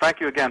 And thank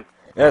you again.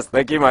 Yes,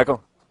 thank you,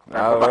 Michael.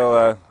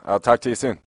 I'll talk to you soon.